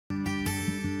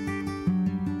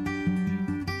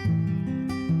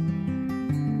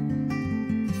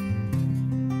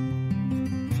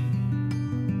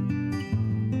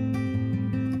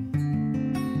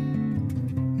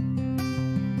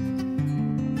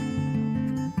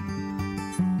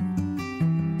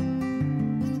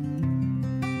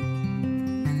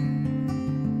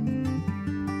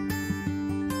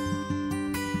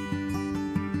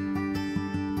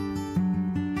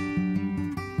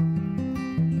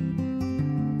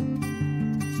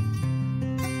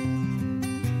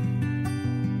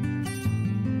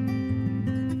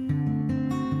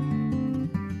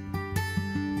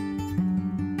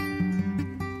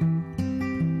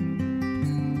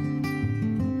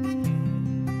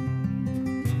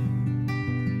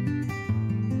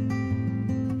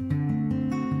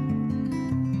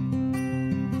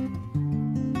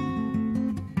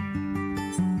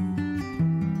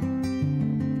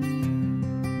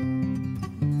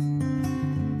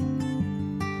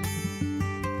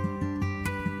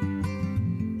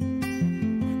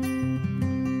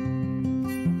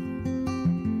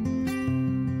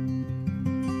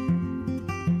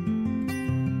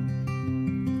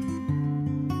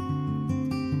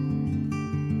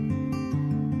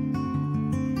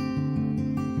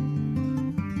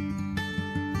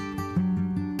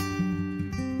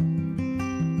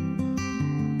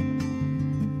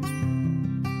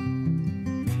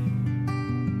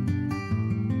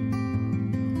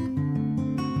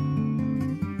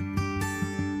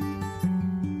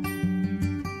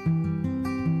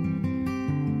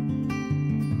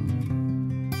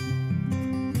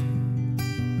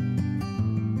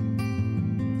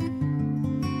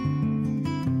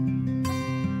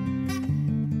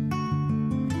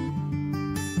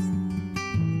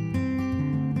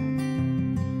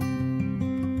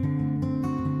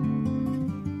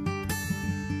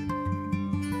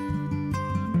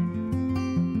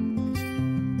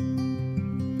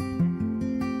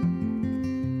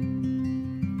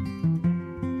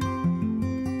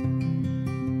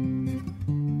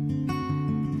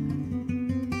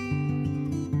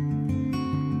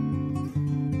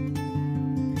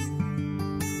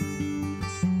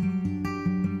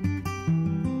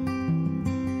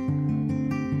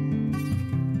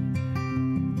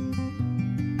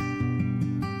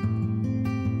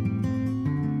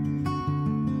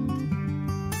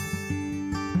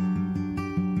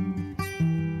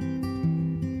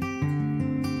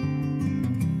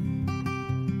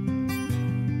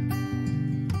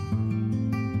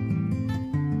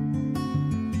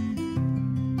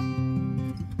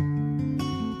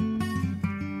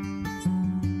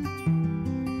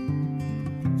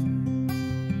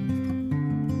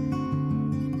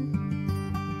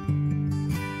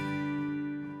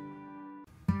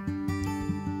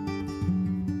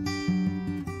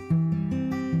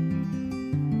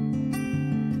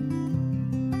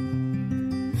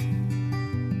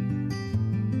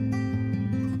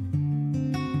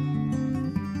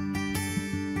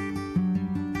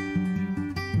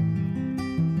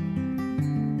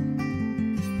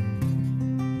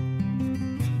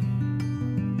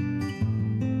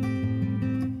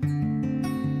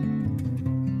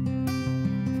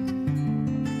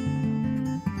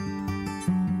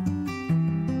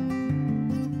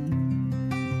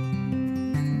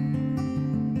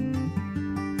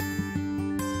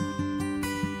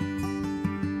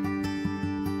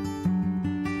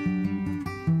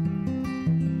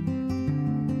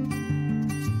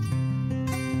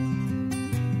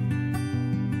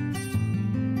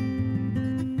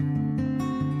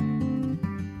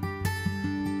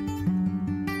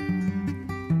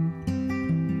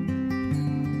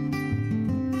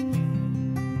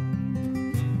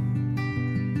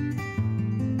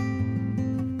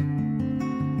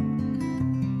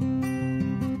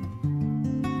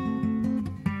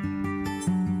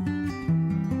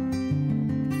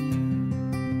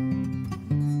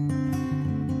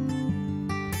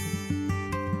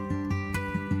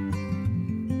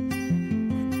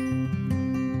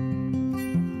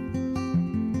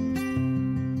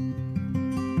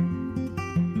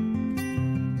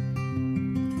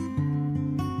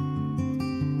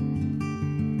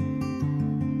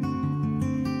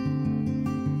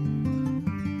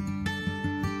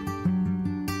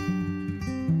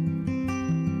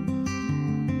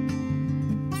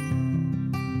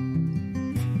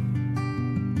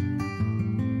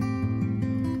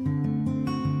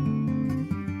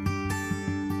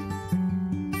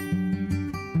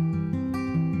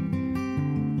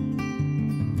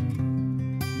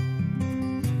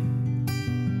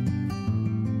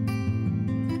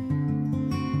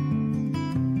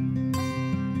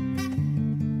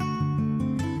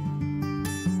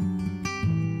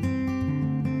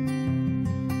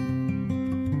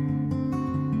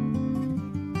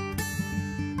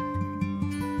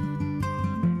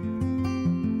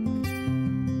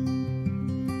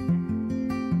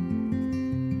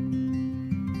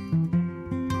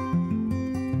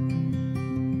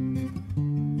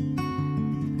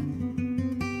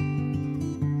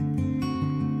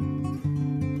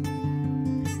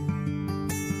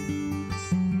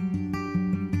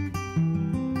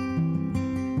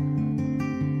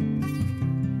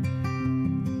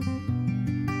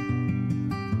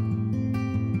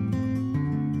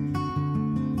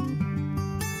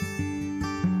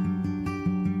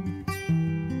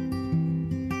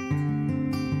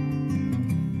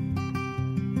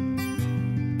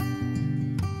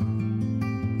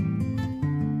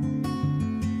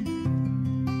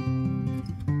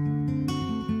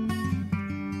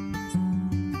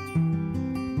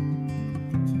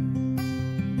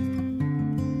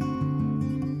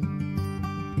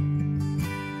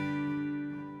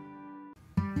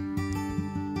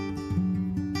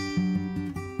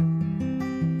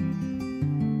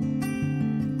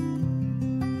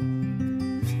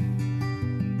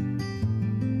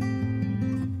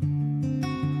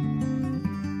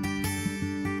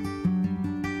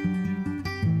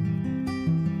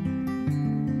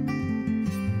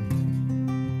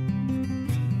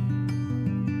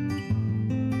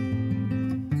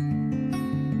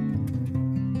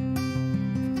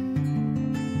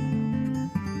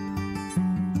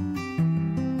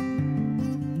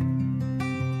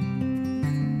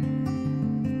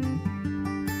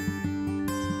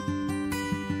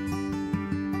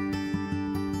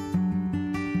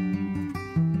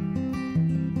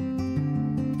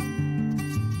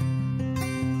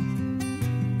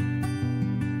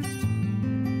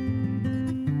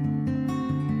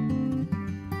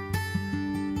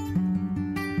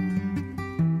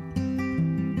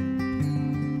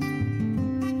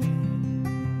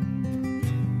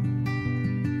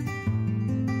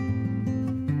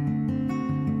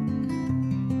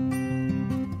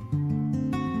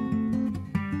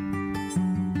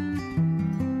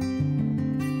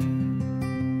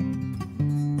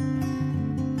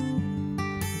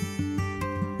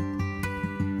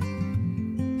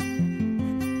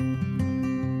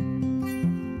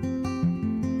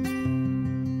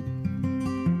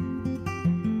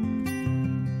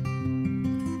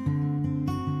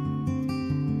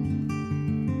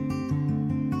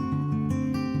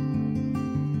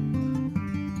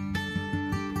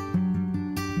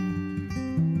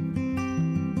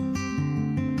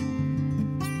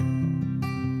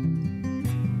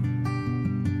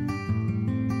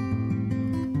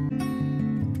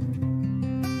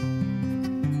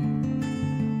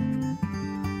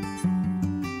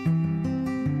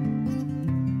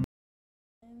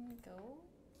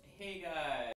Okay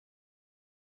guys,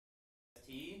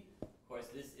 PST. Of course,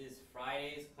 this is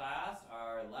Friday's class,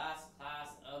 our last class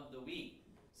of the week.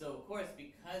 So of course,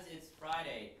 because it's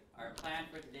Friday, our plan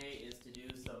for today is to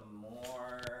do some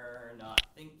more not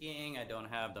thinking. I don't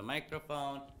have the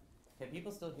microphone. Can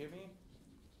people still hear me?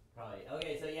 Probably.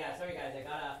 Okay, so yeah, sorry guys, I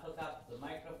gotta hook up the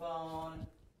microphone.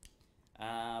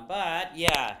 But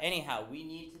yeah, anyhow, we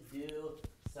need to do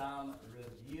some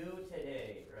review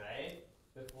today, right?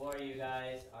 Before you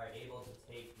guys are able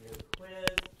to take your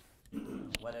quiz,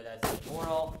 whether that's the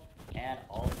oral and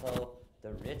also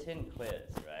the written quiz,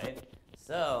 right?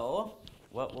 So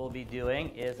what we'll be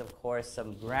doing is, of course,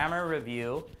 some grammar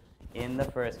review in the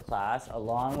first class,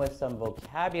 along with some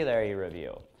vocabulary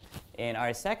review. In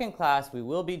our second class, we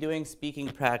will be doing speaking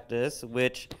practice,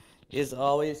 which is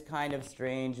always kind of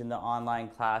strange in the online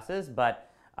classes, but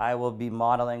I will be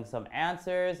modeling some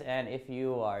answers, and if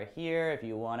you are here, if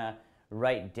you want to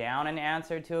write down an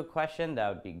answer to a question, that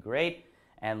would be great.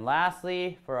 And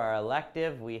lastly, for our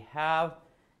elective, we have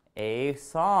a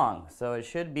song, so it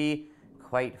should be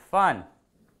quite fun.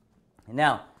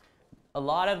 Now, a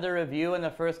lot of the review in the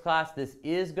first class, this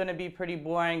is going to be pretty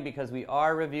boring because we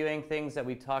are reviewing things that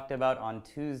we talked about on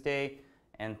Tuesday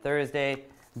and Thursday.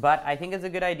 But I think it's a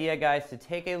good idea, guys, to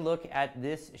take a look at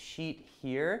this sheet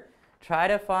here. Try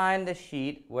to find the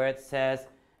sheet where it says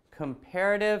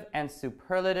comparative and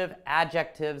superlative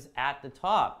adjectives at the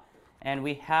top. And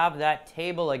we have that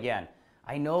table again.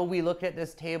 I know we looked at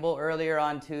this table earlier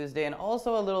on Tuesday and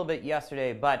also a little bit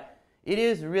yesterday, but it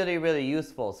is really, really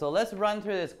useful. So let's run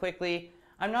through this quickly.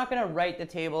 I'm not going to write the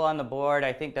table on the board.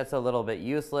 I think that's a little bit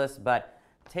useless, but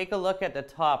take a look at the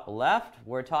top left.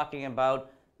 We're talking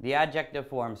about the adjective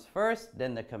forms first,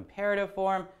 then the comparative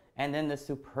form, and then the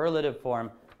superlative form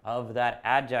of that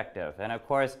adjective. And of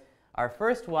course, our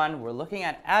first one, we're looking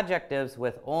at adjectives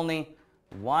with only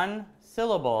one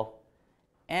syllable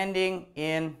ending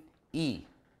in E.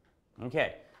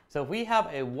 Okay, so if we have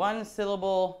a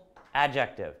one-syllable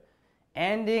adjective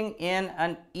ending in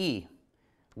an E,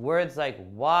 words like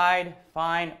wide,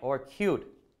 fine, or cute,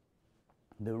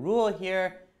 the rule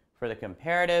here for the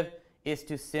comparative is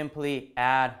to simply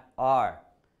add R.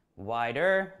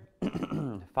 Wider,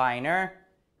 finer,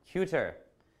 cuter.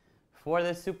 For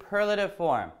the superlative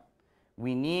form,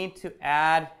 we need to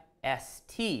add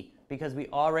ST because we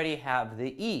already have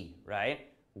the E, right?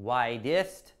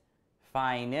 Widest,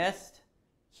 finest,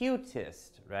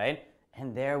 cutest, right?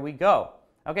 And there we go.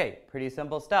 Okay, pretty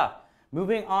simple stuff.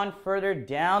 Moving on further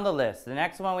down the list, the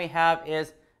next one we have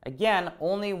is, again,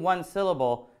 only one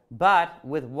syllable, but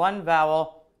with one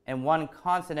vowel and one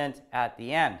consonant at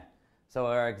the end. So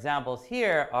our examples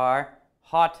here are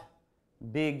hot,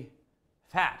 big,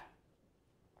 fat.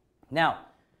 Now,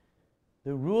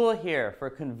 the rule here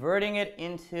for converting it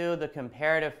into the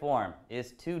comparative form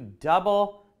is to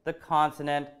double the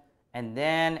consonant and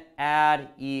then add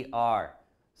ER.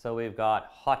 So we've got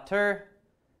hotter,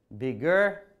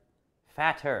 bigger,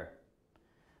 fatter.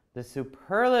 The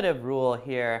superlative rule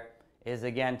here is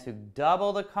again to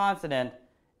double the consonant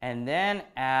and then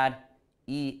add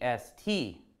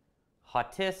EST.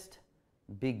 Hottest,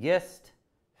 biggest,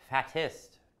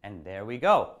 fattest. And there we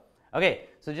go. Okay,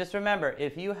 so just remember,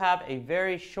 if you have a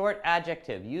very short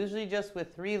adjective, usually just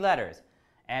with 3 letters,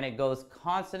 and it goes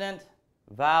consonant,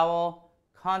 vowel,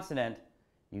 consonant,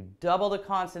 you double the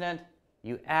consonant,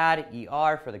 you add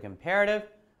ER for the comparative,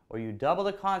 or you double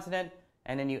the consonant,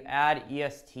 and then you add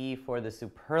EST for the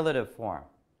superlative form.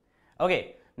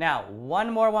 Okay, now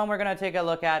one more one we're going to take a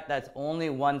look at that's only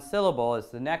one syllable is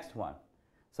the next one.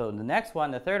 So the next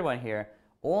one, the third one here,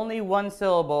 only one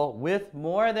syllable with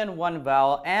more than one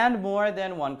vowel and more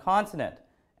than one consonant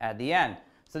at the end.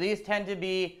 So these tend to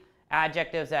be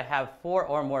adjectives that have 4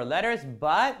 or more letters,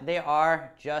 but they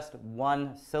are just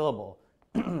one syllable.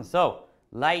 So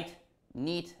light,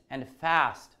 neat, and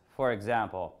fast, for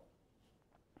example.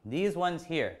 These ones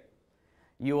here,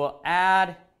 you will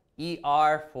add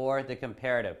ER for the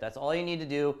comparative. That's all you need to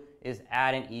do is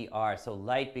add an ER. So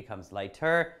light becomes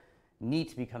lighter,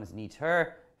 neat becomes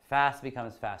neater, fast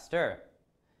becomes faster.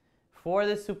 For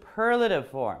the superlative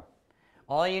form,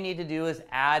 all you need to do is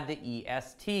add the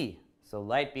EST. So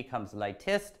light becomes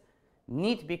lightest,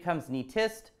 neat becomes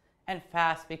neatest, and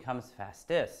fast becomes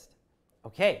fastest.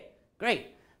 Okay,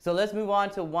 great. So let's move on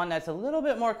to one that's a little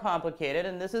bit more complicated,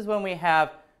 and this is when we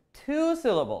have 2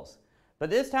 syllables. But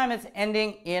this time it's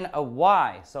ending in a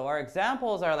Y. So our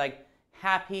examples are like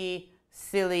happy,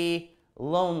 silly,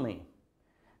 lonely.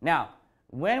 Now,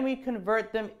 when we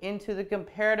convert them into the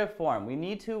comparative form, we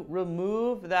need to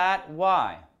remove that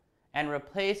Y and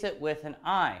replace it with an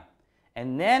I.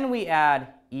 And then we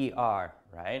add ER,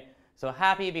 right? So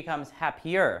happy becomes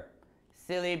happier,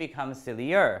 silly becomes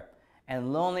sillier,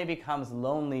 and lonely becomes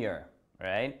lonelier,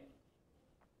 right?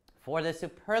 For the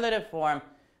superlative form,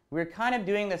 we're kind of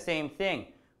doing the same thing.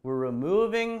 We're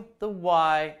removing the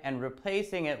Y and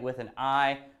replacing it with an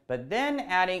I, but then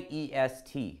adding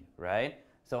EST, right?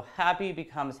 So happy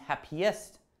becomes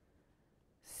happiest,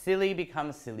 silly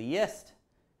becomes silliest,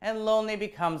 and lonely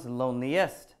becomes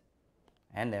loneliest.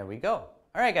 And there we go.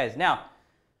 All right, guys. Now,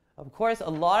 of course, a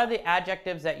lot of the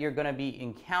adjectives that you're going to be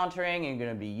encountering and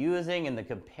going to be using in the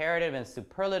comparative and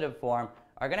superlative form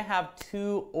are going to have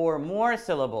 2 or more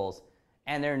syllables,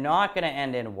 and they're not going to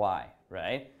end in Y,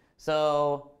 right?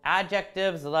 So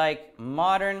adjectives like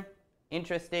modern,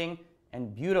 interesting,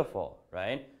 and beautiful,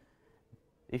 right?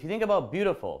 If you think about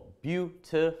beautiful,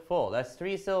 beautiful, that's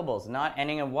 3 syllables, not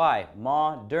ending in Y.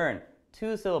 Modern,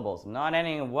 2 syllables, not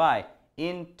ending in Y.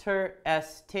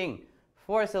 Interesting,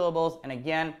 4 syllables, and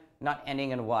again, not ending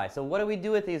in Y. So what do we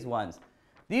do with these ones?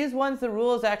 These ones, the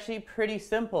rule is actually pretty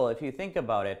simple if you think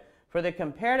about it. For the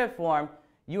comparative form,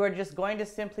 you are just going to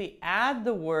simply add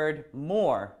the word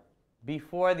more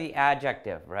before the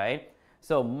adjective, right?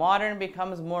 So modern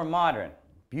becomes more modern.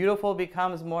 Beautiful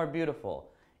becomes more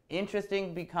beautiful.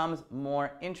 Interesting becomes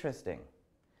more interesting.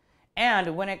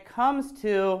 And when it comes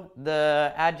to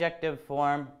the adjective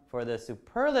form for the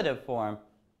superlative form,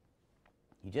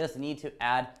 you just need to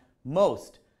add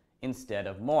most instead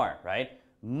of more, right?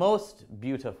 Most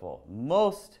beautiful,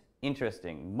 most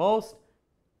interesting, most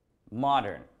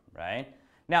modern, right?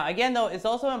 Now, again, though, it's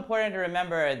also important to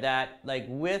remember that, like,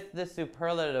 with the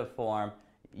superlative form,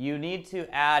 you need to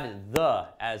add the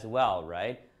as well,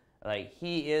 right? Like,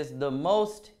 he is the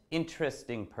most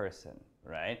interesting person,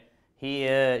 right? She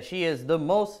is the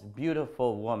most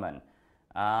beautiful woman.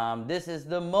 This is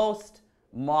the most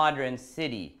modern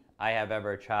city I have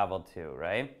ever traveled to,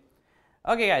 right?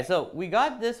 Okay, guys, so we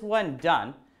got this one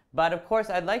done, but of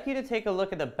course, I'd like you to take a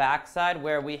look at the backside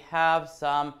where we have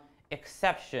some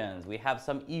exceptions. We have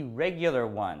some irregular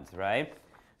ones, right?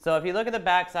 So if you look at the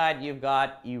backside, you've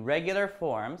got irregular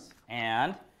forms,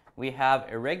 and we have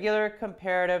irregular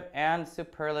comparative and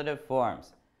superlative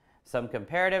forms. Some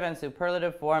comparative and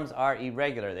superlative forms are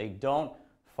irregular. They don't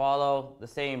follow the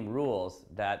same rules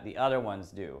that the other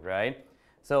ones do, right?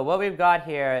 So what we've got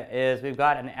here is we've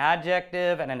got an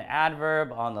adjective and an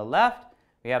adverb on the left.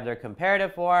 We have their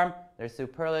comparative form, their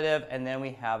superlative, and then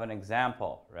we have an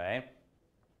example, right?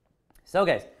 So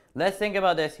guys, let's think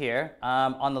about this here.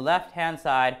 On the left-hand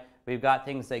side, we've got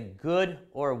things like good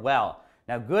or well.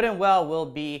 Now, good and well will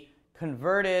be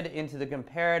converted into the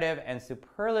comparative and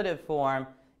superlative form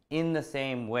in the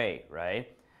same way, right?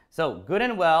 So good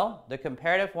and well, the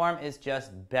comparative form is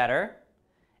just better,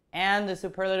 and the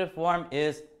superlative form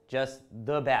is just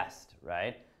the best,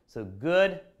 right? So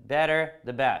good, better,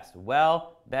 the best.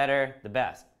 Well, better, the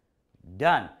best.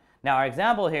 Done. Now our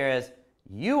example here is,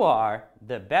 you are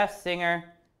the best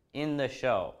singer in the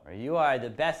show, or you are the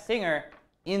best singer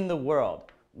in the world.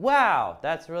 Wow,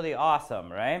 that's really awesome,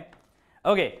 right?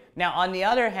 Okay, now on the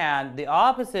other hand, the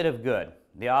opposite of good,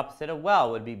 the opposite of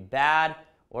well would be bad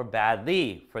or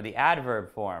badly for the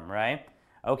adverb form, right?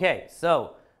 Okay,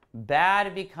 so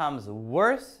bad becomes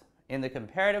worse in the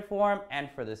comparative form, and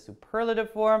for the superlative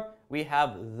form, we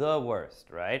have the worst,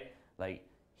 right? Like,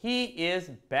 he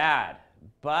is bad,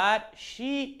 but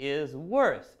she is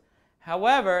worse.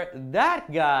 However,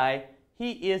 that guy,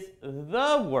 he is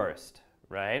the worst,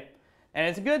 right? And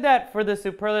it's good that for the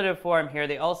superlative form here,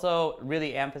 they also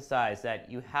really emphasize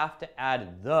that you have to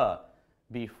add the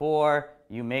before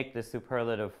you make the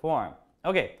superlative form.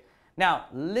 Okay, now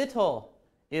little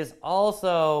is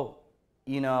also,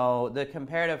 the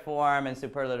comparative form and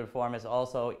superlative form is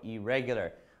also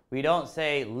irregular. We don't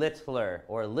say littler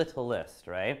or littlest,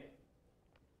 right?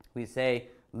 We say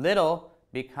little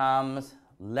becomes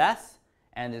less,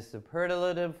 and the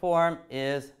superlative form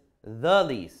is the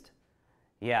least.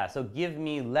 Yeah, so give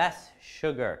me less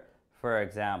sugar, for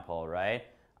example, right?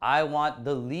 I want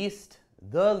the least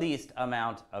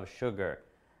amount of sugar,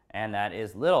 and that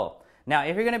is little. Now,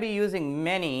 if you're going to be using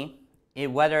many,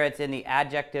 whether it's in the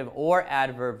adjective or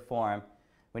adverb form,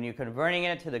 when you're converting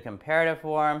it to the comparative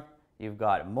form, you've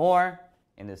got more.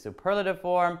 In the superlative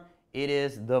form, it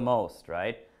is the most,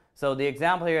 right? So the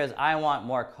example here is, I want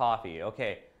more coffee.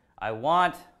 Okay, I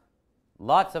want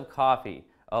lots of coffee.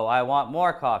 Oh, I want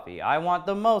more coffee. I want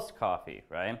the most coffee,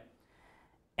 right?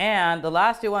 And the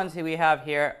last 2 ones we have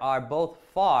here are both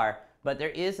far, but there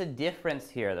is a difference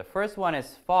here. The first one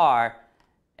is far,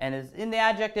 and is in the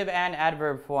adjective and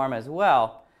adverb form as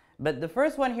well. But the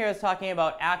first one here is talking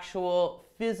about actual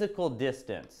physical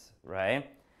distance, right?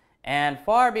 And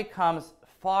far becomes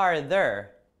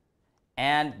farther,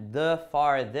 and the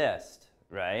farthest,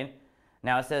 right?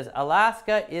 Now it says,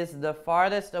 Alaska is the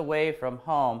farthest away from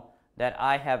home that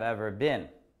I have ever been.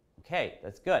 Okay,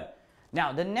 that's good.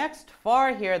 Now the next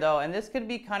far here though, and this could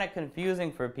be kind of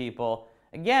confusing for people,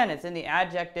 again, it's in the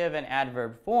adjective and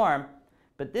adverb form,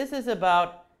 but this is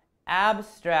about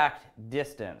abstract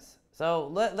distance. So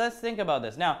let's think about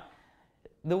this. Now,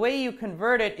 the way you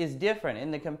convert it is different.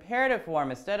 In the comparative form,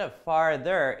 instead of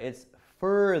farther, it's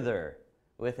further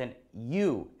with an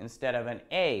U instead of an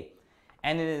A.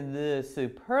 And in the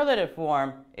superlative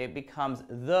form, it becomes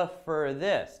the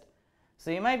furthest.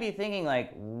 So you might be thinking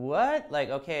like, what? Like,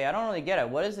 okay, I don't really get it.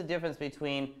 What is the difference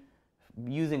between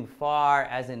using far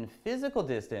as in physical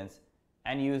distance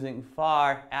and using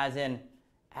far as in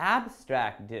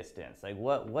abstract distance? Like,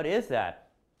 what is that?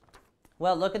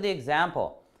 Well, look at the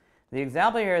example. The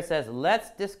example here says,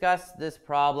 let's discuss this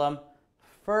problem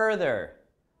further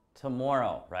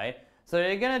tomorrow, right? So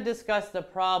you're going to discuss the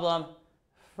problem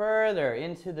further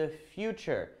into the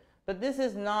future. But this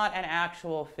is not an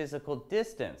actual physical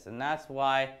distance, and that's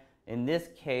why in this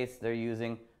case they're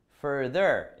using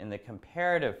further in the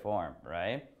comparative form,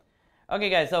 right? Okay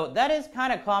guys, so that is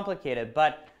kind of complicated,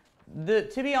 but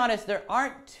to be honest, there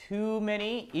aren't too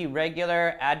many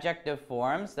irregular adjective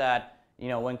forms that, you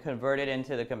know, when converted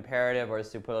into the comparative or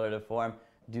superlative form,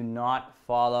 do not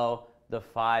follow the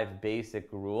 5 basic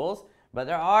rules, but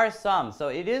there are some. So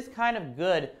it is kind of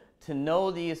good to know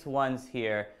these ones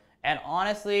here. And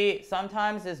honestly,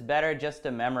 sometimes it's better just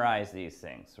to memorize these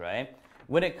things, right?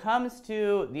 When it comes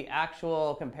to the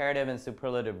actual comparative and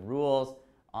superlative rules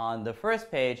on the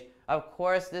first page, of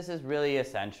course, this is really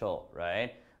essential,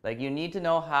 right? Like, you need to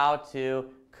know how to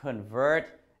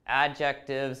convert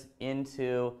adjectives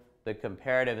into the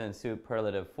comparative and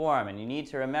superlative form. And you need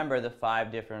to remember the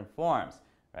 5 different forms,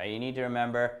 right? You need to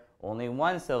remember only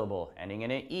one syllable ending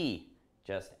in an E.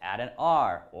 Just add an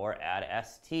R or add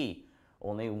ST.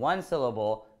 Only one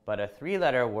syllable, but a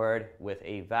 3-letter word with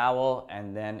a vowel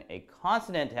and then a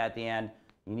consonant at the end.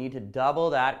 You need to double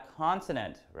that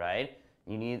consonant, right?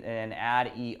 You need and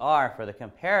add ER for the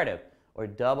comparative, or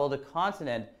double the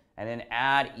consonant and then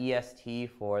add EST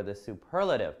for the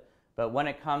superlative. But when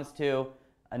it comes to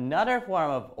another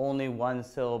form of only one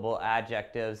syllable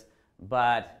adjectives,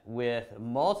 but with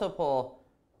more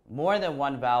than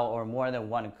one vowel or more than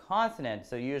one consonant,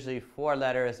 so usually 4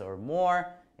 letters or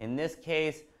more. In this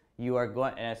case, you are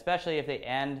going, and especially if they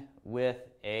end with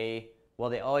well,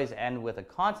 they always end with a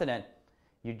consonant,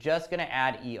 you're just going to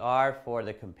add ER for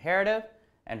the comparative,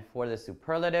 and for the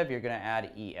superlative, you're going to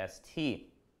add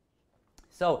EST.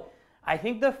 So I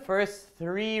think the first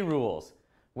 3 rules,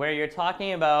 where you're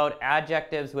talking about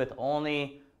adjectives with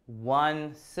only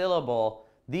one syllable,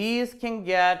 these can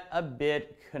get a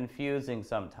bit confusing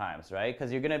sometimes, right?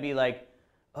 Because you're going to be like,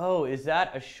 oh, is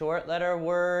that a short letter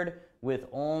word with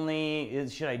only,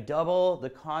 should I double the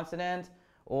consonant?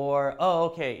 Or, oh,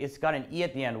 okay, it's got an E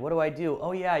at the end. What do I do?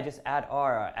 Oh yeah, I just add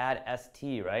R or add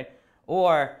ST, right?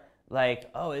 Or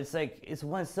like, oh, it's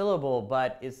one syllable,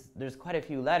 but there's quite a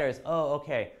few letters. Oh,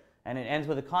 okay. And it ends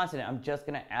with a consonant. I'm just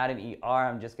going to add an ER.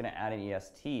 I'm just going to add an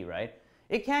EST, right?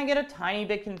 It can get a tiny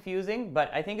bit confusing, but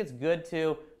I think it's good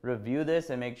to review this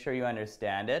and make sure you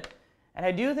understand it. And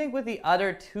I do think with the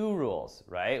other 2 rules,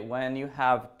 right, when you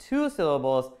have 2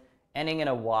 syllables ending in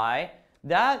a Y,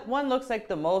 that one looks like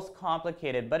the most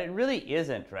complicated, but it really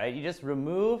isn't, right? You just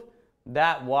remove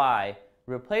that Y,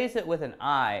 replace it with an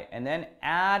I, and then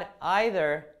add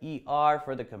either ER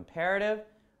for the comparative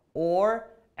or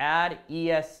add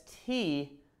EST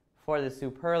for the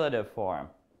superlative form.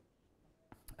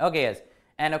 Okay, guys.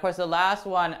 And of course, the last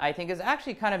one I think is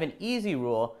actually kind of an easy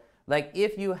rule. Like,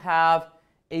 if you have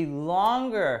a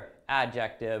longer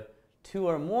adjective, 2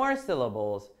 or more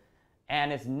syllables,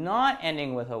 and it's not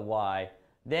ending with a Y,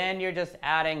 then you're just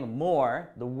adding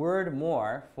more, the word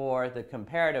more, for the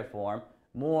comparative form.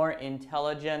 More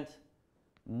intelligent,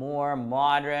 more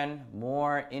modern,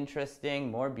 more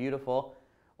interesting, more beautiful.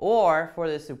 Or for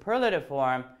the superlative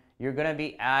form, you're going to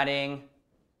be adding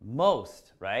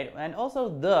most, right? And also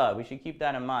the, we should keep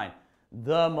that in mind.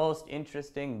 The most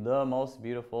interesting, the most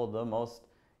beautiful, the most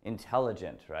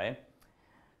intelligent, right?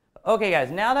 Okay guys,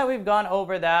 now that we've gone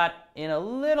over that in a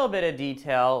little bit of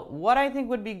detail, what I think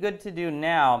would be good to do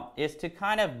now is to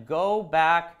kind of go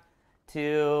back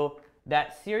to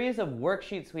that series of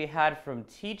worksheets we had from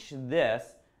Teach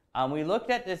This. We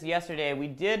looked at this yesterday. We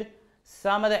did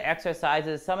some of the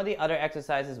exercises, some of the other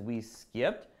exercises we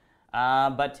skipped.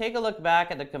 But take a look back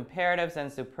at the comparatives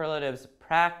and superlatives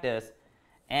practice.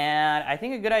 And I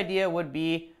think a good idea would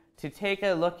be to take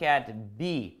a look at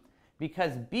B.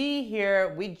 Because B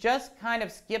here, we just kind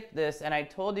of skipped this, and I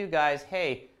told you guys,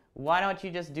 hey, why don't you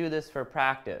just do this for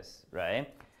practice,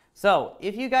 right? So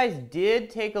if you guys did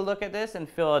take a look at this and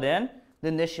fill it in,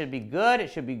 then this should be good.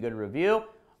 It should be good review.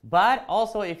 But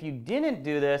also, if you didn't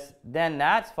do this, then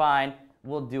that's fine.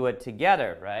 We'll do it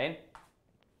together, right?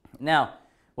 Now,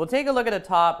 we'll take a look at the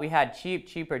top. We had cheap,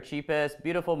 cheaper, cheapest,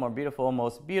 beautiful, more beautiful,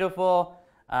 most beautiful.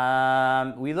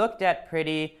 We looked at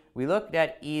pretty. We looked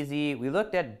at easy. We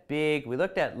looked at big. We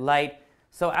looked at light.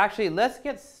 So actually, let's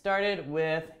get started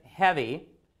with heavy.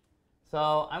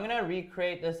 So I'm going to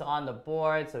recreate this on the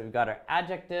board. So we've got our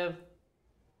adjective.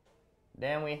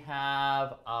 Then we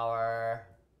have our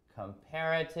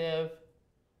comparative.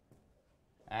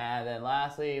 And then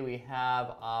lastly, we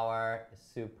have our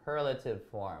superlative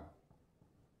form.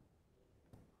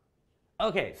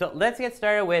 Okay, so let's get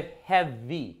started with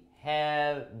heavy.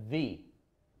 Heavy.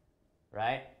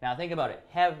 Right? Now think about it.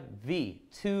 Heavy.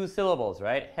 2 syllables,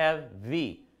 right?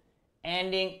 Heavy.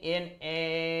 Ending in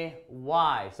a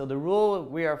Y. So the rule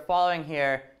we are following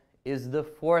here is the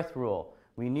 4th rule.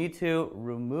 We need to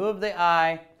remove the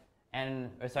I and,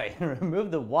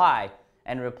 remove the Y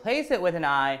and replace it with an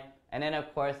I, and then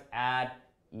of course add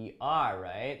ER,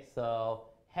 right? So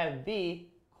heavy,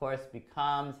 of course,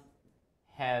 becomes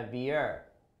heavier,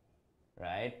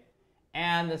 right?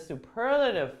 And the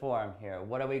superlative form here,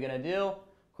 what are we going to do?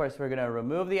 Of course, we're going to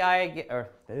remove the I again, or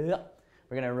we're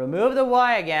going to remove the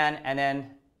Y again, and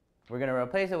then we're going to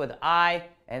replace it with I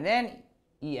and then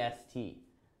EST.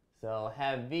 So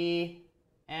heavy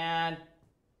and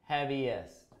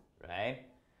heaviest, right?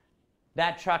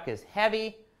 That truck is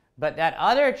heavy, but that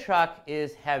other truck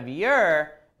is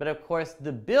heavier, but of course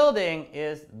the building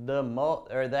is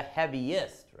the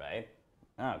heaviest, right?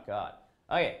 Oh God.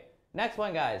 Okay, next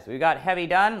one, guys. We got heavy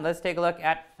done. Let's take a look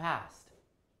at fast.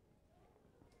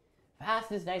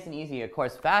 Fast is nice and easy. Of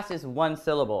course, fast is 1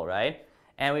 syllable, right?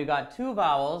 And we've got 2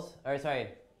 vowels,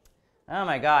 oh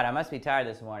my God, I must be tired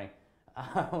this morning.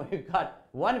 We've got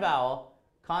 1 vowel,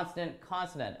 consonant,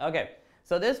 consonant. Okay,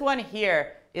 so this one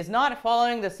here is not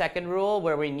following the 2nd rule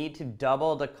where we need to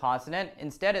double the consonant.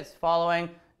 Instead, it's following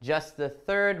just the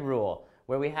 3rd rule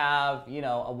where we have, a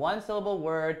 1-syllable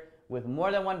word with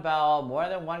more than 1 vowel, more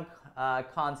than 1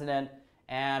 consonant,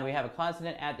 and we have a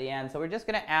consonant at the end. So we're just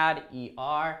going to add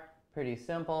ER. Pretty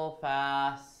simple,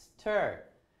 faster.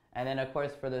 And then, of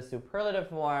course, for the superlative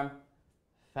form,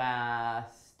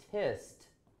 fastest.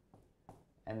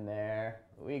 And there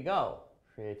we go.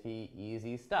 Pretty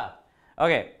easy stuff.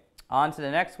 Okay, on to the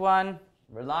next one,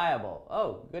 reliable.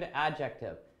 Oh, good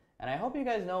adjective. And I hope you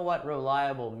guys know what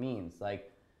reliable means. Like,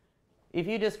 if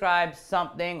you describe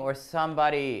something or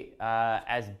somebody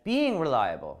as being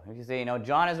reliable, if you say,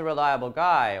 John is a reliable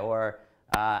guy, or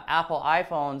Apple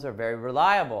iPhones are very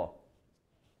reliable,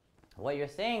 what you're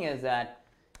saying is that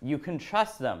you can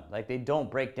trust them, like they don't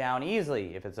break down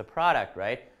easily if it's a product,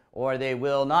 right? Or they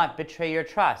will not betray your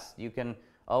trust. You can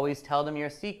always tell them your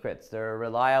secrets. They're a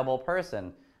reliable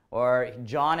person. Or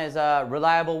John is a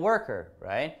reliable worker,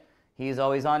 right? He's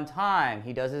always on time.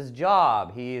 He does his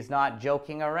job. He's not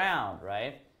joking around,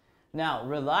 right? Now,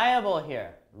 reliable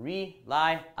here,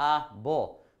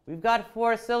 reliable. We've got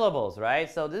 4 syllables, right?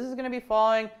 So this is going to be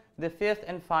following the 5th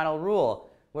and final rule,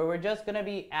 where we're just going to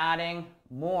be adding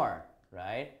more,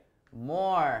 right?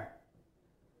 More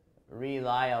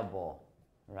reliable,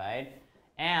 right?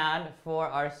 And for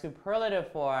our superlative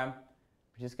form,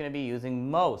 we're just going to be using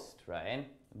most, right?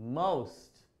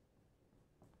 Most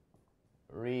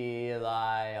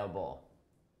reliable.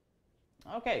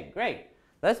 Okay, great.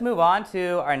 Let's move on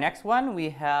to our next one. We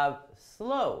have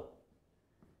slow.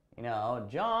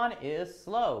 John is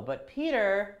slow, but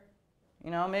Peter,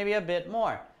 maybe a bit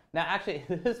more. Now, actually,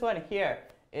 this one here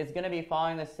is going to be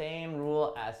following the same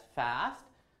rule as fast.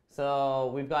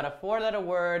 So we've got a 4-letter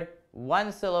word,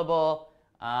 1 syllable.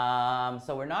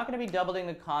 So we're not going to be doubling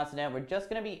the consonant. We're just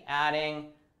going to be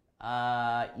adding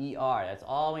ER. That's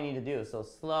all we need to do. So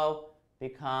slow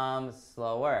becomes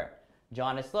slower.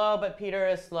 John is slow, but Peter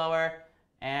is slower.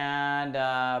 And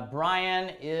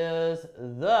Brian is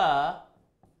the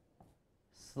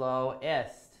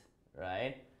slowest,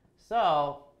 right?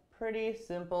 So pretty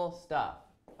simple stuff.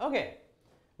 Okay,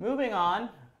 moving on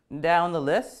down the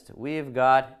list, we've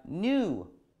got new.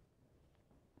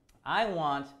 I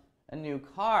want a new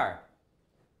car.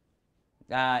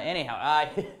 Anyhow,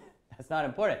 that's not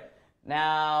important.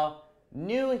 Now,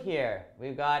 new here,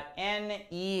 we've got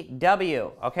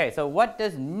N-E-W. Okay, so what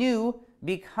does new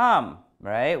become,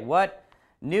 right?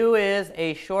 New is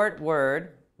a short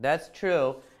word, that's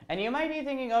true. And you might be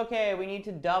thinking, okay, we need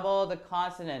to double the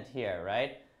consonant here,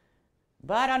 right?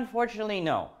 But unfortunately,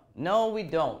 no. No, we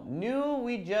don't. New,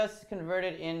 we just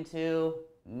converted into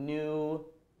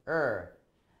newer.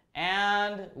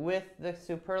 And with the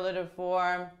superlative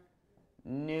form,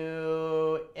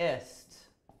 newest.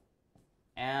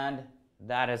 And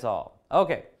that is all.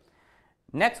 Okay.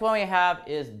 Next one we have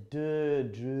is dry.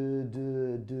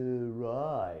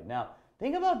 Now,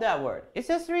 think about that word. It's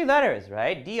just 3 letters,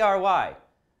 right? D-R-Y.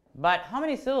 But how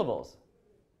many syllables?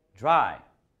 Dry.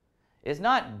 It's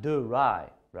not dry,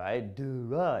 right?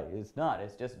 Dry. It's not.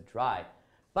 It's just dry.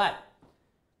 But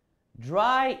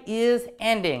dry is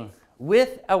ending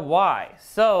with a Y.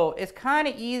 So it's kind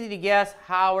of easy to guess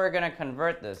how we're going to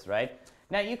convert this, right?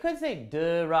 Now, you could say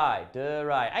dry,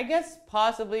 dry. I guess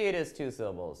possibly it is 2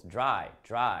 syllables. Dry,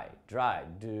 dry, dry,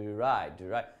 dry,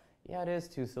 dry. Yeah, it is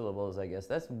 2 syllables, I guess.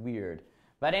 That's weird.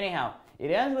 But anyhow,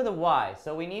 it ends with a Y.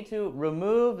 So we need to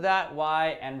remove that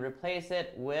Y and replace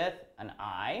it with an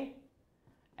I.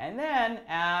 And then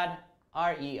add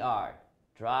R-E-R.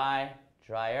 Dry,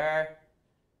 drier,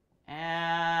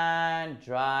 and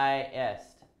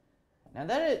dryest. Now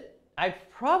that is, I've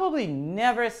probably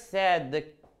never said the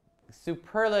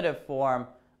superlative form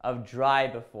of dry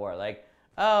before. Like,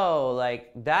 oh,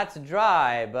 like that's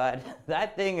dry, but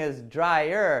that thing is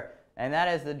drier, and that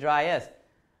is the driest.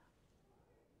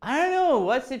 I don't know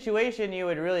what situation you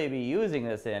would really be using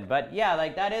this in, but yeah,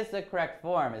 like that is the correct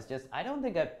form. It's just, I don't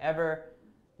think I've ever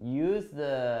used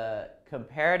the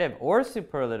comparative or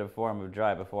superlative form of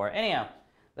dry before. Anyhow,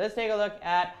 let's take a look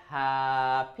at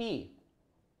happy.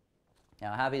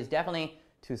 Now, happy is definitely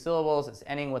 2 syllables. It's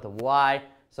ending with a Y.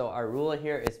 So our rule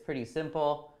here is pretty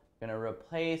simple. We're going to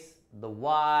replace the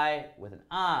Y with an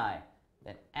I,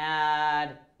 then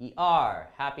add ER.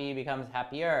 Happy becomes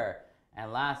happier.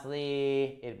 And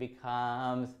lastly, it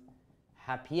becomes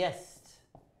happiest.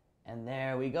 And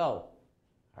there we go.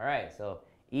 All right, so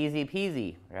easy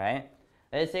peasy, right?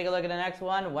 Let's take a look at the next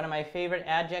one. One of my favorite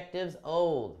adjectives,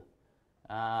 old.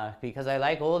 Because I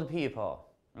like old people.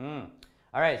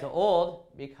 All right, so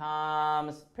old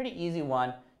becomes pretty easy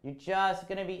one. You're just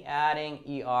going to be adding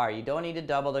ER. You don't need to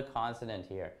double the consonant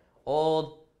here.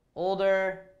 Old,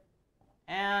 older,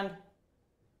 and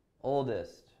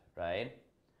oldest, right?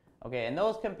 Okay, and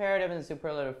those comparative and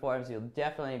superlative forms you'll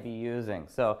definitely be using.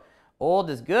 So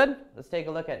old is good. Let's take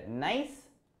a look at nice.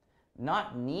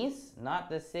 Not Nice, not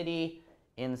the city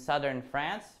in southern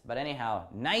France, but anyhow,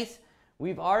 nice.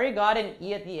 We've already got an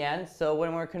E at the end, so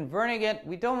when we're converting it,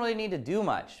 we don't really need to do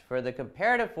much. For the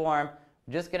comparative form,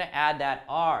 we're just going to add that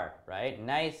R, right?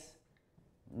 Nice,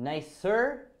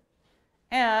 nicer,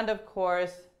 and of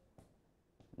course,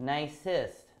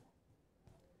 nicest.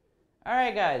 All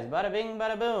right, guys, bada bing,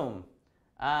 bada boom.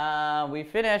 We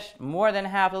finished more than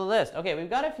half of the list. Okay, we've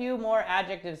got a few more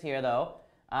adjectives here, though,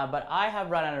 but I have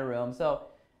run out of room. So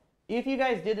if you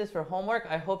guys did this for homework,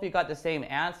 I hope you got the same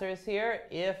answers here.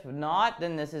 If not,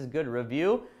 then this is good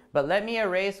review. But let me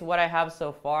erase what I have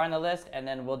so far on the list, and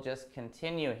then we'll just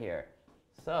continue here.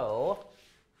 So,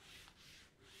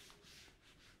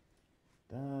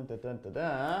 dun, dun, dun, dun,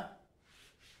 dun.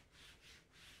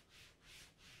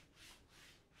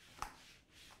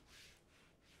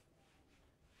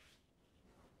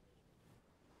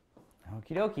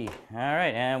 Okie dokie. All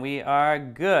right, and we are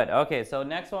good. Okay, so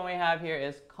next one we have here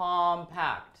is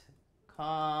compact.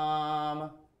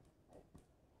 Compact.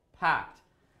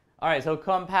 All right, so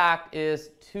compact is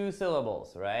 2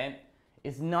 syllables, right?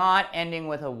 It's not ending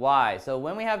with a Y. So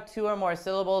when we have 2 or more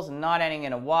syllables not ending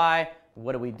in a Y,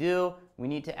 what do? We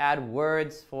need to add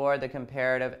words for the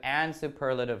comparative and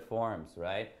superlative forms,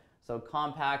 right? So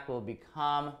compact will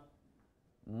become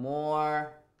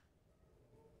more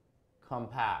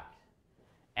compact.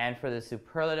 And for the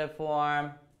superlative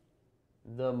form,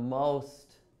 the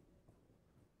most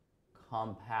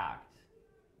compact.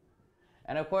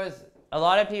 And of course, a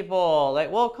lot of people like,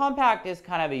 well, compact is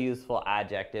kind of a useful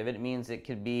adjective. It means it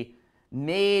could be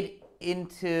made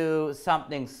into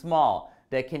something small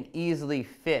that can easily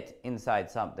fit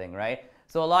inside something, right?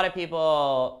 So a lot of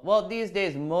people, well, these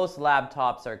days, most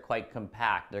laptops are quite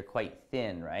compact. They're quite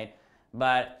thin, right?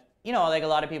 But, you know, like a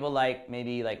lot of people like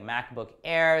maybe like MacBook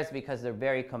Airs because they're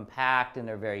very compact and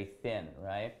they're very thin,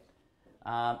 right?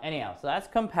 Anyhow, so that's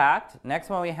compact. Next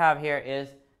one we have here is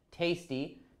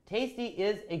tasty. Tasty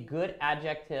is a good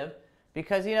adjective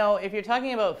because, you know, if you're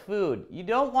talking about food, you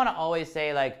don't want to always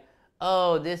say like,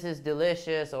 oh, this is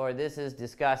delicious or this is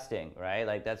disgusting, right?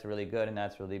 Like that's really good and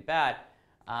that's really bad.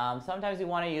 Sometimes you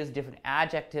want to use different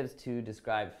adjectives to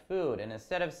describe food. And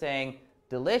instead of saying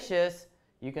delicious,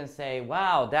 you can say,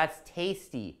 wow, that's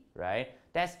tasty, right?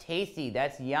 That's tasty,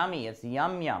 that's yummy, it's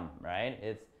yum yum, right?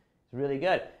 It's really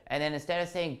good. And then instead of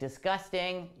saying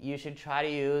disgusting, you should try to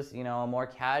use, you know, a more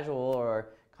casual or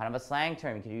kind of a slang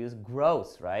term. You could use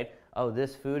gross, right? Oh,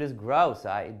 this food is gross,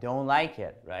 I don't like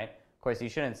it, right? Of course, you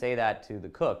shouldn't say that to the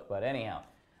cook, but anyhow.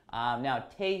 Now,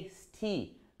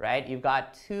 tasty, right? You've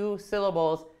got two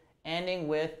syllables ending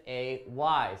with a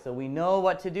Y. So we know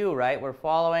what to do, right? We're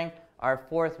following our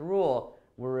fourth rule.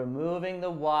 We're removing the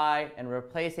Y and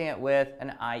replacing it with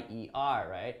an IER,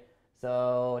 right?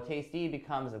 So tasty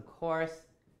becomes, of course,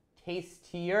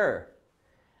 tastier.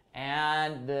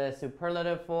 And the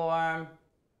superlative form,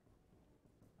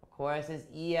 of course, is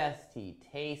EST,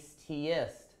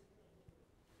 tastiest.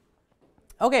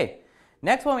 Okay,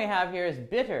 next one we have here is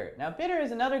bitter. Now, bitter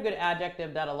is another good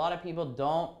adjective that a lot of people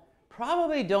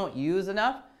probably don't use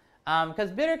enough,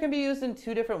 because bitter can be used in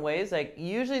two different ways. Like,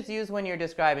 usually it's used when you're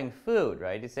describing food,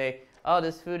 right? You say, oh,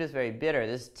 this food is very bitter.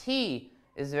 This tea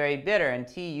is very bitter, and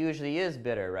tea usually is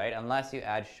bitter, right? Unless you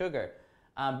add sugar.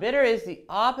 Bitter is the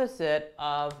opposite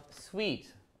of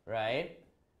sweet, right?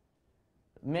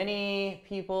 Many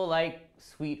people like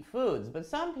sweet foods, but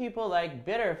some people like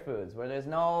bitter foods where there's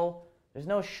no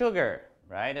sugar,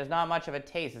 right? There's not much of a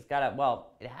taste. It's got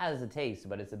it has a taste,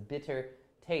 but it's a bitter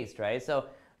taste, right? So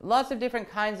lots of different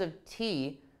kinds of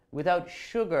tea without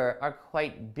sugar are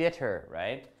quite bitter,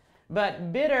 right?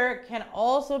 But bitter can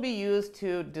also be used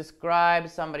to describe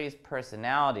somebody's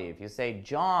personality. If you say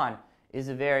John is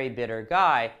a very bitter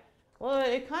guy, well,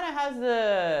 it kind of has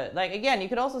again, you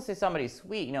could also say somebody's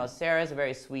sweet. You know, Sarah's a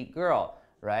very sweet girl,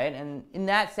 right? And in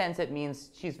that sense, it means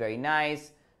she's very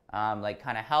nice, kind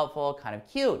of helpful, kind of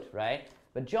cute, right?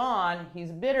 But John,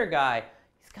 he's a bitter guy.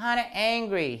 He's kind of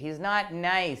angry. He's not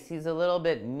nice. He's a little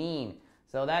bit mean.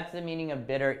 So that's the meaning of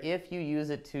bitter if you use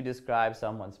it to describe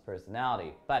someone's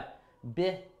personality. But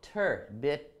bitter,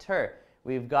 bitter.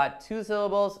 We've got two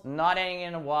syllables, not ending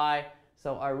in a Y.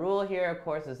 So our rule here, of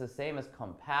course, is the same as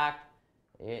compact.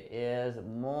 It is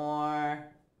more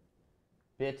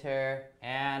bitter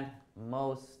and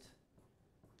most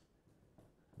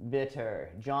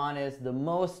bitter. John is the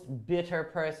most bitter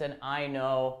person I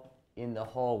know in the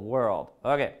whole world.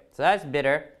 Okay, so that's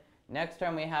bitter. Next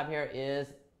term we have here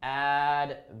is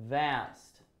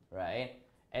advanced, right?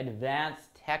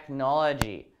 Advanced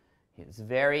technology. It's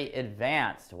very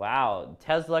advanced. Wow,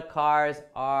 Tesla cars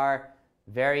are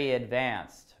very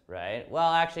advanced, right?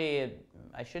 Well, actually,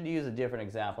 I should use a different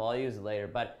example. I'll use it later,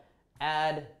 but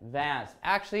advanced.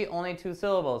 Actually, only two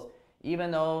syllables, even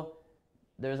though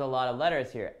there's a lot of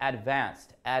letters here.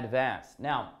 Advanced, advanced.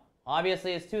 Now,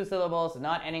 obviously, it's two syllables,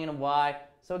 not ending in a Y.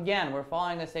 So again, we're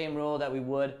following the same rule that we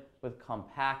would with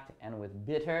compact and with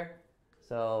bitter.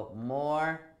 So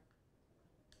more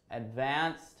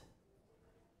advanced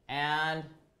and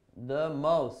the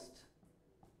most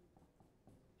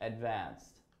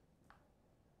advanced.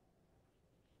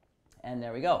 And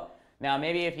there we go. Now,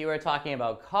 maybe if you were talking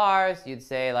about cars, you'd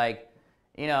say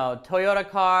Toyota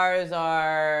cars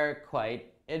are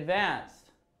quite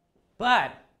advanced.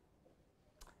 But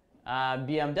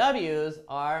BMWs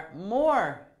are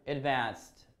more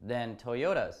advanced than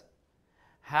Toyotas.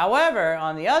 However,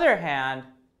 on the other hand,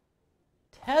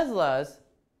 Teslas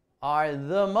are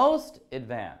the most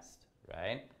advanced,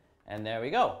 right? And there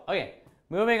we go. Okay,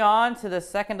 moving on to the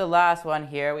second to last one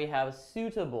here, we have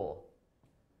suitable.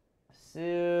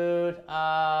 Suitable.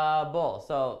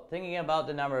 So thinking about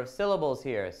the number of syllables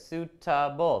here,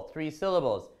 suitable, 3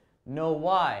 syllables, no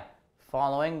Y,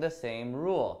 following the same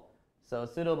rule. So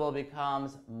suitable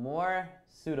becomes more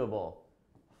suitable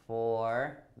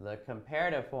for the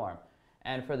comparative form.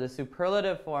 And for the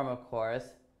superlative form, of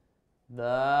course,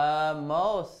 the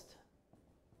most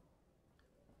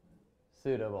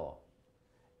suitable.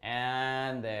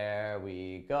 And there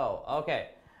we go. Okay.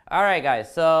 All right,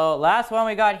 guys. So last one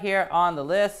we got here on the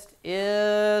list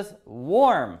is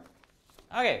warm.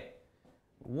 Okay.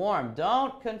 Warm.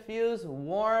 Don't confuse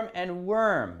warm and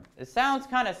worm. It sounds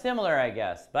kind of similar, I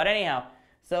guess. But anyhow,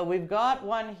 so we've got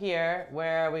one here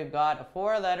where we've got a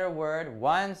 4-letter word,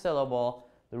 1 syllable.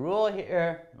 The rule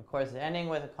here, of course, is ending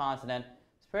with a consonant.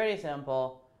 It's pretty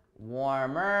simple.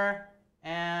 Warmer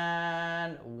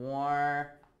and warmest.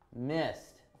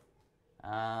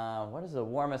 What is the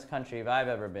warmest country I've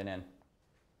ever been in?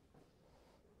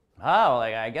 Oh,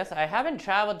 I guess I haven't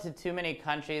traveled to too many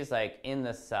countries in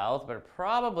the south, but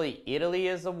probably Italy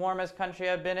is the warmest country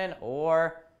I've been in,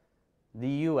 or the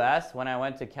US when I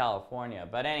went to California.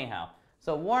 But anyhow,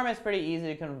 so warm is pretty easy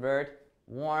to convert.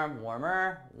 Warm,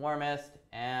 warmer, warmest,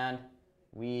 and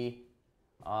we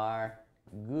are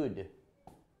good.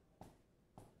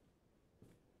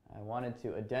 I wanted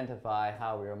to identify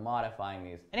how we were modifying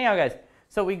these. Anyhow, guys,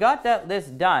 so we got that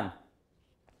list done.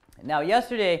 Now,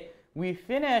 yesterday, we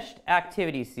finished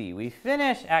activity C. We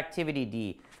finished activity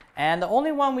D. And the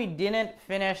only one we didn't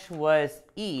finish was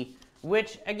E,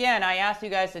 which, again, I asked you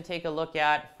guys to take a look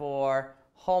at for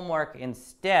homework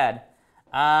instead.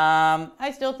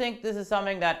 I still think this is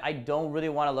something that I don't really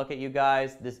want to look at, you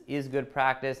guys. This is good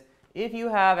practice. If you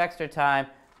have extra time,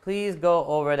 please go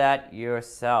over that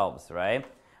yourselves, right?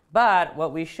 But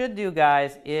what we should do,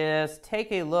 guys, is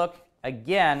take a look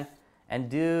again and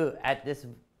do at this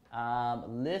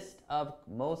list of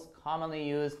most commonly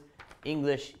used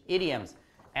English idioms.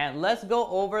 And let's go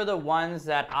over the ones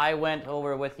that I went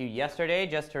over with you yesterday,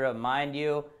 just to remind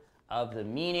you of the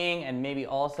meaning and maybe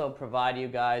also provide you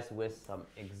guys with some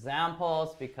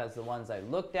examples, because the ones I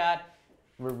looked at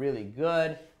were really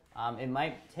good. It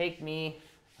might take me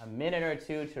a minute or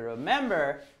two to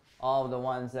remember all of the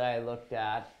ones that I looked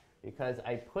at, because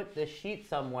I put the sheet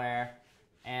somewhere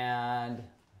and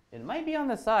it might be on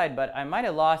the side, but I might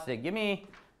have lost it. Give me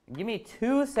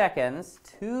 2 seconds.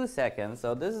 2 seconds.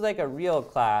 So this is like a real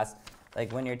class,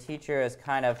 like when your teacher is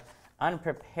kind of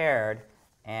unprepared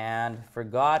and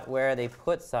forgot where they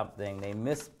put something. They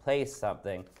misplaced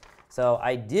something. So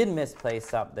I did misplace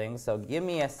something, so give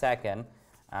me a second.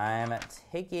 I'm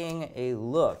taking a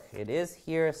look. It is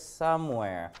here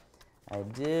somewhere. I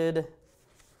did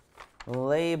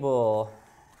label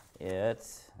it.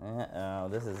 Uh-oh,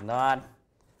 this is not,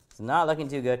 it's not looking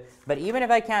too good. But even if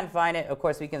I can't find it, of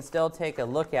course, we can still take a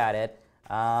look at it.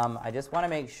 I just want to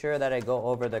make sure that I go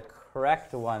over the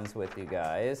correct ones with you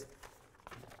guys.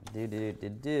 Where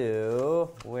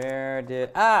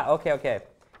did, okay.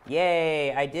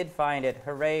 Yay, I did find it.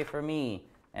 Hooray for me,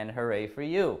 and hooray for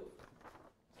you.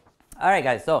 All right,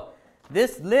 guys, so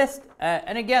this list,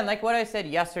 and again, like what I said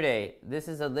yesterday, this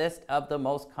is a list of the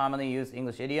most commonly used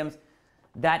English idioms.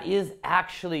 That is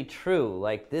actually true.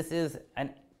 Like, this is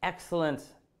an excellent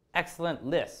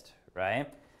list, right?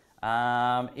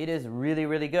 It is really,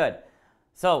 really good.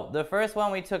 So the first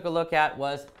one we took a look at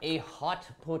was a hot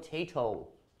potato.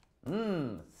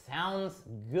 Sounds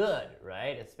good,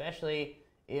 right? Especially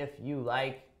if you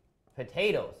like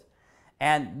potatoes.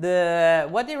 And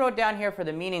what they wrote down here for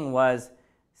the meaning was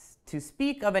to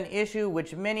speak of an issue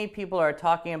which many people are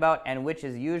talking about and which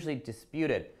is usually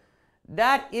disputed.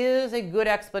 That is a good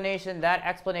explanation. That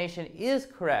explanation is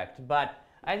correct. But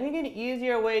I think an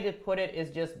easier way to put it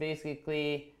is just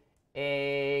basically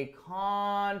a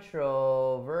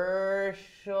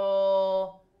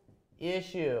controversial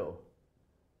issue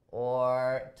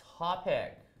or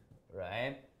topic,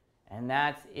 right? And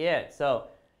that's it. So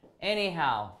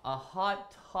anyhow, a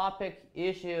hot topic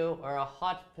issue, or a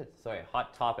hot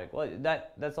topic. Well,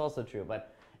 that's also true,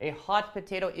 but a hot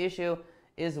potato issue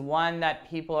is one that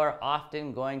people are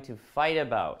often going to fight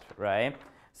about, right?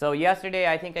 So yesterday,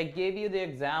 I think I gave you the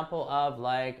example of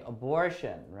like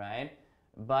abortion, right?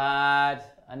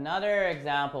 But another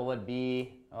example would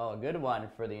be, a good one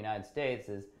for the United States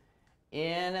is,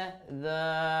 in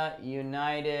the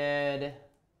United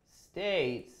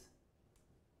States,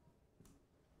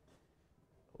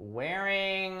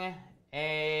 wearing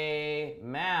a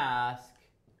mask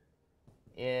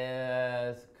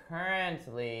is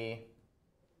currently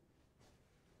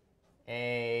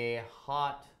a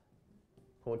hot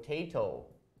potato.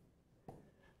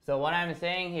 So what I'm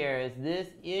saying here is this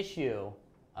issue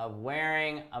of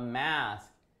wearing a mask,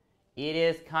 it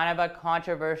is kind of a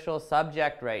controversial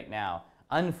subject right now.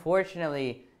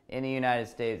 Unfortunately, in the United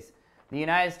States, the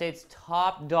United States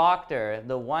top doctor,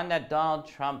 the one that Donald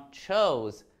Trump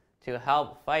chose to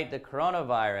help fight the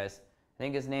coronavirus, I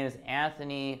think his name is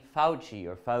Anthony Fauci,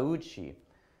 or Fauci.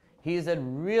 He's a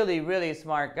really, really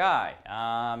smart guy.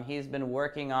 He's been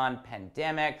working on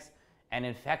pandemics and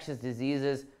infectious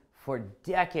diseases for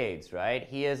decades, right?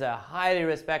 He is a highly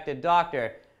respected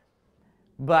doctor.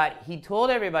 But he told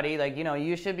everybody, like,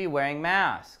 you should be wearing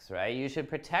masks, right? You should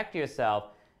protect yourself.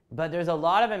 But there's a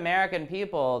lot of American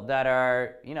people that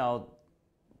are,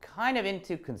 kind of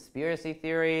into conspiracy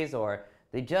theories, or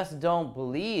they just don't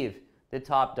believe the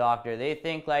top doctor. They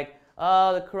think like,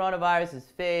 oh, the coronavirus is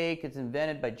fake, it's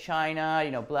invented by China,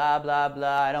 blah, blah,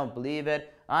 blah, I don't believe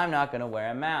it, I'm not going to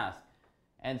wear a mask.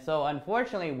 And so,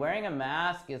 unfortunately, wearing a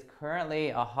mask is currently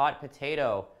a hot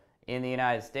potato in the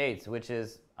United States, which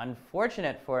is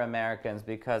unfortunate for Americans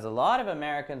because a lot of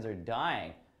Americans are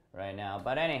dying right now.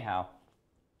 But anyhow,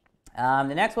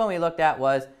 the next one we looked at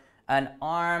was an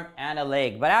arm and a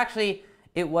leg. But actually,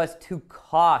 it was to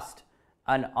cost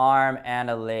an arm and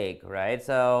a leg, right?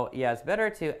 So yeah, it's better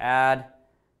to add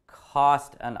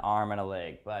cost an arm and a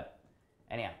leg. But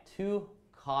anyhow, to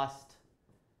cost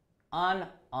an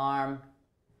arm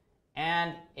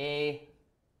and a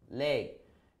leg.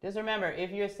 Just remember,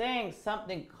 if you're saying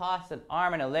something costs an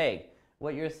arm and a leg,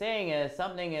 what you're saying is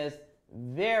something is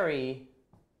very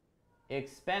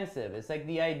expensive. It's like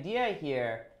the idea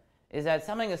here is that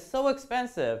something is so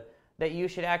expensive that you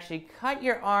should actually cut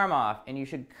your arm off and you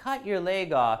should cut your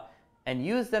leg off and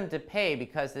use them to pay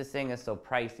because this thing is so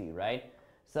pricey, right?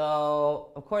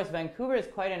 So, of course, Vancouver is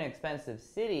quite an expensive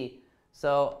city.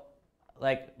 So,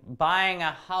 like, buying a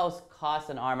house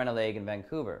costs an arm and a leg in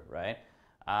Vancouver, right?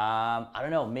 I don't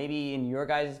know, maybe in your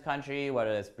guys' country,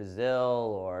 whether it's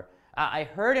Brazil or... I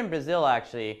heard in Brazil,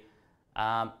 actually,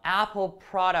 Apple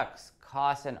products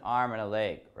cost an arm and a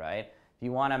leg, right? If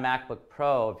you want a MacBook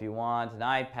Pro, if you want an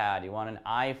iPad, you want an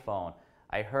iPhone,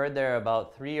 I heard they're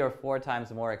about 3 or 4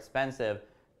 times more expensive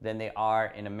than they are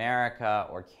in America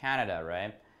or Canada,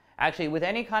 right? Actually, with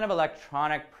any kind of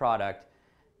electronic product,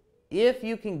 if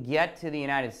you can get to the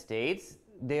United States,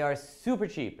 they are super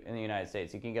cheap in the United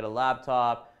States. You can get a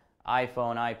laptop,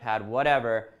 iPhone, iPad,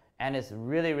 whatever, and it's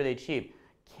really, really cheap.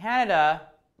 Canada,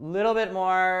 a little bit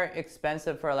more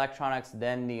expensive for electronics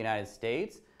than the United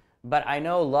States, but I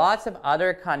know lots of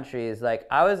other countries, like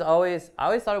I always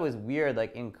thought it was weird,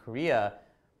 like in Korea,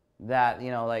 that, you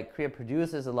know, like Korea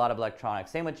produces a lot of electronics.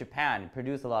 Same with Japan,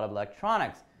 produce a lot of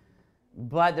electronics,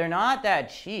 but they're not that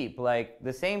cheap. Like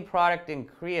the same product in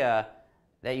Korea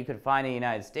that you could find in the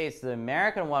United States, the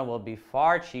American one will be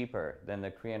far cheaper than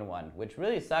the Korean one, which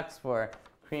really sucks for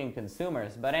Korean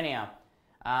consumers. But anyhow,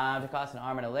 to cost an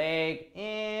arm and a leg.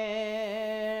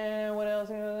 And what else?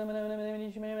 What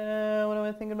am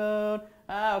I thinking about?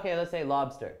 Okay, let's say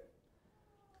lobster.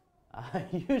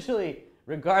 Usually,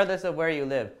 regardless of where you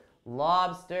live,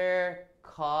 lobster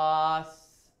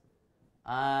costs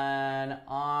an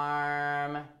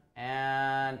arm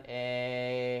and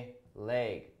a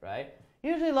leg, right?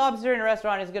 Usually lobster in a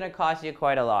restaurant is going to cost you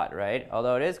quite a lot, right?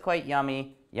 Although it is quite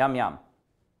yummy. Yum, yum.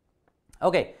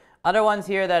 Okay, other ones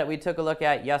here that we took a look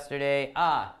at yesterday.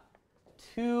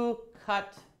 To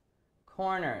cut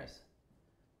corners.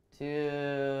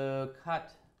 To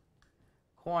cut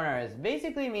corners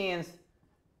basically means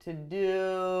to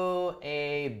do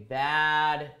a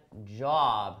bad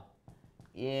job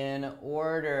in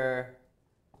order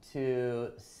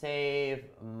to save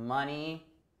money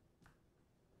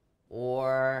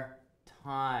or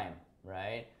time,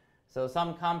 right? So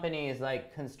some companies,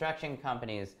 like construction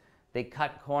companies, they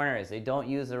cut corners. They don't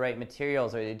use the right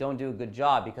materials, or they don't do a good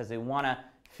job because they want to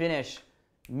finish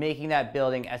making that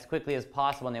building as quickly as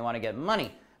possible and they want to get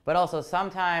money. But also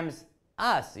sometimes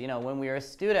us, you know, when we are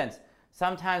students,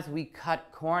 sometimes we cut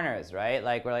corners, right?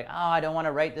 Like we're like, oh, I don't want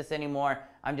to write this anymore.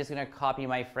 I'm just going to copy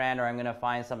my friend, or I'm going to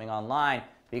find something online,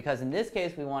 because in this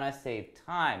case we want to save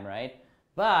time, right?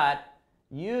 But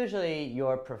usually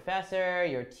your professor,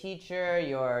 your teacher,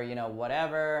 your, you know,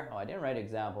 whatever, oh, I didn't write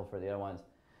example for the other ones,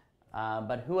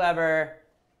 but whoever,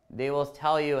 they will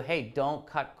tell you, hey, don't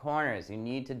cut corners. You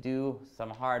need to do some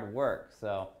hard work.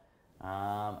 So,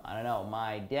 I don't know,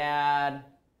 my dad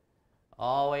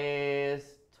always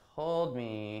told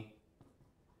me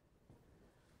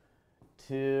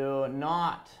to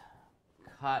not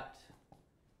cut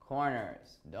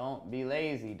corners. Don't be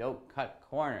lazy. Don't cut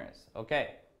corners.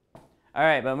 Okay. All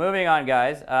right, but moving on,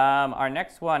 guys. Our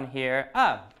next one here.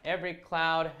 Every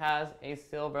cloud has a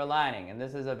silver lining. And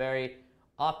this is a very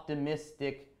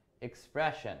optimistic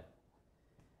expression.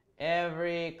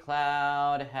 Every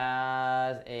cloud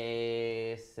has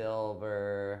a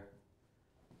silver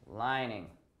lining.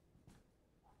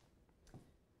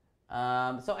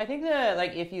 So I think that,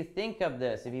 like, if you think of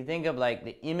this, if you think of like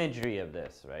the imagery of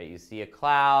this, right? You see a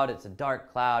cloud, it's a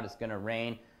dark cloud, it's gonna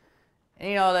rain. And,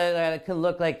 you know, that can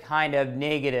look like kind of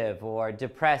negative or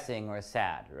depressing or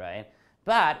sad, right?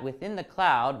 But within the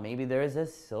cloud, maybe there is a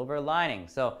silver lining.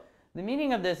 So the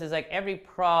meaning of this is like every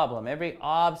problem, every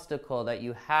obstacle that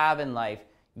you have in life,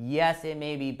 yes, it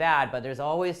may be bad, but there's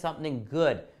always something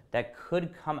good that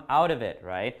could come out of it,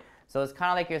 right? So it's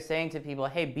kind of like you're saying to people,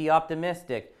 hey, be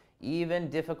optimistic. Even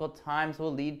difficult times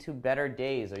will lead to better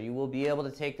days, or you will be able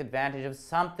to take advantage of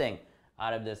something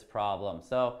out of this problem.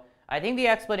 So I think the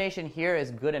explanation here is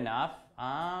good enough.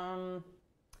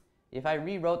 If I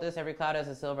rewrote this, every cloud has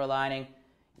a silver lining.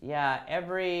 Yeah,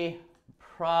 every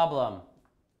problem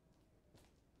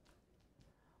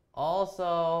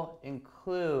also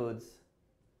includes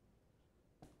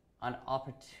an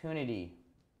opportunity.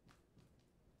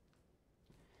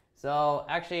 So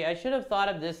actually, I should have thought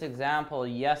of this example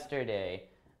yesterday.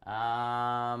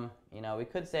 You know, we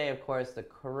could say, of course, the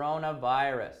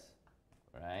coronavirus,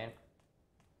 right?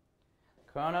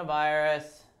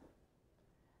 Coronavirus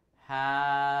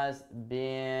has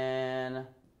been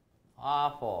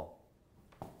awful.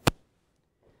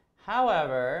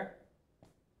 However,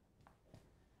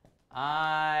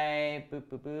 I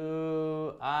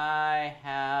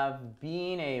have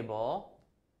been able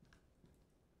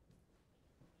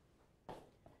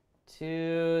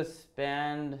to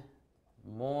spend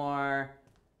more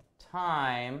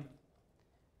time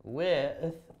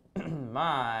with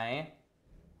my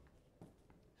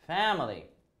family.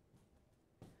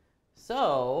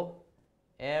 So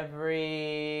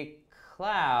every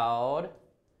cloud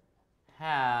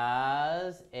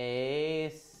has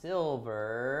a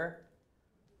silver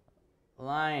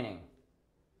lining.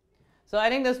 So I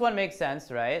think this one makes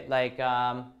sense, right? Like,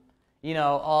 you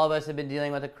know, all of us have been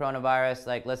dealing with the coronavirus.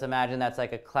 Like, let's imagine that's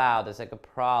like a cloud. That's like a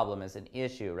problem. It's an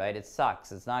issue, right? It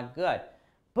sucks. It's not good.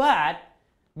 But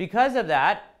because of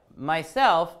that,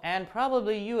 myself and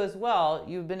probably you as well,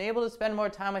 you've been able to spend more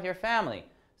time with your family.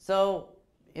 So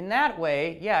in that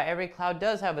way, yeah, every cloud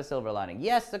does have a silver lining.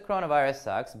 Yes, the coronavirus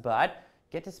sucks, but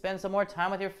get to spend some more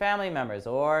time with your family members.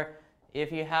 Or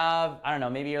if you have, I don't know,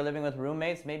 maybe you're living with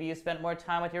roommates, maybe you spent more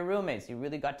time with your roommates. You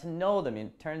really got to know them.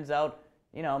 It turns out,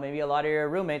 you know, maybe a lot of your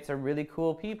roommates are really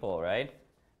cool people, right?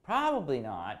 Probably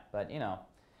not, but you know.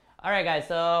 All right, guys,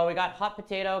 so we got hot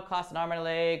potato, cost an arm and a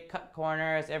leg, cut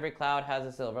corners, every cloud has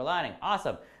a silver lining.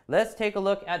 Awesome. Let's take a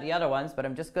look at the other ones, but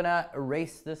I'm just going to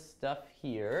erase this stuff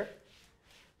here.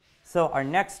 So our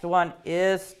next one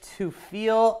is to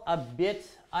feel a bit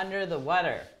under the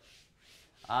weather,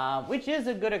 which is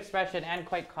a good expression and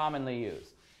quite commonly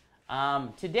used.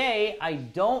 Today, I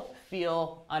don't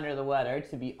feel under the weather,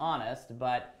 to be honest,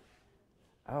 but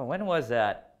when was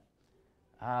that?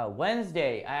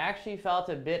 Wednesday, I actually felt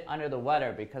a bit under the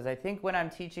weather because I think when I'm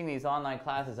teaching these online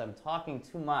classes, I'm talking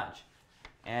too much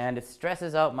and it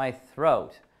stresses out my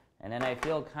throat. And then I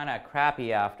feel kind of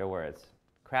crappy afterwards.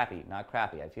 Crappy, not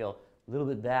crappy. I feel a little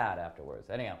bit bad afterwards.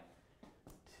 Anyhow,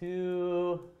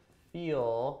 to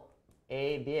feel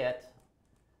a bit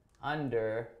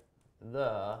under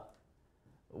the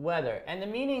weather. And the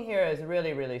meaning here is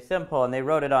really, really simple, and they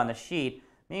wrote it on the sheet.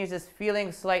 It means just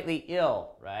feeling slightly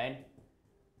ill, right?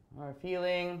 Or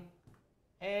feeling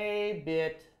a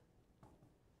bit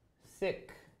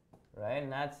sick, right?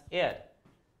 And that's it.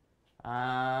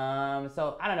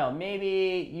 So I don't know,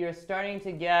 maybe you're starting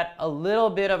to get a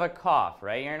little bit of a cough,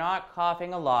 right? You're not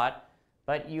coughing a lot,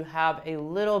 but you have a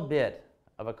little bit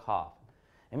of a cough.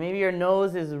 And maybe your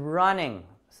nose is running,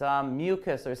 some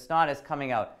mucus or snot is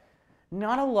coming out.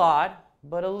 Not a lot,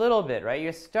 but a little bit, right?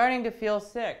 You're starting to feel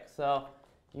sick. So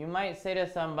you might say to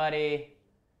somebody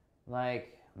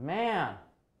like, man,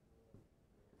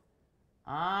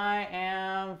 I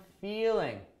am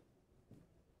feeling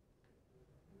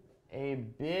a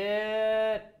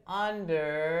bit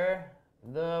under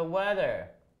the weather.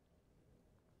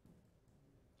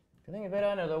 Feeling a bit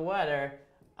under the weather,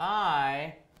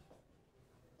 I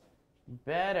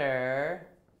better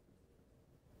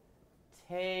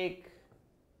take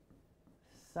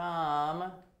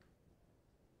some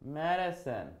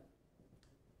medicine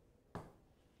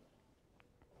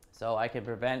so I can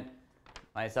prevent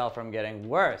myself from getting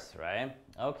worse, right?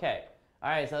 Okay. All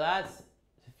right, so that's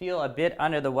to feel a bit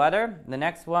under the weather. The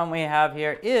next one we have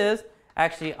here is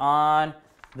actually on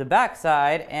the back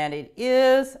side, and it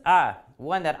is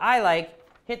one that I like.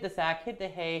 Hit the sack, hit the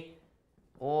hay,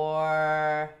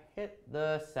 or hit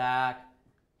the sack,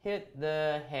 hit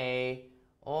the hay,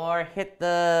 or hit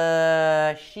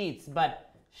the sheets.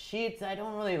 But sheets, I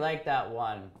don't really like that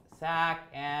one. Sack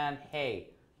and hay,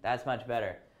 that's much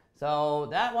better. So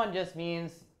that one just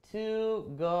means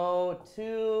to go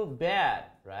to bed,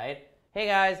 right? Hey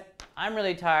guys, I'm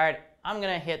really tired. I'm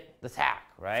gonna hit the sack,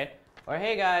 right? Or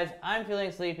hey guys, I'm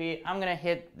feeling sleepy. I'm gonna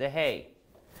hit the hay.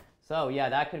 So yeah,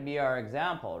 that could be our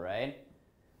example, right?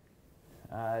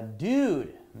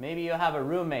 Dude, maybe you have a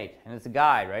roommate and it's a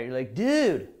guy, right? You're like,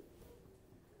 dude,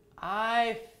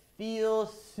 I feel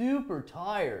super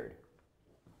tired.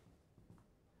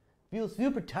 Feel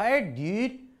super tired,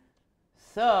 dude?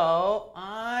 So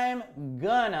I'm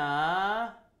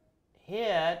gonna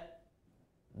hit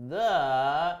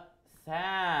the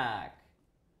sack.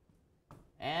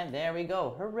 And there we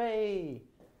go. Hooray!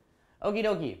 Okie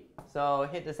dokie. So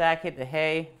hit the sack, hit the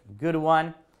hay. Good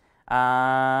one.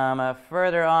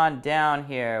 Further on down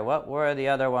here, what were the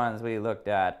other ones we looked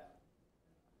at?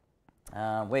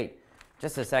 Wait,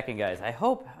 just a second, guys. I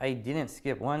hope I didn't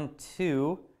skip 1,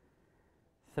 2,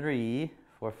 3,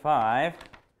 4, 5,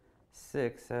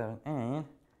 6, 7, 8.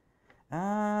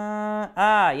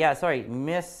 Yeah, sorry.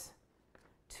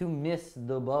 To miss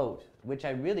the boat, which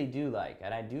I really do like,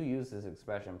 and I do use this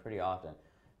expression pretty often.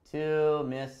 To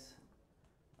miss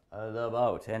the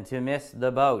boat. And to miss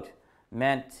the boat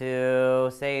meant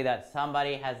to say that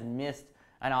somebody has missed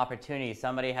an opportunity,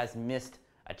 somebody has missed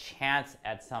a chance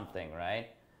at something, right?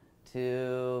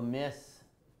 To miss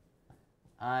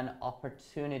an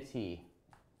opportunity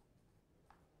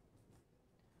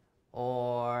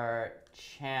or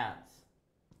chance.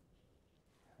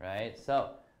 right?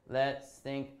 So let's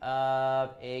think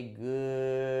of a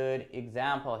good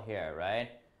example here, right?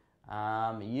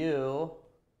 You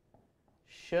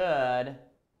should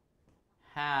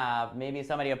have, maybe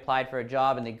somebody applied for a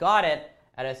job and they got it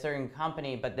at a certain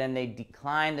company, but then they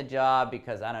declined the job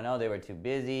because, I don't know, they were too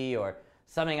busy or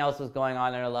something else was going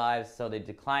on in their lives, so they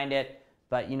declined it.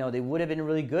 But, you know, they would have been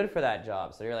really good for that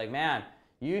job. So you're like, man,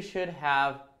 you should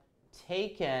have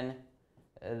taken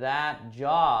that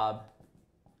job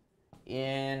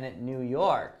in New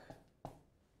York.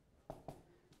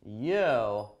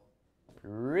 You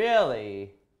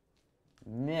really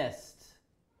missed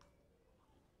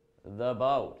the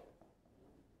boat,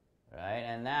 right?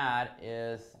 And that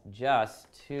is just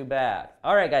too bad.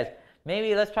 All right, guys,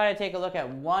 maybe let's try to take a look at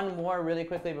one more really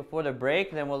quickly before the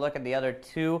break, then we'll look at the other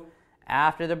two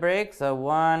after the break. So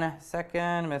 1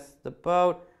 second, missed the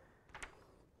boat.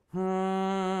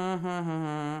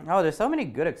 Oh, there's so many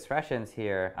good expressions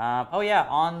here. Oh yeah,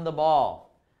 on the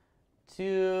ball.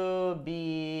 To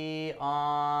be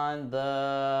on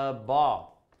the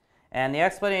ball. And the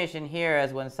explanation here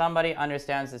is when somebody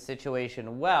understands the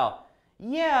situation well.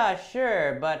 Yeah,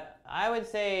 sure, but I would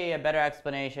say a better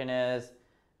explanation is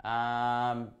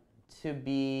to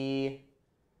be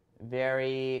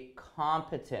very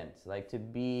competent, like to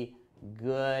be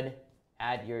good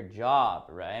at your job,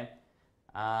 right?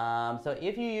 So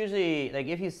if you usually, like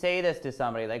if you say this to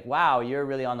somebody, like, wow, you're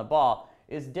really on the ball,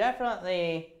 it's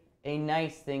definitely a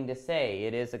nice thing to say.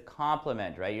 It is a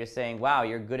compliment, right? You're saying, wow,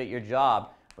 you're good at your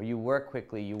job, or you work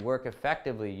quickly, you work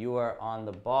effectively, you are on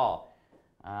the ball.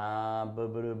 So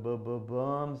what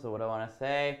do I want to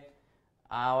say?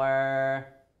 Our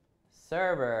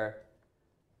server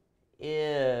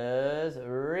is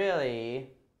really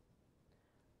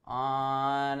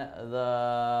on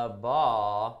the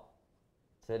ball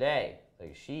today.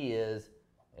 Like, she is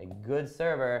a good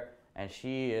server and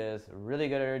she is really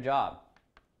good at her job.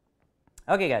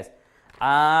 Okay, guys,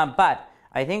 but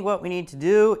I think what we need to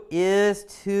do is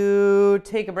to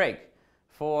take a break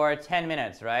for 10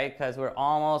 minutes, right? Because we're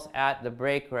almost at the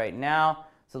break right now.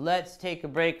 So let's take a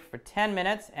break for 10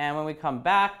 minutes, and when we come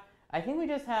back, I think we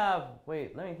just have,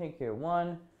 wait, let me think here.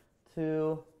 1,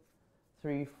 2,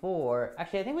 3, 4.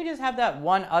 Actually, I think we just have that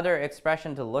one other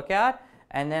expression to look at,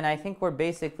 and then I think we're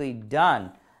basically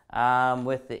done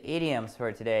with the idioms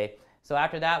for today. So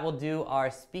after that, we'll do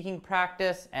our speaking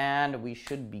practice, and we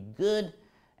should be good.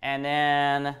 And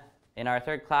then in our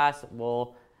third class,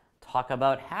 we'll talk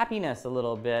about happiness a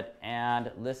little bit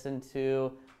and listen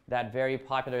to that very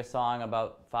popular song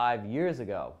about 5 years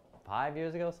ago. 5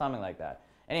 years ago? Something like that.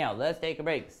 Anyhow, let's take a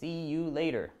break. See you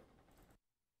later.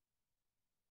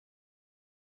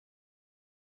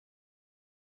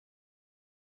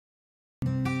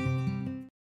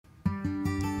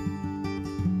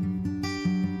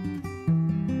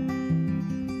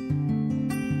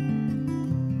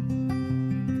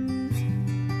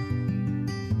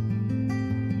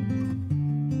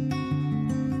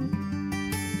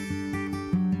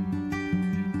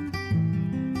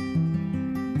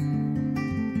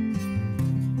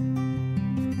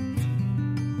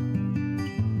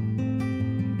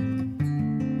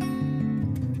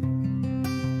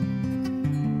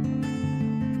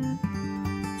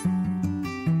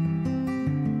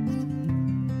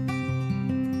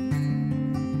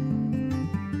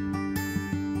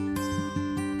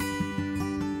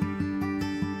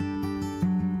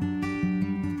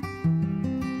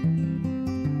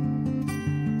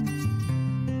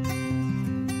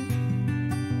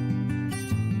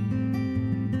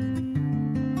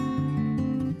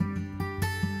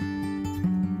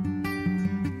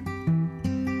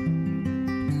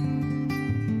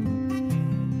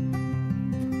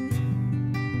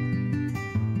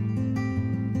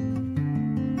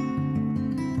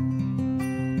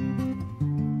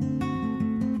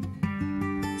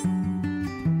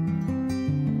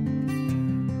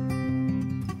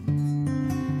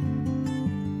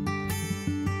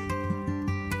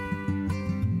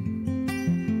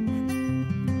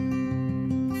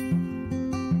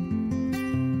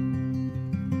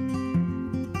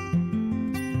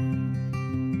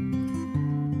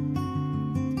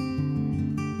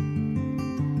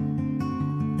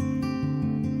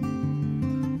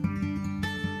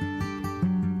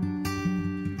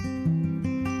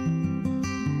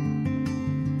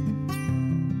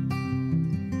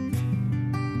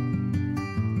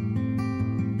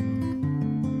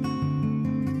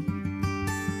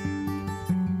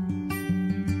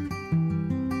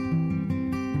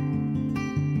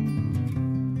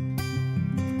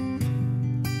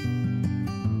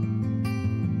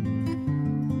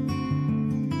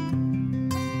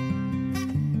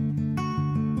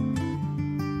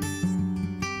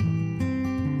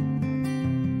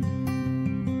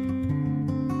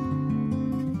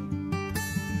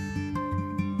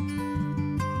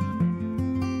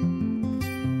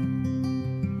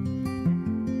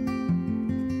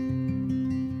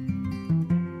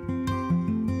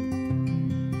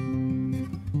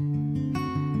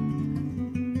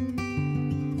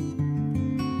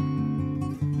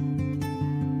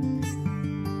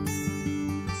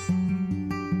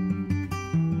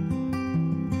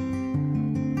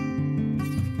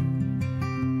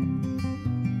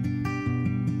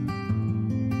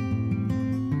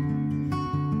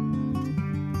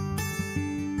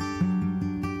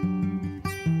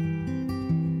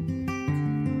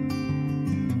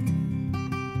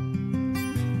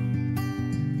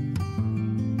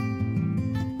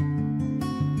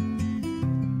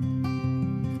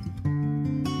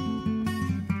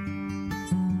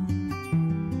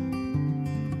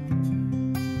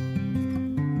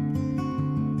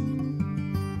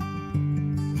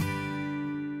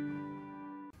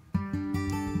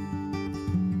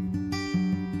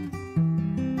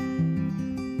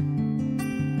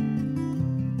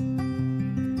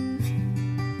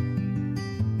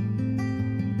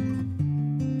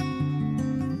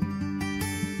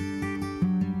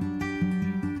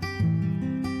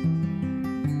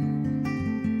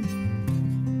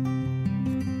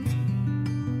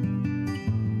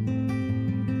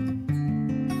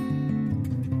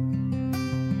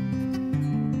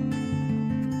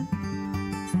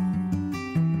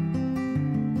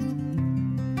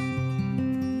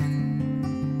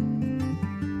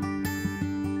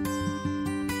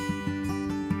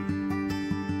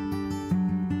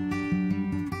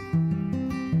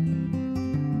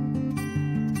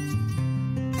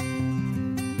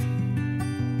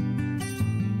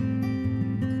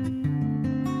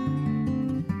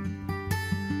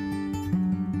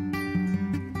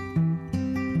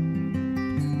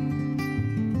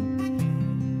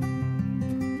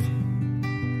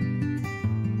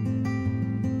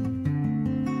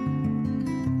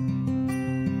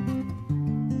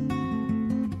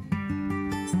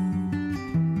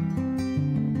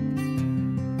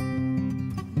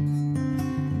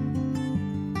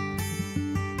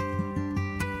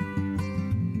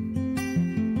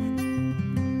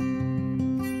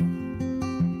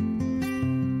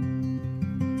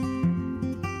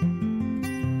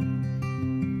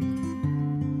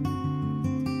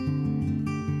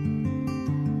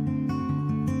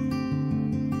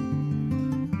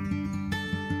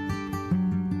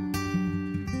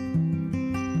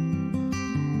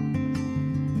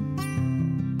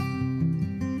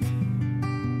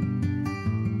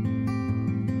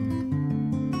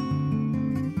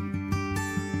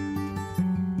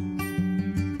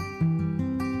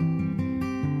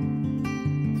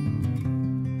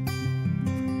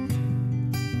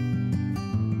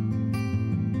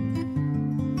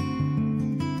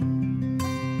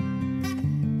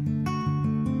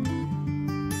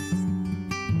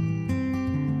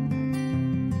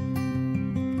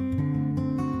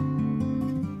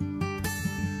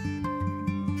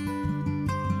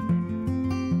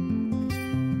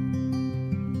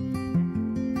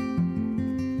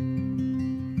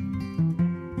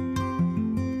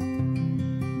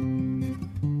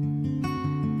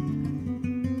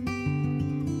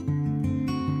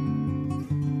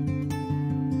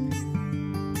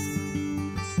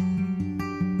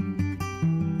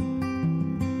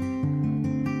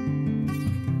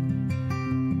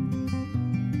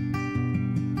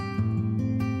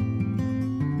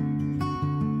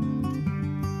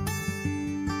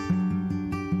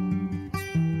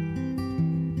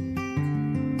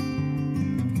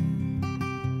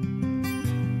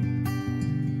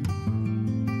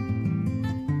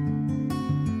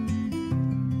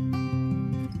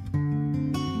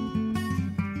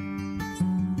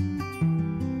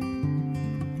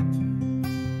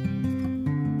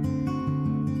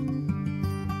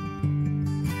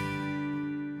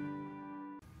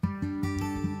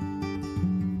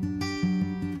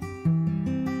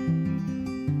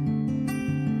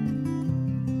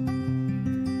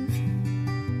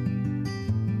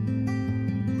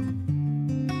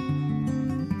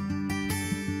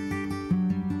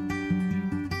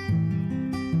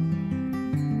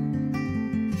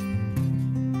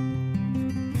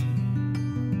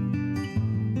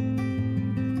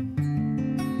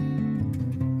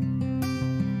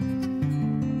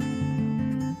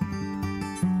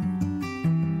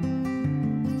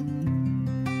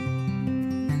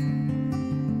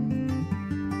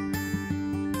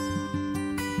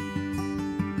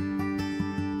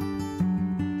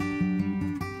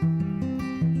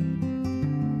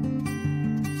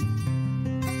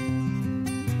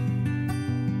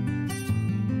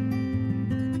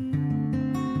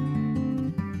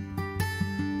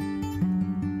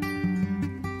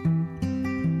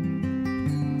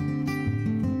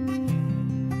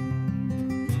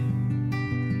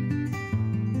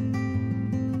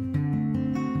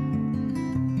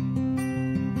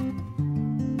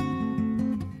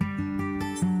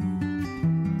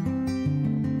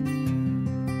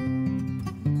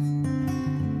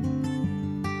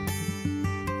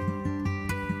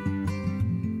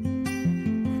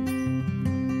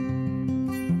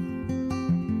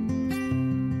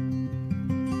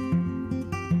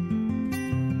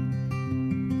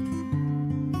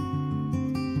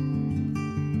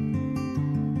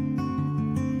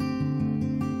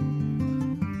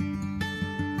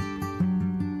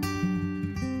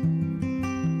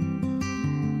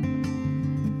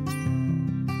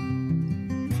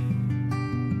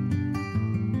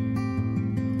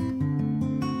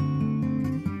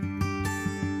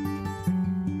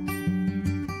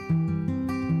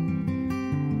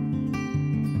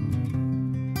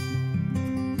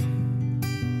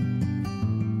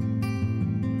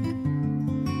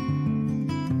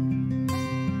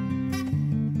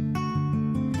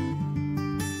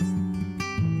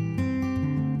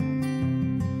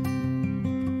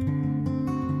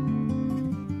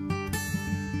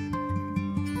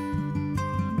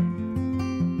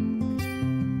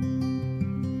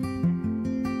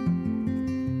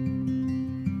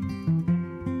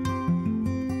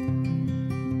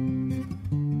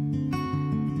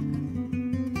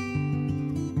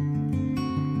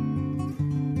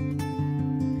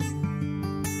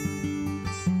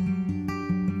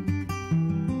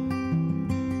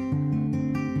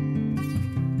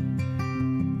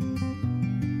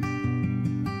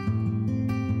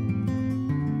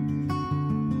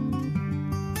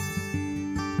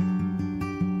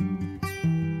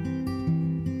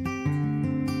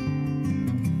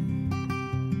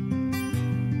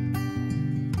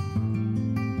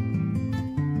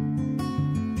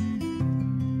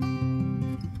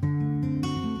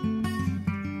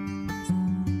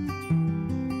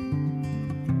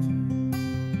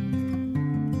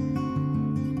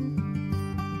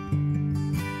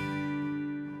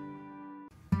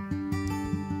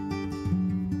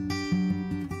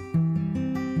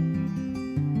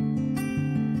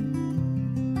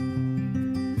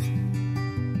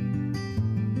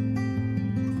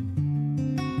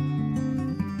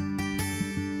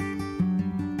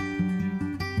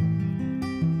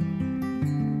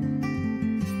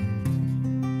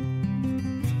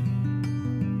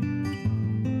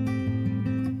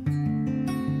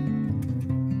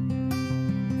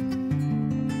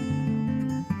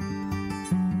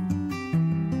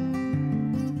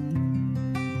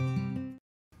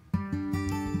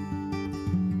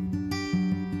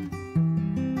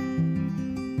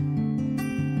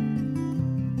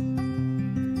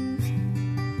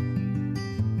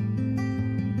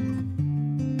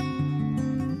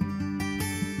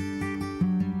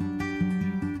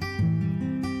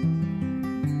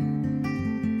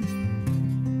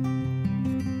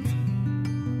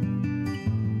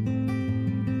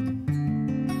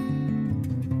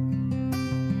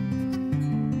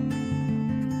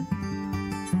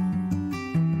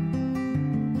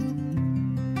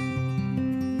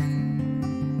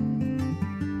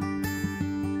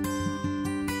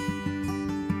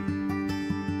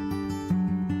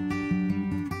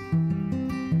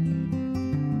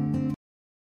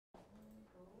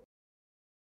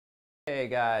 Hey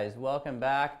guys, welcome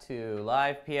back to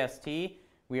Live PST.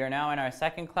 We are now in our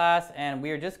second class and we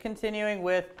are just continuing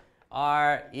with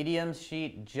our idioms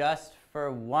sheet just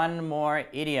for one more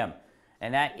idiom.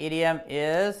 And that idiom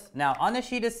is, now on the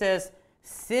sheet it says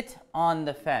sit on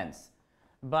the fence.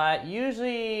 But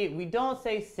usually we don't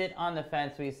say sit on the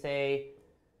fence, we say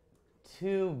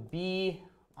to be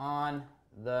on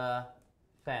the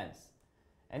fence.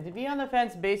 And to be on the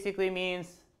fence basically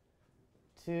means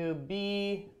to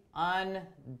be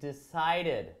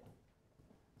undecided.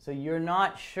 So you're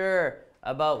not sure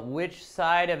about which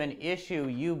side of an issue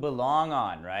you belong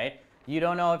on, right? You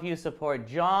don't know if you support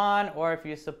John or if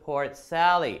you support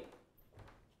Sally.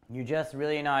 You're just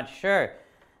really not sure.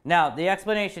 Now, the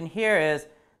explanation here is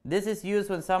this is used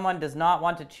when someone does not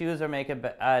want to choose or make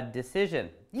a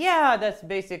decision. Yeah, that's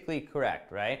basically correct,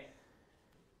 right?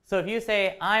 So if you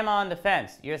say, I'm on the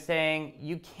fence, you're saying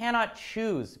you cannot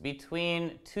choose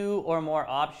between two or more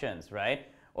options, right?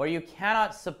 Or you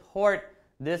cannot support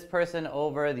this person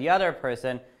over the other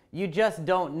person. You just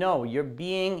don't know. You're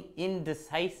being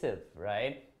indecisive,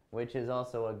 right? Which is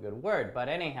also a good word, but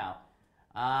anyhow.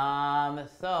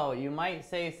 So you might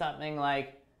say something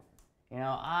like,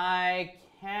 I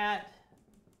can't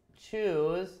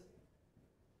choose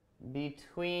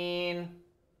between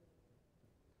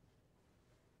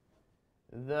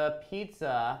the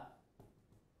pizza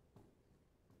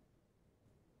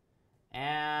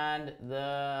and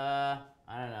the,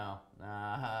 I don't know,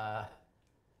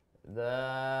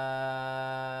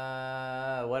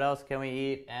 what else can we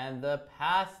eat? And the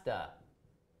pasta.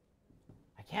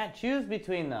 I can't choose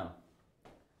between them.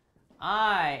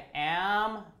 I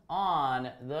am on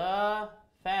the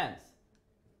fence.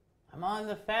 I'm on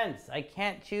the fence. I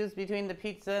can't choose between the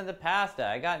pizza and the pasta.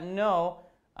 I got no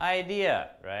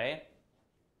idea, right?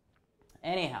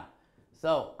 Anyhow,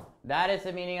 so that is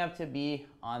the meaning of to be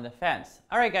on the fence.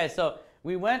 All right, guys, so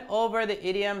we went over the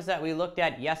idioms that we looked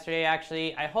at yesterday,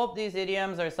 actually. I hope these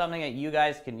idioms are something that you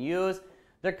guys can use.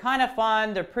 They're kind of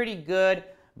fun. They're pretty good.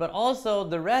 But also,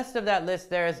 the rest of that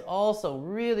list there is also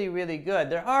really, really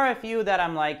good. There are a few that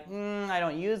I'm like, I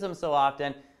don't use them so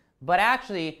often. But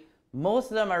actually, most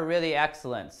of them are really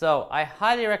excellent. So I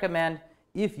highly recommend,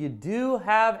 if you do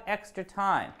have extra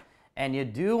time and you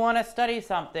do want to study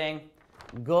something,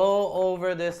 go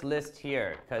over this list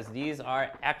here because these are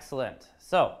excellent.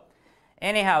 So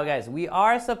anyhow, guys, we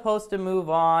are supposed to move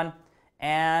on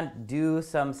and do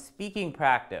some speaking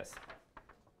practice.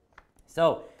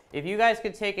 So if you guys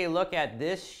could take a look at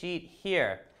this sheet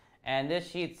here, and this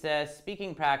sheet says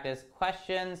speaking practice,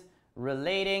 questions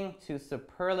relating to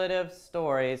superlative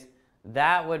stories,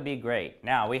 that would be great.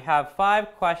 Now we have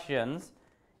 5 questions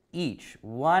each,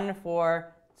 one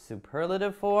for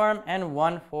superlative form and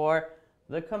one for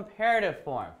the comparative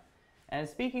form. And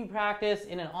speaking practice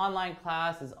in an online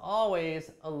class is always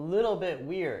a little bit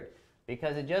weird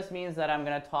because it just means that I'm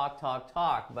going to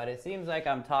talk, but it seems like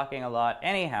I'm talking a lot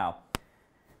anyhow.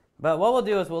 But what we'll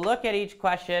do is we'll look at each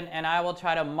question and I will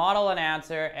try to model an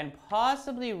answer and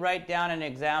possibly write down an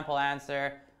example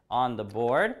answer on the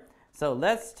board. So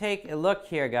let's take a look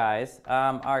here, guys.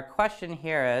 Our question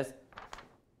here is,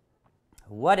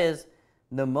 what is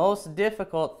the most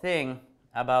difficult thing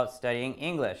about studying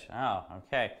English? Oh,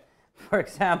 okay. For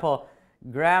example,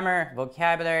 grammar,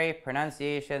 vocabulary,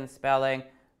 pronunciation, spelling,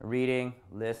 reading,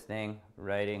 listening,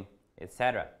 writing,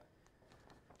 etc.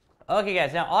 Okay,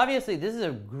 guys, now obviously this is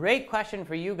a great question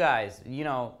for you guys.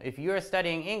 If you're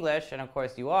studying English, and of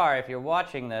course you are if you're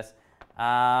watching this,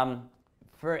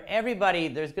 for everybody,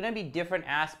 there's going to be different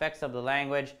aspects of the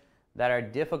language that are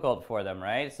difficult for them,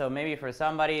 right? So maybe for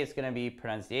somebody it's going to be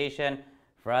pronunciation.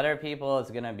 For other people it's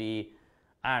going to be,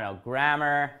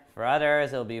 grammar. For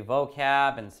others it'll be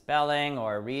vocab and spelling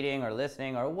or reading or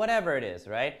listening or whatever it is,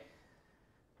 right?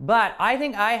 But I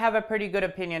think I have a pretty good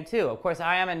opinion too. Of course,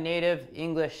 I am a native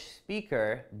English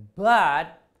speaker,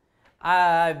 but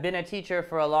I've been a teacher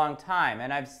for a long time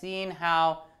and I've seen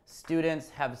how students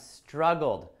have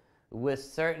struggled with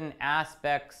certain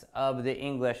aspects of the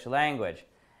English language.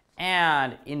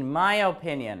 And in my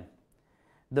opinion,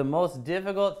 the most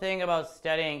difficult thing about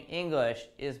studying English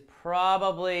is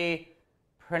probably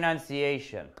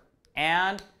pronunciation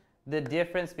and the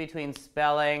difference between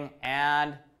spelling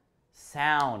and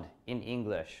sound in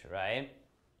English, right?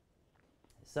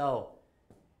 So,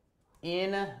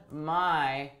 in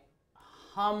my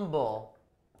humble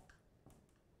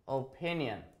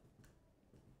opinion,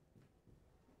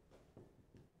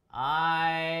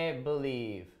 I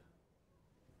believe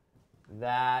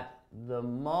that the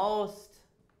most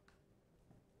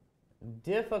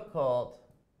difficult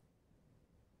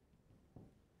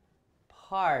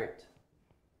part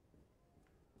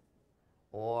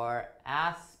or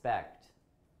aspect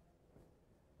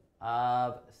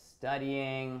of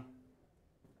studying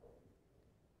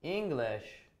English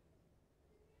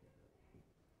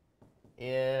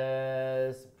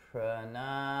is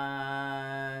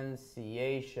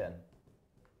pronunciation.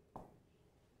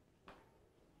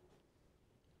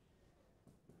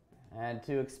 And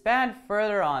to expand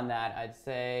further on that, I'd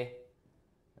say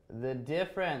the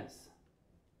difference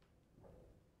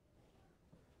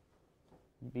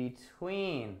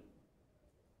between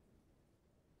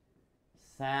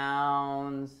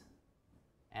sounds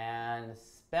and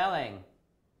spelling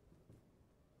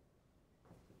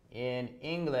in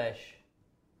English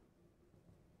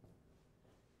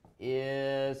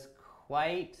is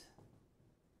quite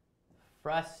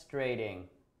frustrating.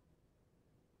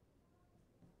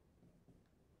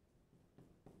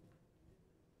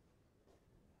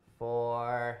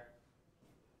 For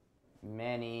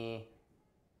many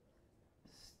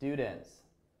students.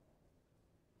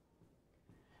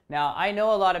 Now, I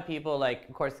know a lot of people, like,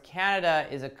 of course, Canada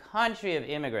is a country of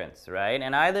immigrants, right?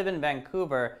 And I live in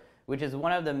Vancouver, which is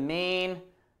one of the main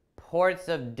ports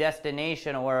of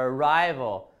destination or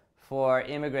arrival for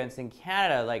immigrants in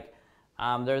Canada. Like,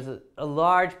 there's a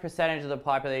large percentage of the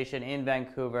population in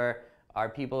Vancouver are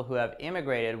people who have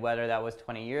immigrated, whether that was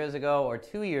 20 years ago or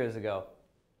 2 years ago.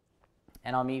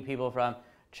 And I'll meet people from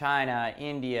China,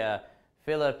 India,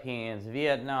 Philippines,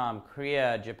 Vietnam,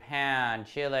 Korea, Japan,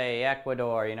 Chile,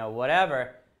 Ecuador, you know,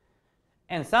 whatever.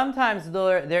 And sometimes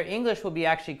their English will be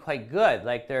actually quite good.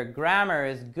 Like, their grammar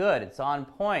is good. It's on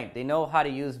point. They know how to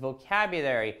use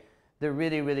vocabulary. They're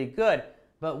really, really good.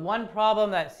 But one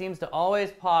problem that seems to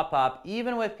always pop up,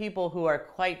 even with people who are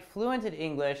quite fluent in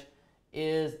English,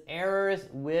 is errors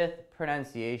with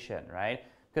pronunciation, right?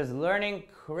 Because learning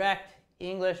correct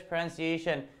English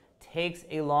pronunciation takes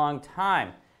a long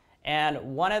time.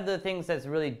 And one of the things that's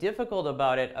really difficult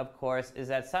about it, of course, is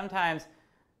that sometimes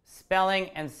spelling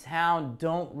and sound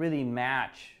don't really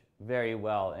match very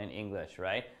well in English,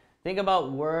 right? Think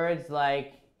about words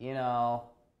like, you know,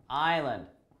 island,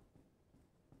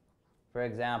 for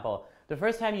example. The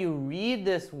first time you read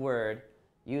this word,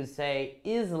 you say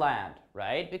island,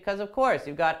 right? Because, of course,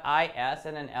 you've got I-S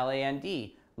and an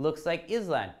L-A-N-D. Looks like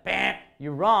island. Bam!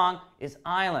 You're wrong. It's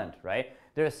island, right?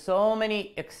 There are so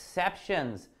many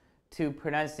exceptions to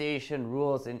pronunciation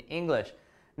rules in English.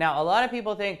 Now, a lot of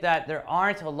people think that there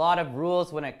aren't a lot of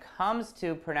rules when it comes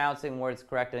to pronouncing words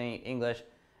correctly in English.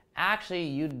 Actually,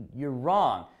 you're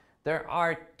wrong. There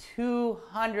are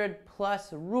 200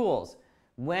 plus rules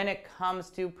when it comes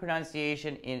to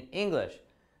pronunciation in English.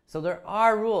 So there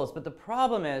are rules, but the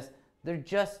problem is there are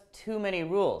just too many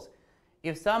rules.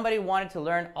 If somebody wanted to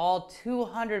learn all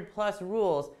 200 plus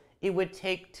rules, it would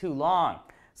take too long.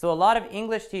 So a lot of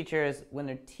English teachers, when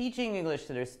they're teaching English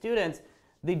to their students,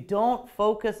 they don't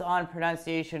focus on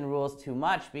pronunciation rules too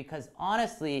much because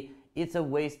honestly, it's a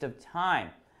waste of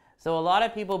time. So a lot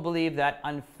of people believe that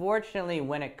unfortunately,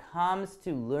 when it comes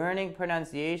to learning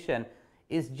pronunciation,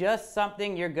 is just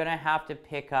something you're going to have to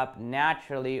pick up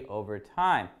naturally over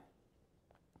time.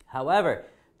 However,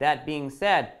 that being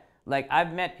said, like,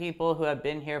 I've met people who have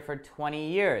been here for 20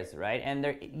 years, right? And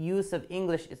their use of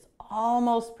English is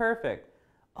almost perfect,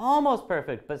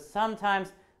 but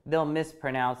sometimes they'll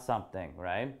mispronounce something,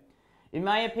 right? In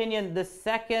my opinion, the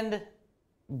second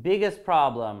biggest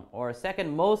problem or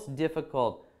second most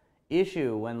difficult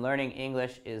issue when learning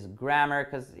English is grammar,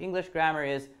 because English grammar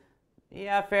is,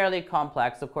 fairly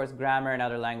complex. Of course, grammar in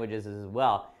other languages is as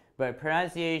well. But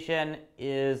pronunciation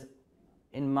is,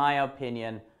 in my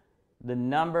opinion, the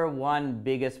 #1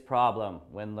 biggest problem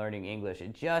when learning English.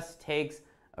 It just takes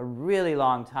a really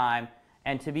long time.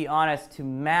 And to be honest, to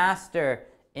master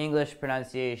English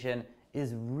pronunciation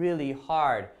is really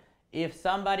hard. If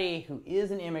somebody who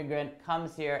is an immigrant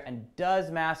comes here and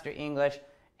does master English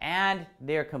and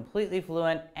they're completely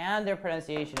fluent and their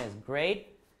pronunciation is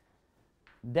great,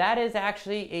 that is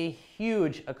actually a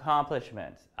huge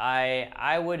accomplishment.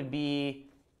 I would be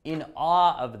in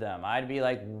awe of them. I'd be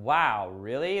like, wow,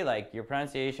 really? Like, your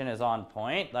pronunciation is on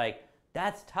point? Like,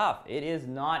 that's tough. It is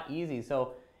not easy.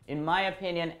 So in my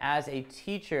opinion, as a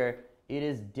teacher, it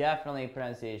is definitely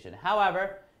pronunciation.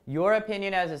 However, your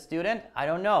opinion as a student, I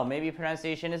don't know. Maybe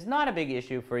pronunciation is not a big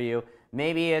issue for you.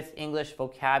 Maybe it's English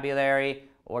vocabulary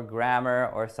or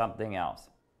grammar or something else.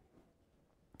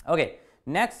 Okay,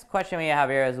 next question we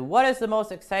have here is, what is the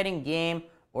most exciting game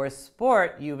or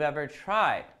sport you've ever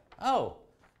tried? Oh,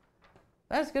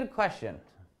 that's a good question.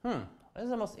 What is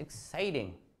the most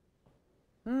exciting?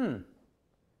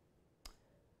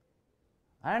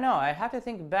 I don't know. I have to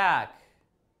think back.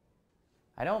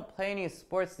 I don't play any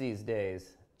sports these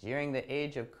days during the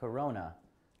age of Corona.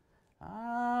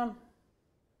 I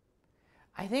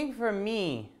think for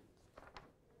me,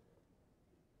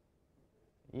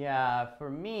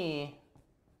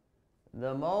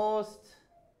 the most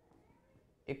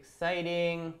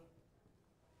exciting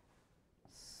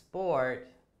sport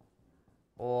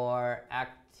or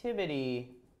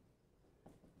activity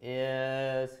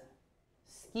is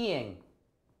skiing.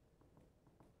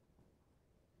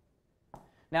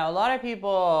 Now, a lot of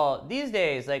people these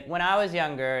days, like when I was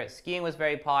younger, skiing was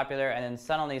very popular, and then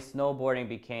suddenly snowboarding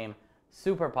became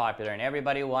super popular, and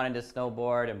everybody wanted to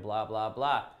snowboard and blah, blah,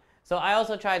 blah. So I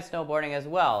also tried snowboarding as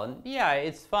well, and yeah,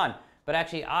 it's fun. But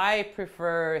actually, I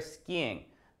prefer skiing.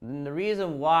 And the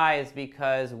reason why is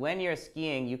because when you're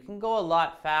skiing, you can go a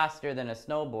lot faster than a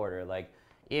snowboarder. Like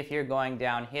if you're going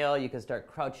downhill, you can start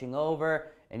crouching over,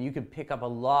 and you can pick up a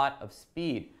lot of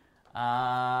speed.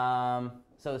 And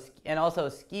also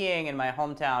skiing in my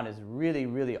hometown is really,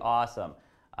 really awesome.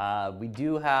 We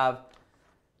do have,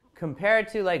 compared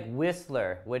to like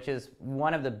Whistler, which is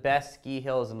one of the best ski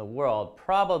hills in the world,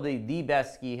 probably the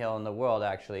best ski hill in the world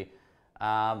actually,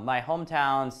 my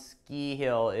hometown ski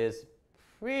hill is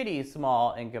pretty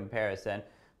small in comparison,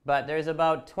 but there's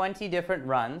about 20 different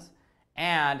runs,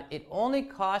 and it only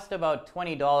costs about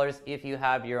 $20 if you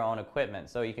have your own equipment.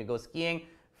 So you can go skiing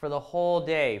for the whole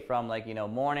day from like,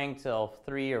 morning till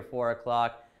 3 or 4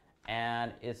 o'clock,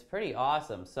 and it's pretty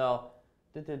awesome. So,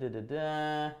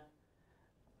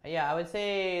 yeah, I would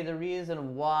say the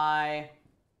reason why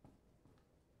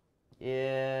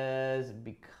is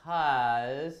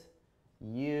because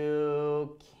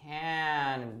you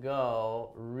can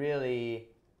go really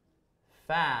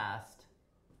fast.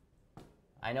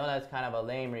 I know that's kind of a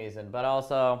lame reason, but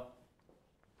also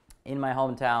in my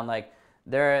hometown, like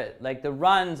the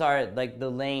runs are like the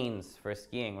lanes for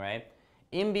skiing, right?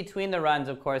 In between the runs,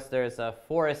 of course, there's a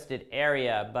forested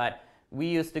area, but we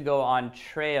used to go on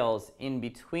trails in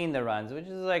between the runs, which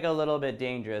is like a little bit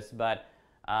dangerous, but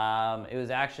it was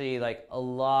actually like a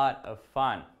lot of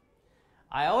fun.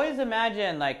 I always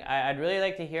imagine, like, I'd really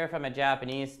like to hear from a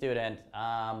Japanese student,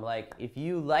 like, if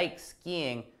you like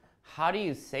skiing, how do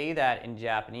you say that in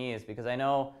Japanese? Because I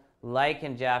know like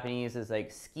in Japanese is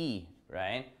like ski,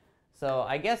 right? So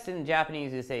I guess in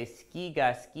Japanese you say ski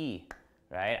ga ski,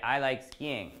 right? I like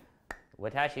skiing.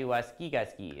 Watashi wa ski ga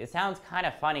ski. It sounds kind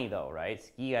of funny though, right?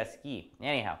 Ski ga ski.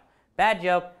 Anyhow, bad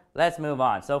joke. Let's move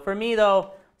on. So for me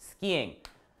though, skiing.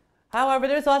 However,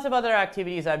 there's lots of other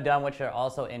activities I've done which are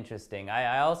also interesting.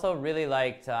 I also really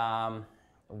liked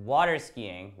water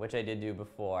skiing, which I did do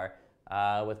before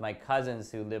with my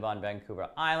cousins who live on Vancouver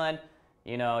Island.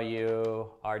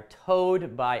 You are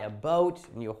towed by a boat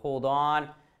and you hold on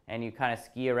and you kind of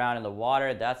ski around in the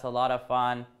water. That's a lot of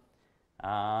fun.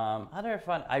 Other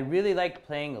fun, I really liked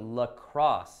playing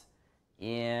lacrosse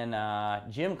in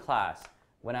gym class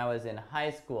when I was in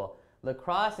high school.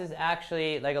 Lacrosse is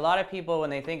actually, like a lot of people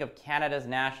when they think of Canada's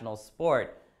national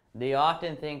sport, they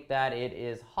often think that it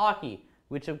is hockey,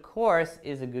 which of course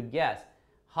is a good guess.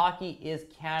 Hockey is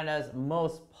Canada's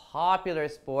most popular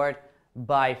sport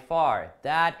by far.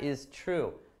 That is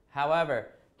true. However,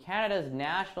 Canada's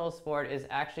national sport is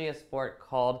actually a sport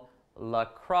called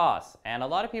lacrosse. And a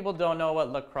lot of people don't know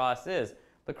what lacrosse is.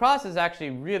 Lacrosse is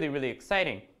actually really, really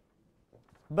exciting.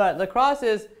 But lacrosse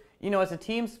is, it's a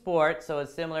team sport, so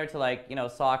it's similar to like,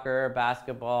 soccer,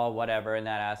 basketball, whatever in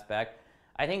that aspect.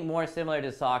 I think more similar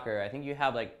to soccer. I think you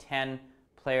have like 10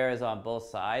 players on both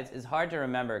sides. It's hard to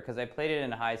remember because I played it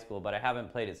in high school, but I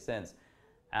haven't played it since.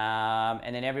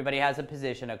 And then everybody has a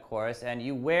position, of course, and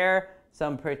you wear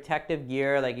some protective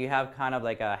gear, like you have kind of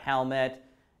like a helmet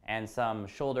and some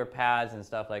shoulder pads and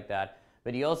stuff like that.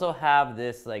 But you also have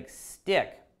this like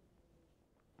stick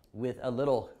with a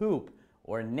little hoop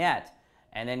or net,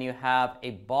 and then you have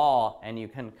a ball and you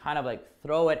can kind of like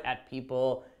throw it at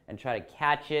people and try to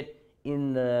catch it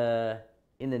in the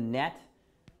net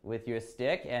with your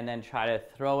stick and then try to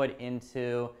throw it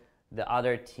into the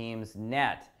other team's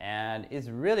net. And it's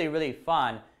really, really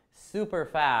fun, super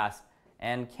fast,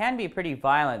 and can be pretty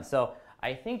violent. So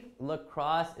I think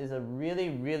lacrosse is a really,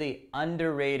 really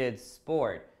underrated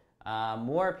sport.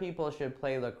 More people should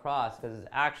play lacrosse because it's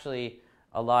actually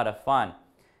a lot of fun.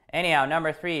 Anyhow,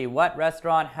 number 3, what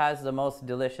restaurant has the most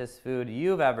delicious food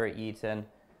you've ever eaten?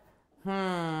 In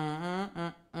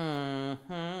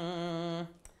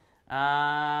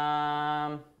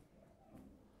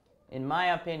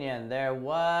my opinion, there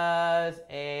was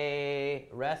a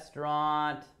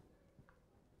restaurant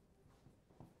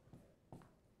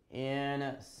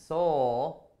in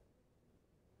Seoul,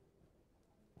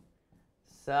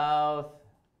 South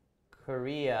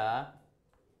Korea,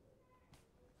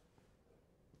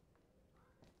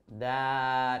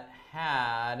 that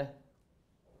had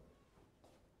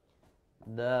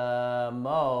the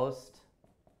most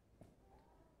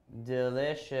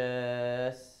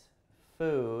delicious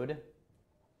food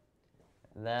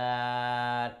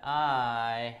that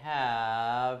I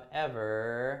have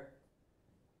ever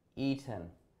eaten.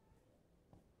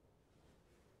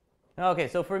 Okay,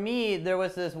 so for me, there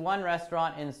was this one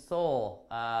restaurant in Seoul,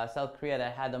 South Korea,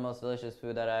 that had the most delicious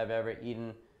food that I've ever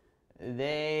eaten.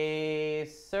 They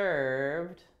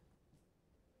served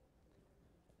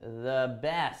the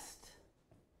best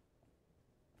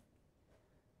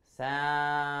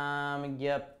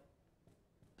samgyeopsal,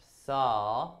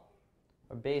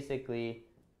 or basically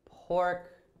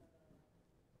pork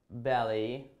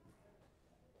belly,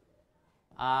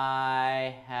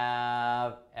 I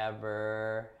have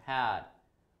ever had.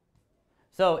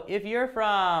 So if you're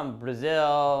from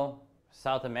Brazil,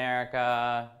 South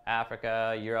America,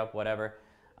 Africa, Europe, whatever,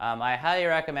 I highly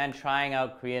recommend trying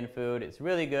out Korean food. It's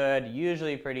really good,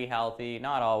 usually pretty healthy,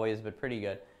 not always, but pretty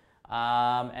good.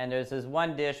 And there's this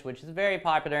one dish which is very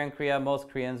popular in Korea. Most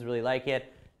Koreans really like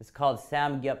it. It's called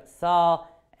samgyeopsal,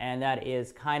 and that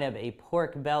is kind of a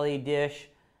pork belly dish.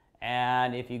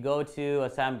 And if you go to a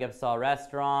samgyeopsal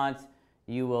restaurant,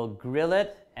 you will grill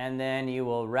it, and then you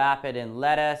will wrap it in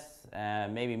lettuce,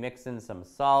 maybe mix in some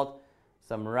salt,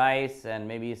 some rice, and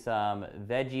maybe some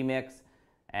veggie mix,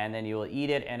 and then you will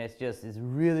eat it, and it's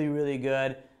really, really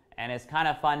good. And it's kind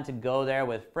of fun to go there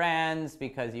with friends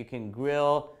because you can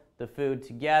grill the food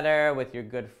together with your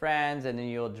good friends, and then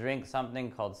you'll drink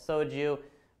something called soju,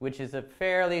 which is a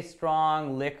fairly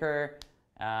strong liquor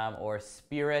or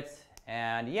spirit.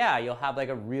 And yeah, you'll have like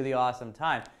a really awesome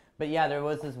time. But yeah, there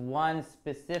was this one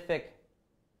specific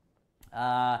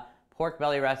pork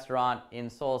belly restaurant in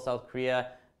Seoul, South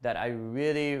Korea that I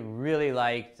really, really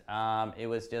liked. It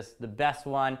was just the best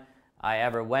one I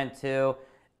ever went to.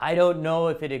 I don't know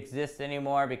if it exists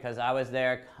anymore because I was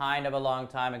there kind of a long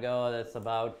time ago. That's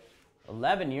about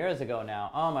 11 years ago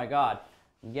now. Oh my God,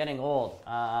 I'm getting old.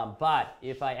 But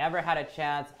if I ever had a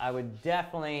chance, I would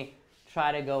definitely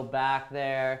try to go back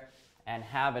there and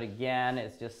have it again.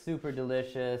 It's just super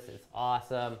delicious. It's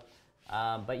awesome.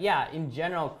 But yeah, in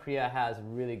general, Korea has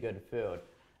really good food.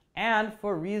 And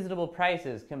for reasonable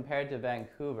prices compared to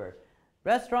Vancouver.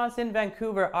 Restaurants in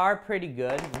Vancouver are pretty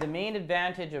good. The main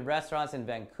advantage of restaurants in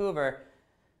Vancouver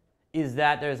is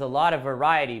that there's a lot of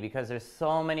variety because there's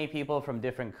so many people from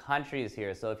different countries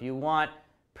here. So if you want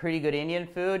pretty good Indian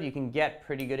food, you can get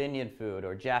pretty good Indian food,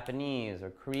 or Japanese,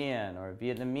 or Korean, or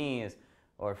Vietnamese,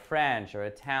 or French, or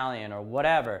Italian, or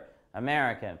whatever,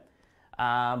 American.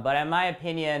 But in my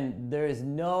opinion, there's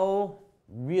no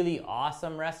really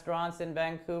awesome restaurants in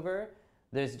Vancouver.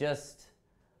 There's just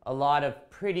a lot of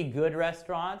pretty good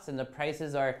restaurants, and the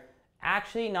prices are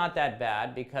actually not that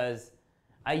bad because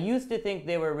I used to think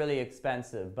they were really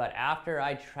expensive, but after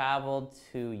I traveled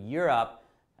to Europe,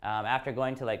 after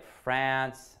going to like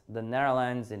France, the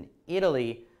Netherlands, and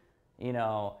Italy, you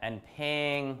know, and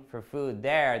paying for food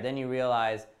there, then you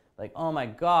realize like, oh my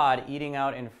God, eating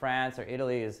out in France or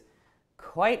Italy is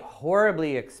quite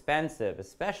horribly expensive,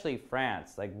 especially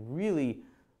France, like really,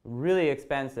 really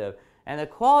expensive. And the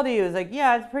quality was like,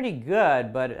 yeah, it's pretty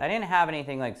good, but I didn't have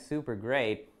anything like super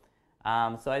great.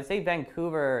 So I'd say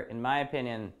Vancouver, in my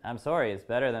opinion, I'm sorry, it's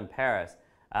better than Paris.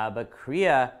 But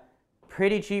Korea,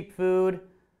 pretty cheap food,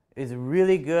 is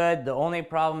really good. The only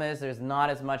problem is there's not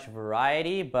as much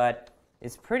variety, but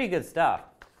it's pretty good stuff.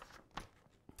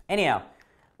 Anyhow,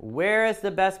 where is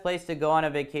the best place to go on a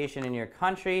vacation in your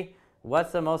country?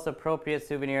 What's the most appropriate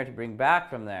souvenir to bring back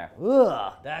from there?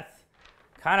 Ugh, that's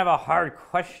kind of a hard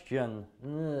question.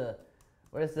 Ugh.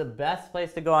 What is the best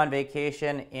place to go on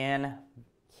vacation in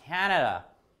Canada?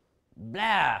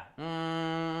 Blah.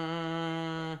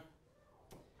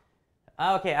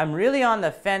 Okay, I'm really on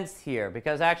the fence here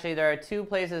because actually there are two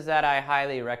places that I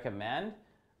highly recommend.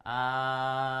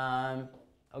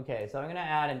 Okay, so I'm going to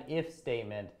add an if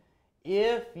statement.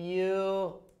 If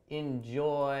you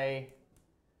enjoy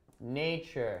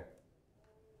nature,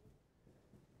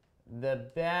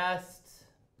 the best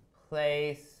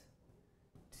place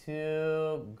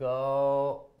to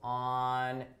go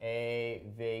on a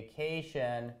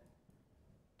vacation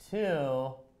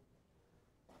to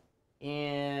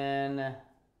in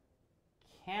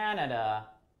Canada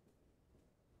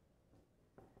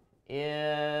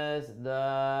is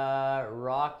the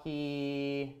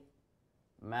Rocky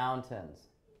Mountains.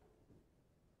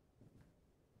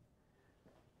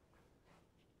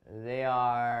 They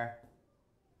are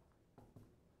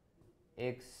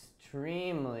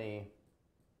extremely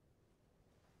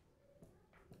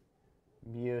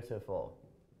beautiful.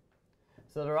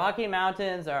 So the Rocky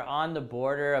Mountains are on the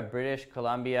border of British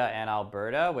Columbia and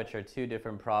Alberta, which are two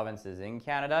different provinces in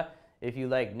Canada. if you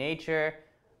like nature,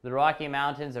 the Rocky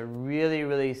Mountains are really,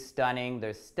 really stunning.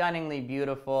 They're stunningly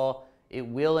beautiful. It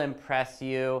will impress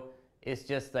you. It's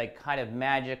just like kind of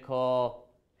magical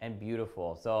and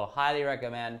beautiful. So highly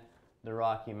recommend the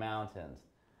Rocky Mountains.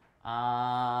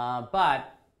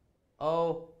 But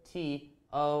O-T-O-H,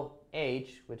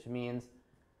 which means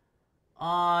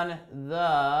on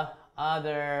the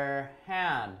other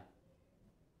hand,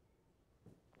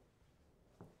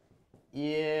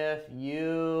 if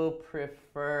you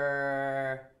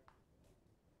prefer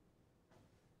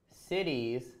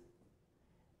cities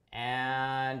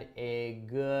and a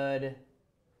good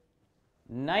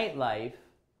nightlife,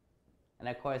 and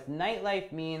of course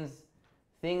nightlife means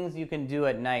things you can do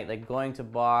at night, like going to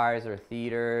bars or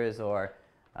theaters or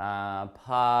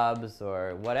pubs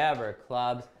or whatever,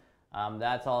 clubs,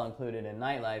 that's all included in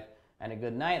nightlife. And a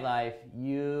good nightlife,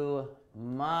 you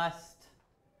must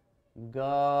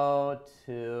go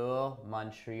to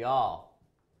Montreal.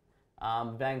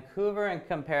 Vancouver, in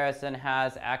comparison,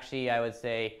 has actually, I would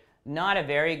say, not a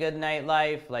very good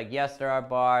nightlife. Like, yes, there are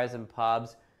bars and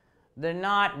pubs. They're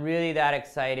not really that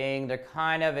exciting. They're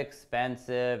kind of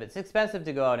expensive. It's expensive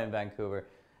to go out in Vancouver.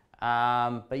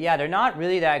 But yeah, they're not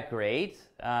really that great.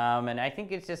 And I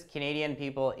think it's just Canadian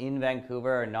people in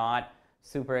Vancouver are not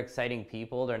super exciting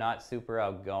people. They're not super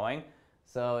outgoing.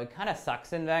 So it kind of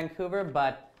sucks in Vancouver,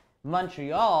 but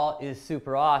Montreal is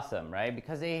super awesome, right?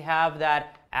 Because they have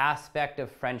that aspect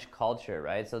of French culture,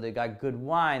 right? So they got good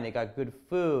wine, they got good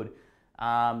food.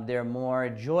 They're more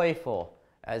joyful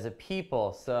as a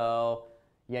people. So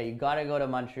yeah, you got to go to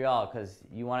Montreal because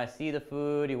you want to see the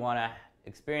food, you want to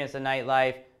experience the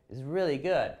nightlife. It's really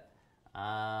good.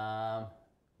 The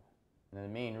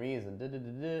main reason,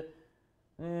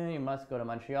 you must go to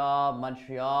Montreal.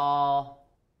 Montreal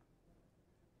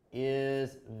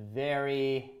is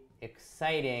very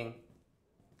exciting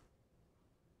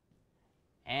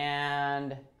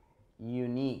and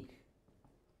unique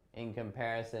in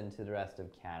comparison to the rest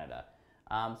of Canada.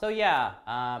 So yeah,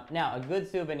 now a good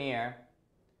souvenir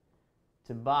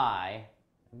to buy,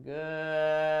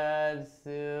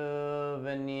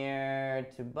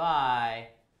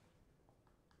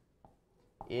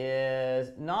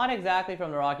 is not exactly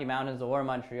from the Rocky Mountains or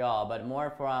Montreal, but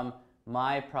more from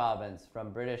my province,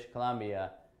 from British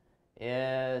Columbia,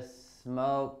 is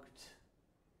smoked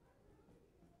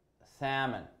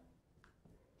salmon.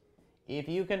 If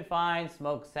you can find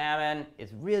smoked salmon,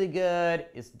 it's really good,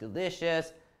 it's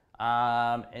delicious,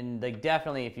 and like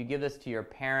definitely if you give this to your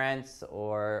parents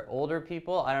or older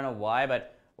people, I don't know why,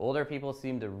 but older people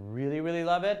seem to really, really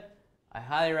love it. I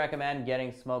highly recommend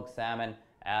getting smoked salmon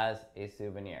as a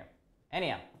souvenir.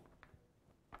 Anyhow,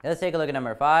 let's take a look at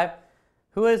number 5.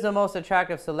 Who is the most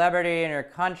attractive celebrity in your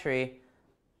country?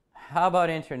 How about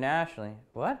internationally?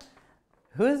 What?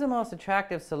 Who is the most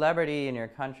attractive celebrity in your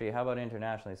country? How about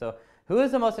internationally? So who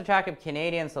is the most attractive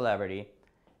Canadian celebrity?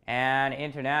 And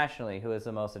internationally, who is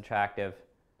the most attractive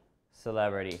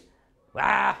celebrity?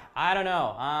 I don't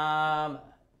know.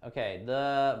 Okay,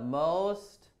 the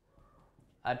most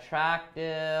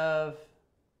attractive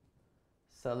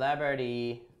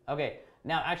celebrity. Okay,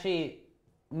 now actually,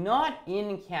 not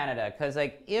in Canada, because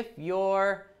like if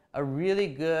you're a really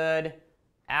good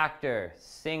actor,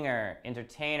 singer,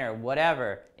 entertainer,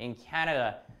 whatever in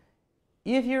Canada,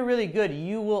 if you're really good,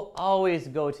 you will always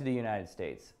go to the United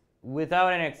States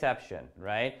without an exception,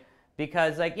 right?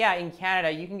 Because like, yeah, in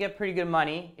Canada, you can get pretty good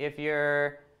money if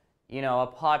you're, you know, a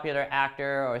popular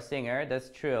actor or singer, that's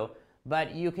true.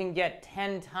 But you can get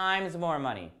 10 times more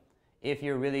money if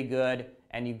you're really good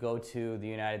and you go to the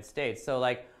United States. So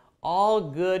like all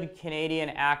good Canadian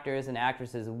actors and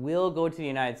actresses will go to the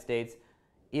United States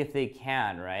if they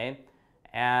can, right?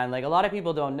 And like a lot of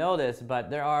people don't know this, but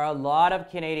there are a lot of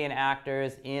Canadian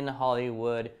actors in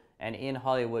Hollywood and in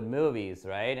Hollywood movies,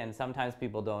 right? And sometimes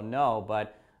people don't know,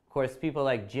 but of course people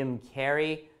like Jim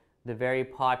Carrey, the very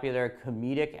popular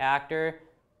comedic actor,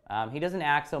 he doesn't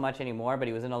act so much anymore, but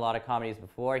he was in a lot of comedies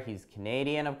before. He's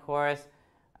Canadian, of course.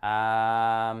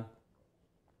 I'm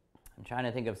trying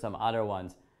to think of some other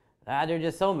ones. There are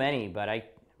just so many, but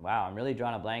wow, I'm really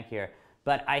drawing a blank here.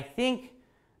 But I think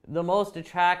the most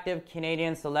attractive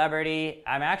Canadian celebrity,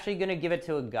 I'm actually going to give it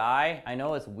to a guy. I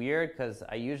know it's weird because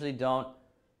I usually don't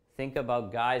think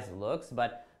about guys' looks,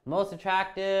 but most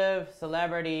attractive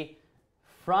celebrity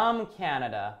from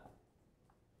Canada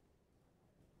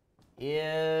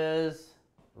is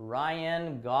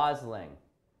Ryan Gosling.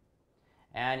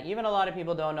 And even a lot of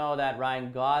people don't know that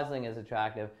Ryan Gosling is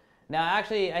attractive. Now,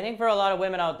 actually, I think for a lot of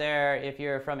women out there, if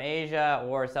you're from Asia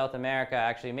or South America,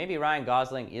 actually, maybe Ryan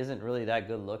Gosling isn't really that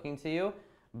good looking to you.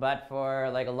 But for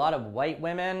like a lot of white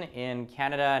women in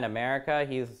Canada and America,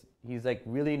 he's he's like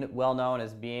really well known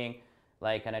as being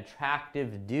like an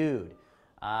attractive dude.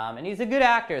 And he's a good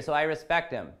actor, so I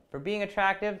respect him. For being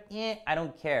attractive, I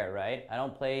don't care, right? I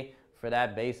don't play for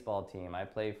that baseball team. I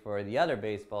play for the other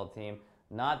baseball team,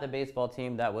 not the baseball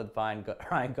team that would find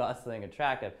Ryan Gosling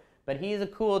attractive. But he's a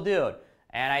cool dude.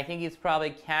 And I think he's probably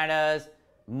Canada's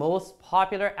most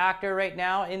popular actor right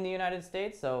now in the United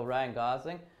States, so Ryan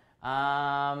Gosling.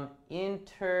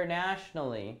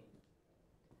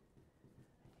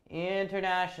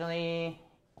 Internationally,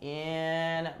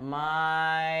 in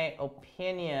my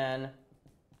opinion,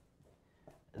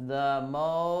 the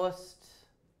most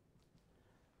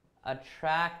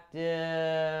attractive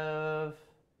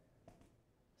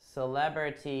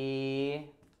celebrity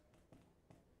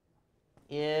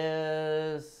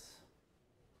is,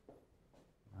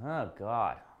 oh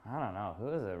God, I don't know, who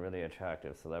is a really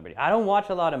attractive celebrity? I don't watch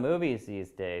a lot of movies these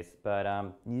days, but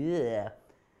yeah,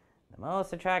 the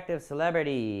most attractive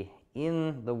celebrity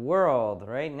in the world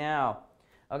right now.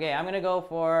 Okay, I'm gonna go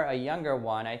for a younger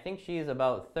one. I think she's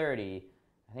about 30.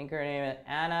 I think her name is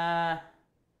Ana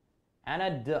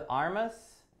de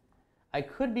Armas. I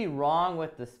could be wrong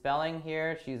with the spelling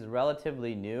here. She's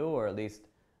relatively new, or at least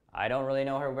I don't really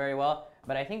know her very well,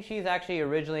 but I think she's actually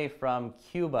originally from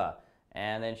Cuba,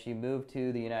 and then she moved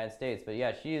to the United States. But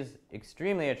yeah, she's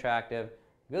extremely attractive,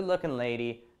 good looking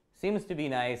lady, seems to be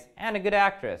nice, and a good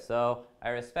actress, so I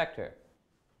respect her.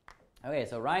 Okay,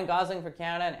 so Ryan Gosling for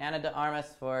Canada and Ana de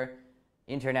Armas for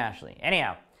internationally.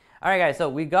 Anyhow, all right guys, so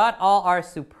we got all our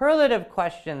superlative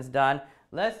questions done.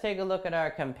 Let's take a look at our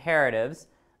comparatives.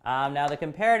 Now the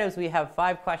comparatives, we have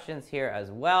 5 questions here as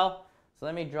well. So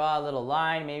let me draw a little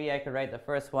line. Maybe I could write the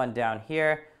first one down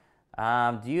here.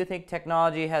 Do you think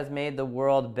technology has made the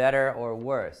world better or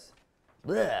worse?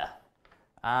 Blech.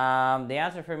 The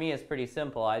answer for me is pretty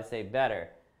simple. I'd say better.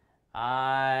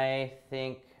 I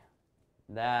think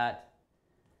that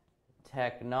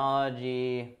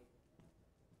technology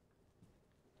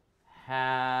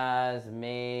has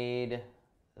made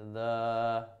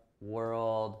the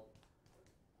world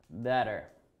better.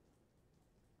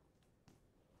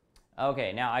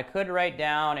 Okay, now I could write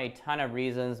down a ton of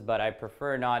reasons, but I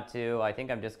prefer not to. I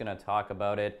think I'm just going to talk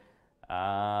about it.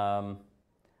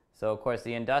 So of course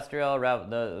the Industrial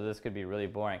Revolution, this could be really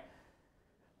boring.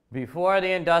 Before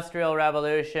the Industrial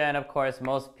Revolution, of course,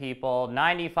 most people,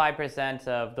 95%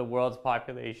 of the world's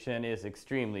population is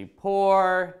extremely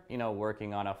poor, you know,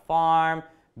 working on a farm,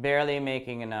 barely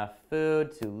making enough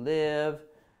food to live.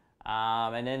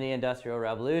 And then the Industrial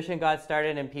Revolution got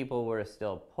started and people were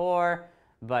still poor.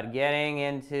 But getting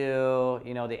into,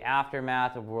 you know, the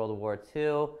aftermath of World War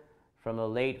II, from the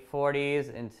late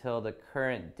 40s until the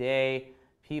current day,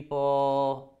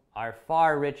 people are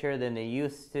far richer than they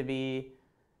used to be.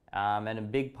 And a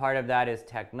big part of that is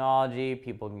technology.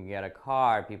 People can get a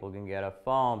car, people can get a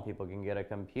phone, people can get a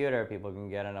computer, people can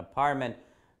get an apartment,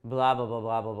 blah, blah, blah,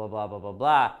 blah, blah, blah, blah, blah, blah,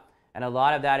 blah. And a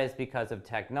lot of that is because of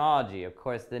technology. Of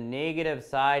course, the negative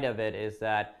side of it is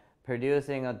that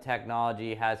producing a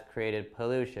technology has created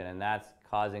pollution, and that's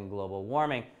causing global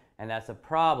warming, and that's a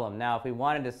problem. Now, if we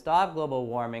wanted to stop global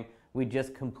warming, we'd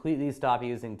just completely stop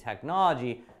using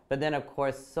technology, but then of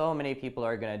course so many people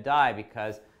are going to die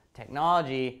because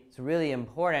technology is really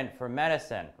important for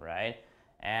medicine, right?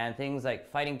 And things like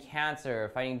fighting cancer, or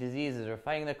fighting diseases, or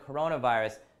fighting the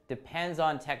coronavirus depends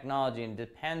on technology and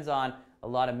depends on a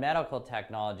lot of medical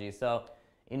technology. So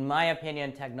in my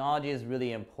opinion, technology is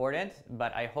really important,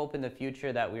 but I hope in the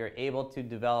future that we are able to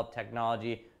develop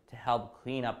technology to help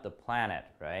clean up the planet,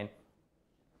 right?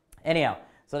 Anyhow,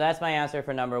 so that's my answer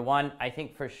for number 1. I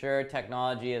think for sure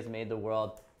technology has made the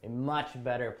world a much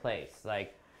better place.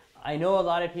 Like, I know a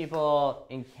lot of people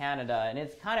in Canada, and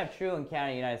it's kind of true in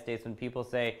Canada and the United States, when people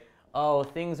say, oh,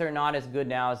 things are not as good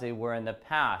now as they were in the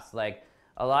past. Like,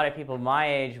 a lot of people my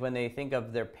age, when they think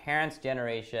of their parents'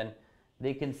 generation,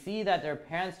 they can see that their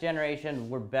parents' generation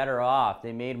were better off.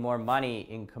 They made more money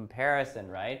in comparison,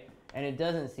 right? And it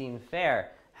doesn't seem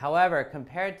fair. However,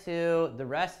 compared to the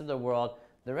rest of the world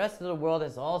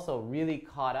has also really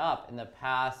caught up in the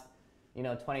past,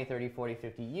 20, 30, 40,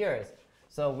 50 years.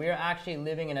 So we're actually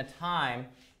living in a time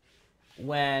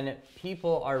when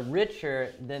people are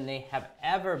richer than they have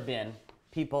ever been.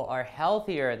 People are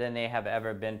healthier than they have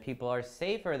ever been. People are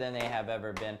safer than they have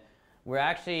ever been. We're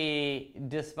actually,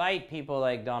 despite people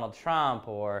like Donald Trump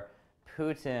or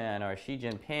Putin or Xi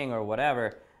Jinping or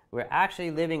whatever, we're actually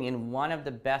living in one of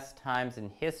the best times in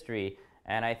history.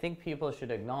 And I think people should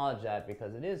acknowledge that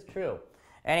because it is true.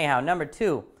 Anyhow, number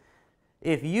 2,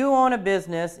 if you own a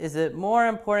business, is it more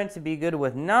important to be good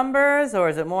with numbers or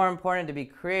is it more important to be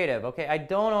creative? Okay, I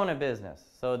don't own a business,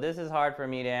 so this is hard for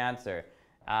me to answer.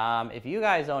 If you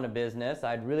guys own a business,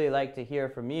 I'd really like to hear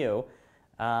from you.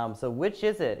 So which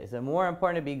is it? Is it more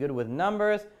important to be good with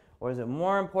numbers, or is it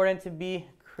more important to be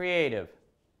creative?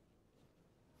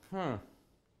 In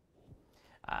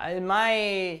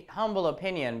my humble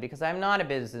opinion, because I'm not a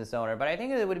business owner, but I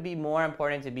think it would be more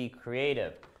important to be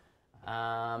creative.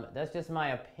 That's just my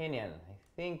opinion. I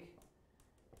think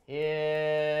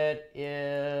it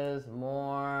is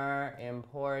more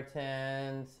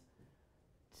important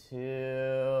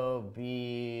to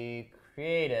be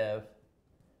creative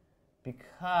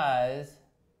because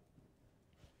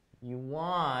you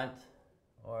want,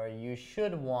 or you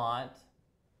should want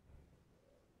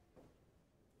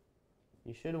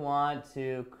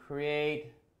to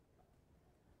create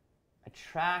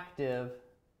attractive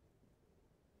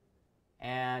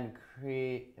and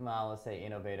let's say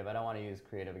innovative. I don't want to use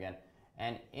creative again.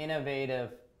 And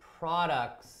innovative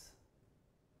products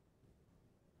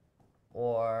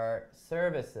or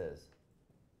services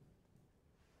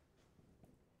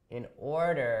in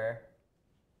order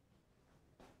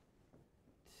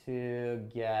to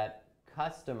get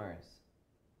customers.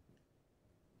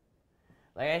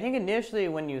 Like, I think initially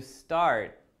when you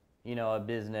start, a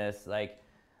business,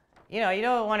 you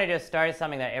don't want to just start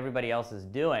something that everybody else is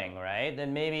doing, right?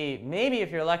 Then maybe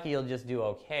if you're lucky, you'll just do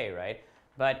okay, right?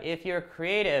 But if you're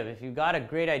creative, if you've got a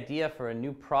great idea for a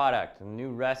new product, a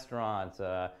new restaurant,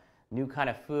 a new kind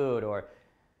of food, or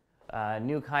a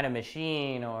new kind of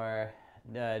machine, or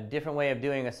a different way of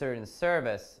doing a certain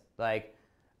service, I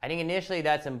think initially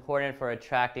that's important for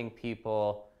attracting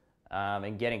people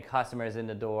and getting customers in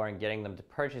the door and getting them to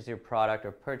purchase your product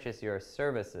or purchase your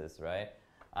services, right?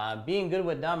 Being good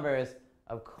with numbers,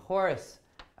 of course,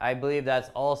 I believe that's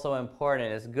also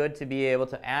important. It's good to be able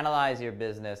to analyze your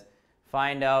business,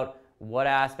 find out what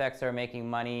aspects are making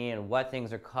money and what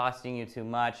things are costing you too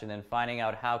much, and then finding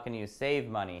out how can you save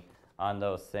money on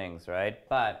those things, right?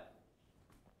 But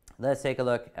let's take a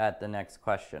look at the next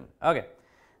question. Okay,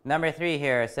 number 3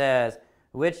 here says,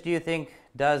 which do you think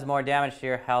does more damage to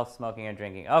your health, smoking or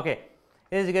drinking? Okay,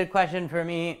 this is a good question for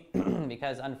me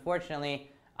because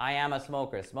unfortunately, I am a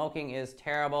smoker. Smoking is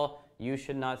terrible. You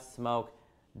should not smoke.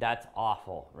 That's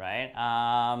awful, right?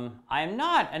 I'm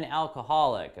not an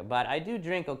alcoholic, but I do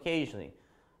drink occasionally.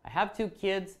 I have 2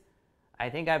 kids. I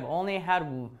think I've only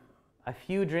had a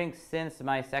few drinks since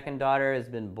my second daughter has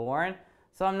been born.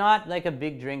 So I'm not like a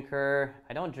big drinker.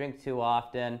 I don't drink too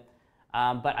often.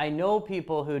 But I know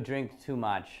people who drink too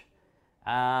much.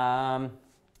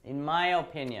 In my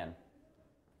opinion,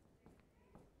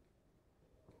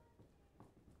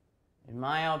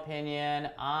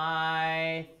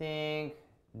 I think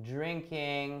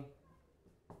drinking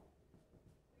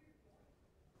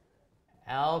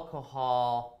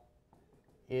alcohol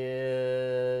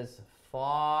is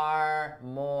far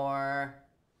more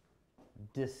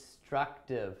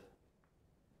destructive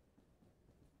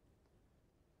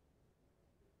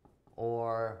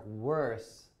or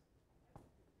worse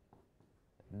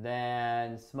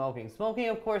than smoking. Smoking,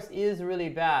 of course, is really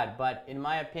bad, but in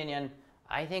my opinion,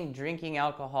 I think drinking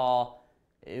alcohol,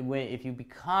 if you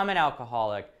become an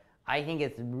alcoholic, I think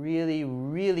it's really,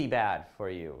 really bad for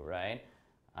you, right?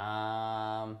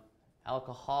 Alcoholics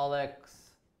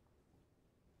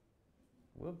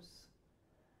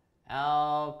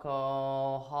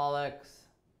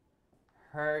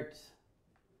hurt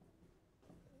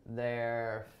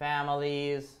their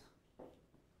families,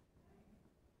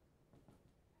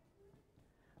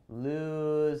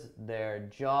 lose their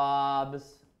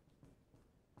jobs,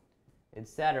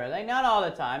 etc. Not all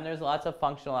the time. There's lots of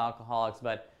functional alcoholics,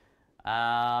 but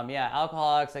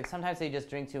alcoholics, sometimes they just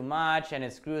drink too much and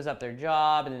it screws up their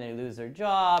job, and then they lose their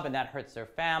job, and that hurts their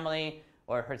family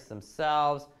or it hurts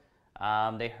themselves.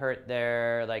 They hurt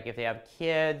their, if they have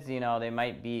kids, they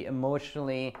might be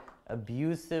emotionally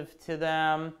abusive to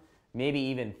them, maybe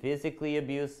even physically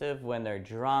abusive when they're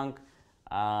drunk.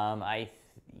 There's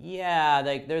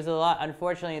a lot,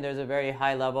 unfortunately, there's a very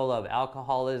high level of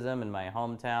alcoholism in my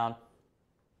hometown.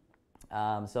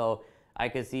 So I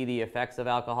could see the effects of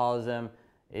alcoholism.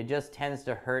 It just tends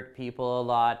to hurt people a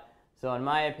lot. So in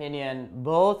my opinion,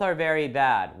 both are very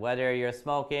bad. Whether you're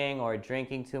smoking or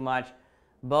drinking too much,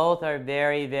 both are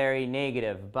very, very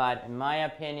negative. But in my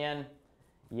opinion,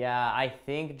 I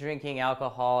think drinking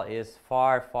alcohol is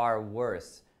far, far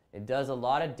worse. It does a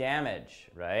lot of damage,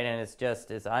 right? And it's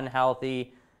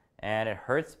unhealthy and it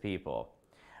hurts people.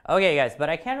 Okay, guys, but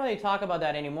I can't really talk about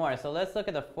that anymore. So let's look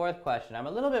at the 4th question. I'm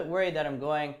a little bit worried that I'm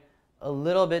going a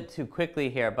little bit too quickly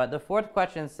here, but the 4th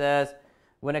question says,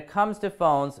 when it comes to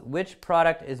phones, which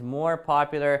product is more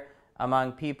popular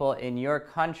among people in your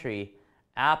country,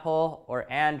 Apple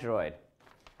or Android?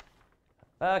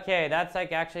 Okay, that's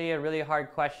like actually a really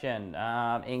hard question.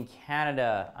 In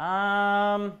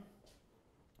Canada,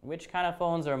 which kind of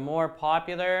phones are more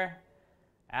popular,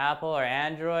 Apple or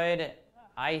Android?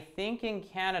 I think in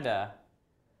Canada,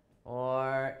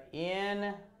 or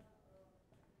in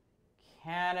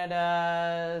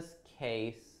Canada's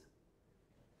case,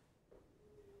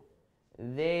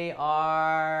 they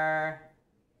are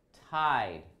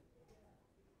tied.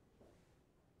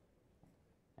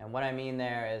 And what I mean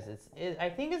there is I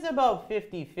think it's about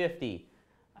 50-50.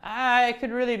 I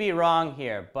could really be wrong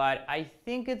here, but I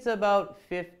think it's about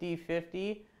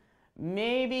 50-50.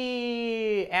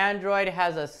 Maybe Android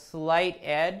has a slight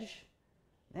edge.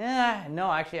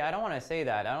 No, actually, I don't want to say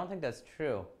that. I don't think that's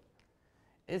true.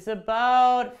 It's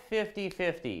about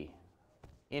 50-50,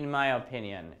 in my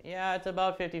opinion. Yeah, it's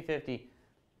about 50-50.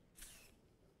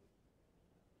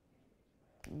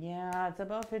 Yeah, it's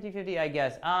about 50-50, I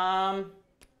guess.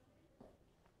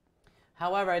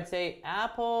 However, I'd say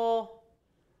Apple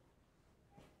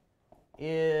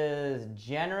is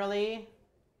generally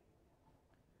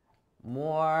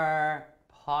more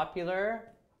popular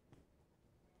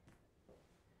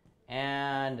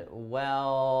and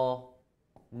well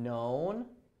known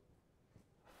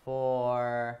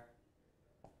for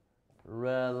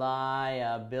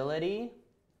reliability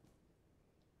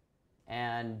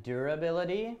and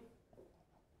durability,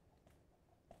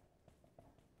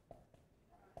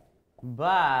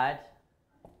 but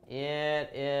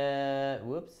it is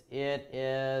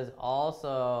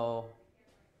also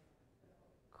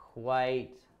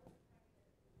quite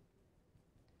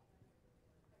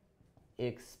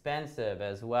expensive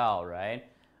as well, right?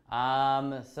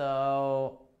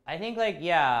 So I think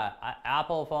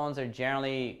Apple phones are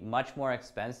generally much more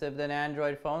expensive than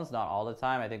Android phones. Not all the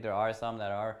time. I think there are some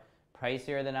that are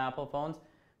pricier than Apple phones,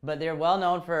 but they're well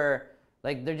known for,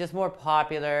 they're just more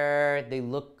popular, they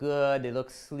look good, they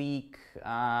look sleek,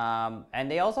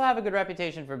 and they also have a good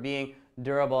reputation for being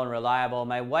durable and reliable.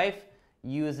 My wife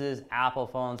uses Apple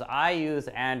phones, I use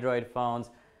Android phones,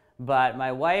 but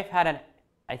my wife had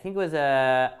I think it was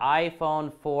an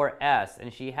iPhone 4S,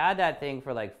 and she had that thing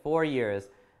for like 4 years,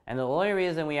 and the only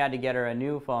reason we had to get her a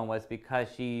new phone was because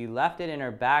she left it in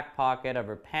her back pocket of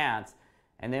her pants,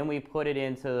 and then we put it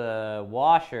into the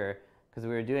washer because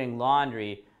we were doing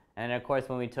laundry. And of course,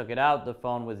 when we took it out, the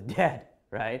phone was dead,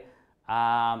 right?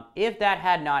 If that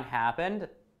had not happened,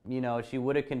 she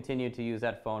would have continued to use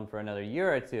that phone for another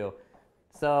year or two.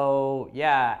 So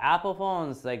yeah, Apple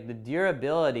phones, the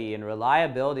durability and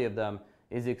reliability of them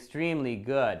is extremely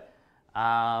good.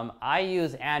 I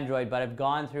use Android, but I've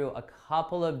gone through a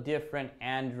couple of different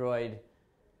Android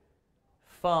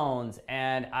phones,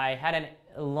 and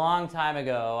a long time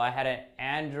ago, I had an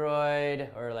Android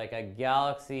or a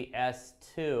Galaxy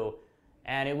S2,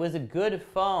 and it was a good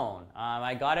phone.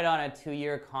 I got it on a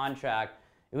 2-year contract.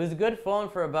 It was a good phone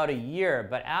for about a year,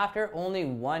 but after only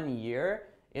 1 year,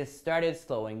 it started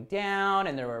slowing down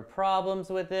and there were problems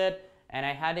with it, and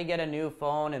I had to get a new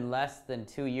phone in less than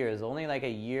 2 years, only a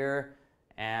year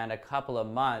and a couple of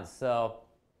months. So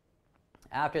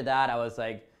after that, I was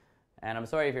like, and I'm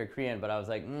sorry if you're Korean, but I was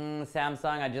like,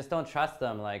 Samsung, I just don't trust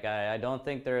them. I don't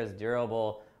think they're as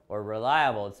durable or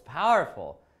reliable. It's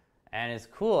powerful and it's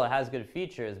cool, it has good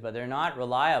features, but they're not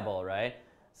reliable, right?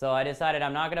 So I decided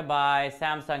I'm not gonna buy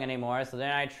Samsung anymore. So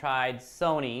then I tried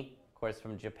Sony, of course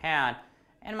from Japan,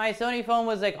 and my Sony phone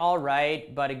was all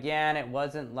right, but again, it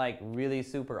wasn't really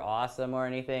super awesome or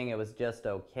anything. It was just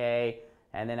okay.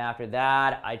 And then after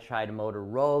that, I tried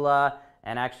Motorola.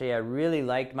 And actually, I really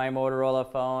liked my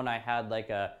Motorola phone. I had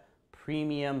a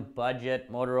premium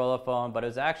budget Motorola phone, but it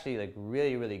was actually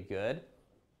really, really good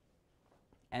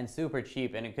and super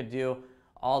cheap, and it could do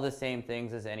all the same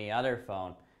things as any other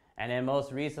phone. And then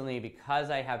most recently,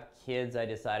 because I have kids, I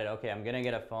decided, okay, I'm gonna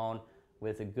get a phone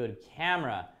with a good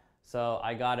camera. So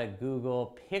I got a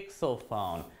Google Pixel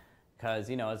phone because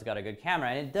it's got a good camera,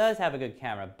 and it does have a good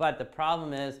camera. But the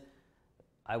problem is,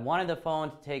 I wanted the phone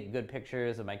to take good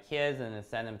pictures of my kids and then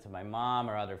send them to my mom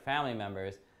or other family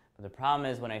members. But the problem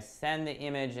is when I send the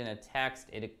image in a text,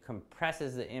 it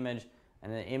compresses the image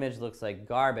and the image looks like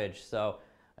garbage. So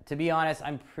to be honest,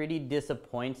 I'm pretty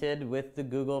disappointed with the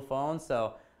Google phone.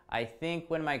 So I think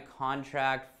when my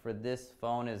contract for this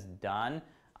phone is done,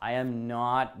 I am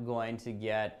not going to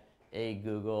get a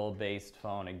Google-based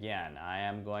phone again. I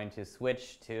am going to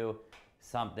switch to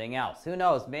something else. Who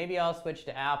knows? Maybe I'll switch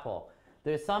to Apple.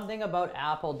 There's something about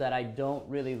Apple that I don't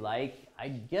really like. I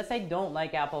guess I don't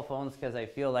like Apple phones because I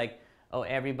feel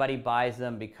everybody buys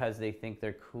them because they think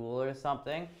they're cool or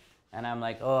something. And I'm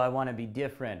like, I want to be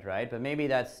different, right? But maybe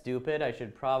that's stupid. I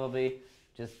should probably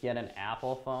just get an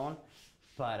Apple phone.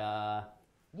 But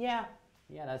yeah,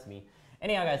 Yeah, that's me.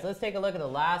 Anyhow, guys, let's take a look at the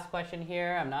last question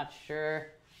here. I'm not sure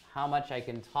how much I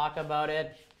can talk about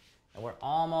it. And we're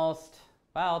almost,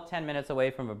 well, 10 minutes away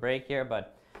from a break here.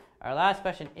 But our last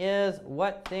question is,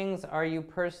 what things are you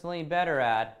personally better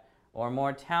at or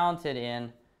more talented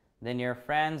in than your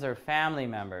friends or family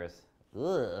members?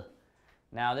 Ugh.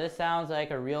 Now, this sounds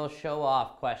like a real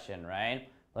show-off question, right?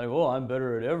 Like, oh, I'm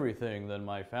better at everything than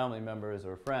my family members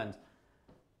or friends.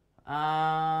 Who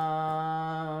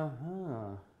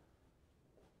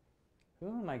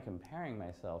am I comparing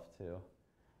myself to?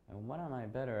 And what am I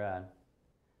better at?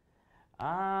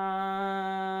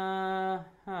 I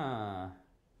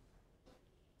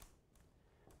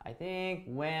think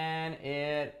when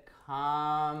it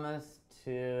comes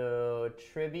to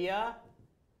trivia,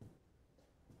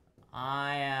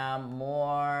 I am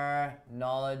more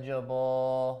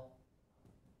knowledgeable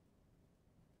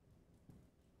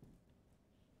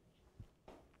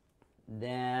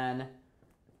than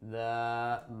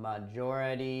the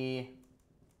majority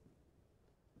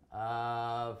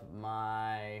of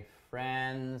my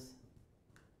friends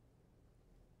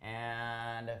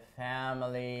and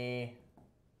family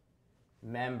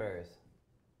members.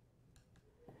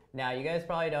 Now, you guys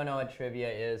probably don't know what trivia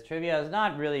is. Trivia is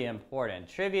not really important.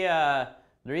 Trivia,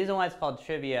 the reason why it's called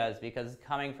trivia is because it's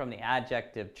coming from the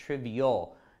adjective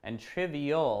trivial. And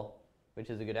trivial, which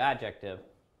is a good adjective,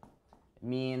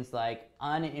 means like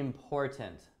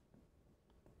unimportant.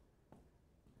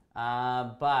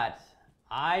 But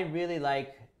I really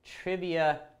like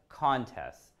trivia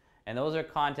contests. And those are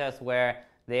contests where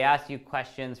they ask you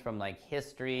questions from like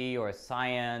history or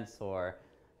science or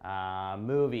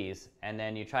movies, and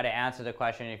then you try to answer the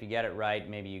question. If you get it right,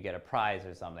 maybe you get a prize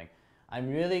or something. I'm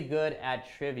really good at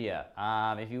trivia.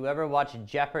 If you ever watch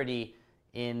Jeopardy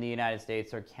in the United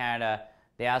States or Canada,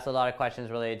 they ask a lot of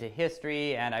questions related to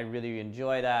history, and I really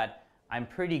enjoy that. I'm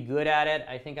pretty good at it.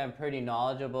 I think I'm pretty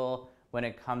knowledgeable when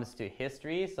it comes to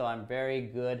history, so I'm very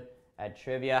good at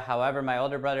trivia. However, my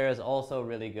older brother is also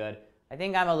really good. I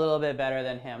think I'm a little bit better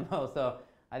than him. So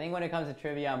I think when it comes to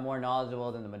trivia, I'm more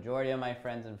knowledgeable than the majority of my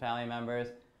friends and family members.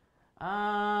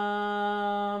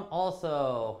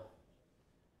 Also,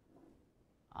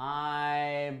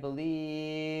 I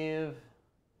believe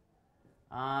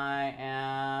I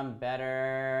am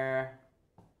better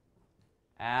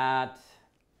at,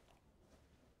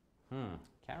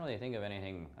 can't really think of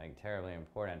anything like terribly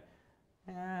important.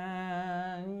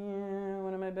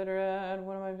 What am I better at?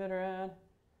 What am I better at?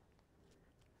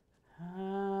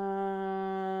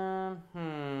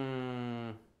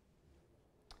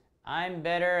 I'm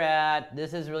better at,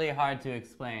 this is really hard to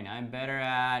explain. I'm better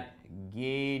at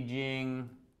gauging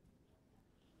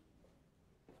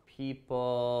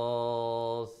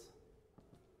people's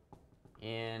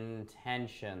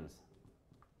intentions.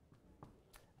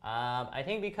 I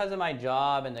think because of my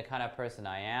job and the kind of person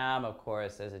I am, of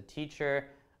course, as a teacher,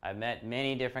 I've met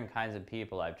many different kinds of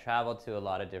people. I've traveled to a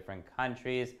lot of different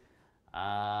countries.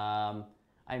 I'm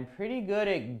pretty good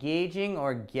at gauging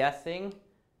or guessing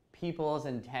people's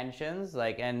intentions,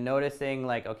 like, and noticing,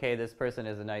 like, okay, this person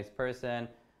is a nice person,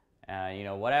 you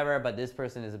know, whatever, but this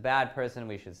person is a bad person,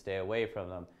 we should stay away from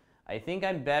them. I think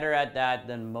I'm better at that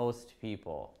than most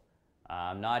people.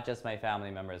 Not just my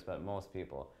family members, but most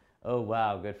people. Oh,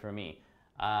 wow, good for me.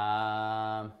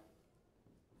 I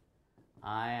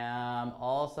am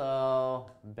also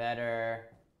better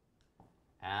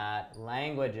at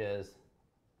languages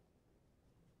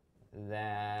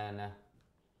than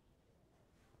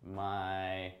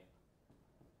my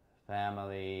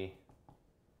family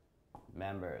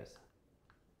members.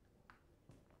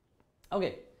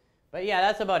 Okay, but yeah,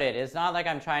 that's about it. It's not like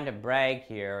I'm trying to brag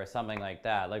here or something like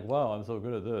that. Like, wow, I'm so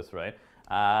good at this, right?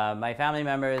 My family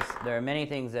members, there are many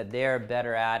things that they're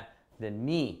better at than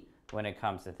me when it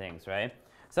comes to things, right?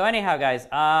 So anyhow, guys,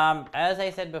 as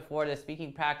I said before, the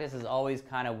speaking practice is always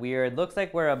kind of weird. Looks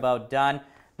like we're about done.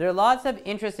 There are lots of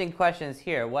interesting questions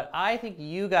here. What I think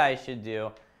you guys should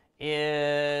do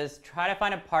is try to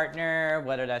find a partner,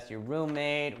 whether that's your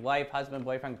roommate, wife, husband,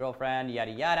 boyfriend, girlfriend,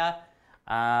 yada yada,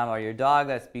 or your dog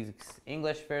that speaks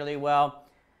English fairly well,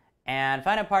 and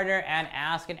find a partner and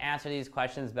ask and answer these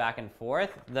questions back and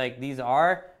forth. Like, these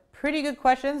are pretty good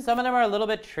questions. Some of them are a little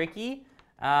bit tricky.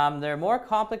 They're more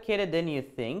complicated than you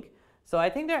think. So I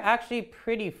think they're actually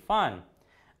pretty fun.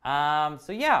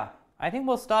 So yeah, I think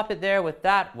we'll stop it there with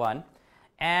that one.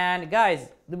 And guys,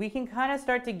 we can kind of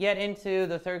start to get into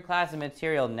the third class of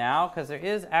material now, because there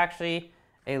is actually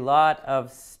a lot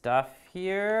of stuff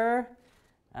here.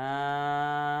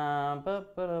 And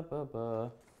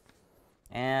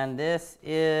this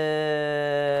is,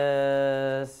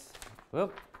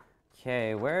 whoop.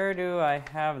 Okay, where do I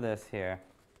have this here?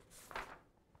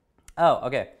 Oh,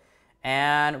 okay.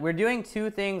 And we're doing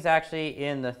two things actually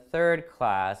in the third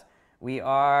class. We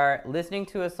are listening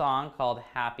to a song called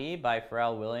Happy by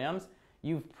Pharrell Williams.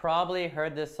 You've probably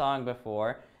heard this song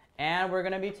before. And we're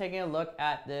going to be taking a look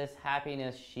at this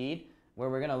happiness sheet where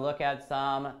we're going to look at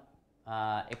some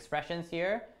expressions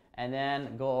here and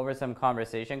then go over some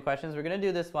conversation questions. We're going to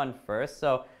do this one first.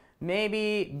 So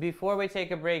maybe before we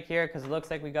take a break here, because it looks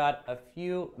like we got a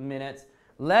few minutes,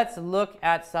 let's look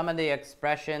at some of the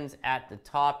expressions at the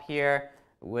top here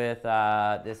with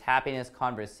this happiness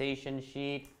conversation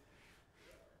sheet.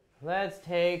 Let's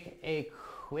take a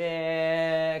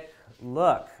quick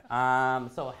look.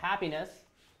 So happiness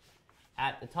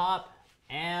at the top,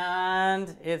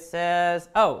 and it says,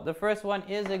 oh, the first one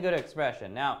is a good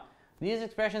expression. Now, these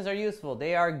expressions are useful.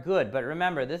 They are good, but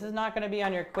remember, this is not going to be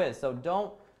on your quiz, so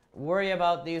don't worry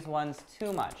about these ones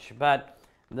too much. But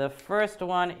the first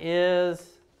one is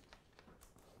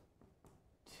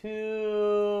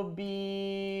to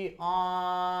be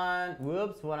on,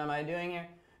 whoops, what am I doing here?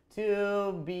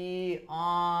 To be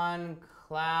on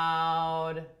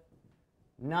cloud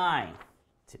 9.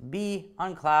 To be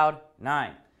on cloud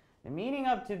 9. The meaning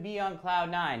of to be on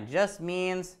cloud 9 just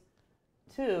means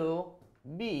to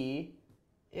be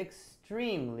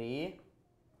extremely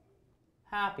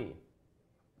happy.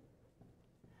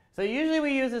 So usually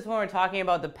we use this when we're talking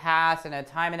about the past and a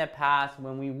time in the past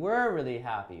when we were really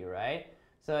happy, right?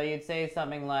 So you'd say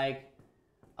something like,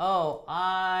 oh,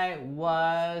 I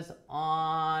was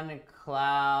on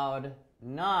cloud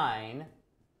 9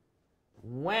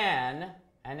 when,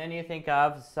 and then you think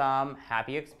of some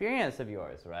happy experience of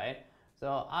yours, right?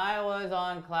 So I was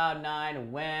on cloud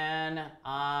 9 when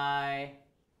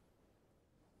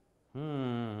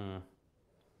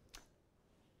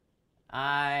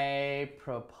I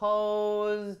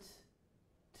proposed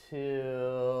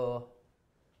to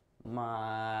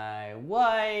my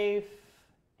wife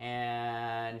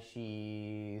and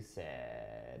she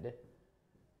said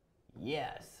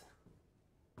yes.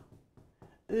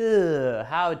 Ugh,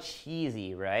 how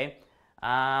cheesy, right?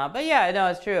 But yeah, no,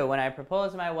 it's true. When I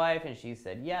proposed to my wife and she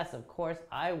said yes, of course,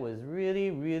 I was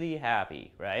really, really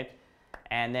happy, right?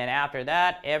 And then after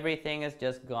that, everything has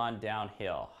just gone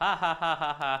downhill. Ha ha ha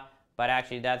ha ha. But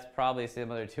actually, that's probably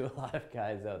similar to a lot of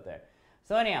guys out there.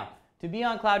 So anyhow, to be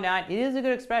on cloud 9, it is a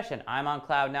good expression. I'm on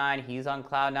cloud 9, he's on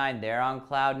cloud 9, they're on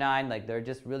cloud 9, like they're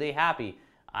just really happy.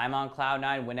 I'm on cloud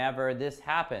 9 whenever this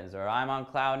happens, or I'm on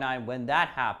cloud 9 when that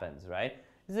happens, right?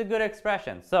 This is a good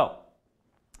expression. So,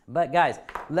 but guys,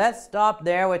 let's stop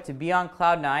there with to be on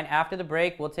cloud 9. After the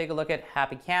break, we'll take a look at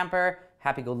happy camper,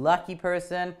 happy-go-lucky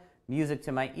person, music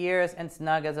to my ears, and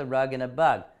snug as a rug in a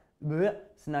bug. Blech,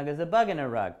 snug as a bug in a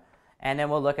rug. And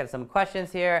then we'll look at some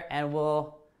questions here, and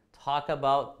we'll talk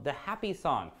about the happy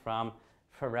song from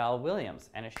Pharrell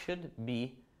Williams. And it should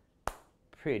be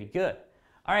pretty good.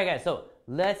 All right, guys, so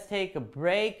let's take a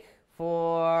break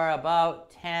for about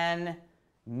 10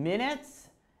 minutes,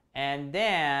 and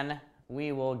then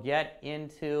we will get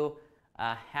into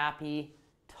a happy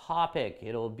topic.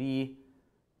 It'll be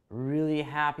really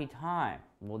happy time.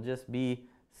 We'll just be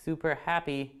super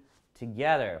happy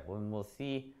together when we'll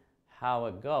see how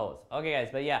it goes. Okay, guys,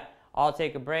 but yeah, I'll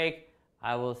take a break.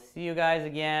 I will see you guys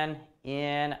again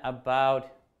in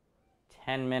about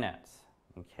 10 minutes.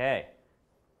 Okay.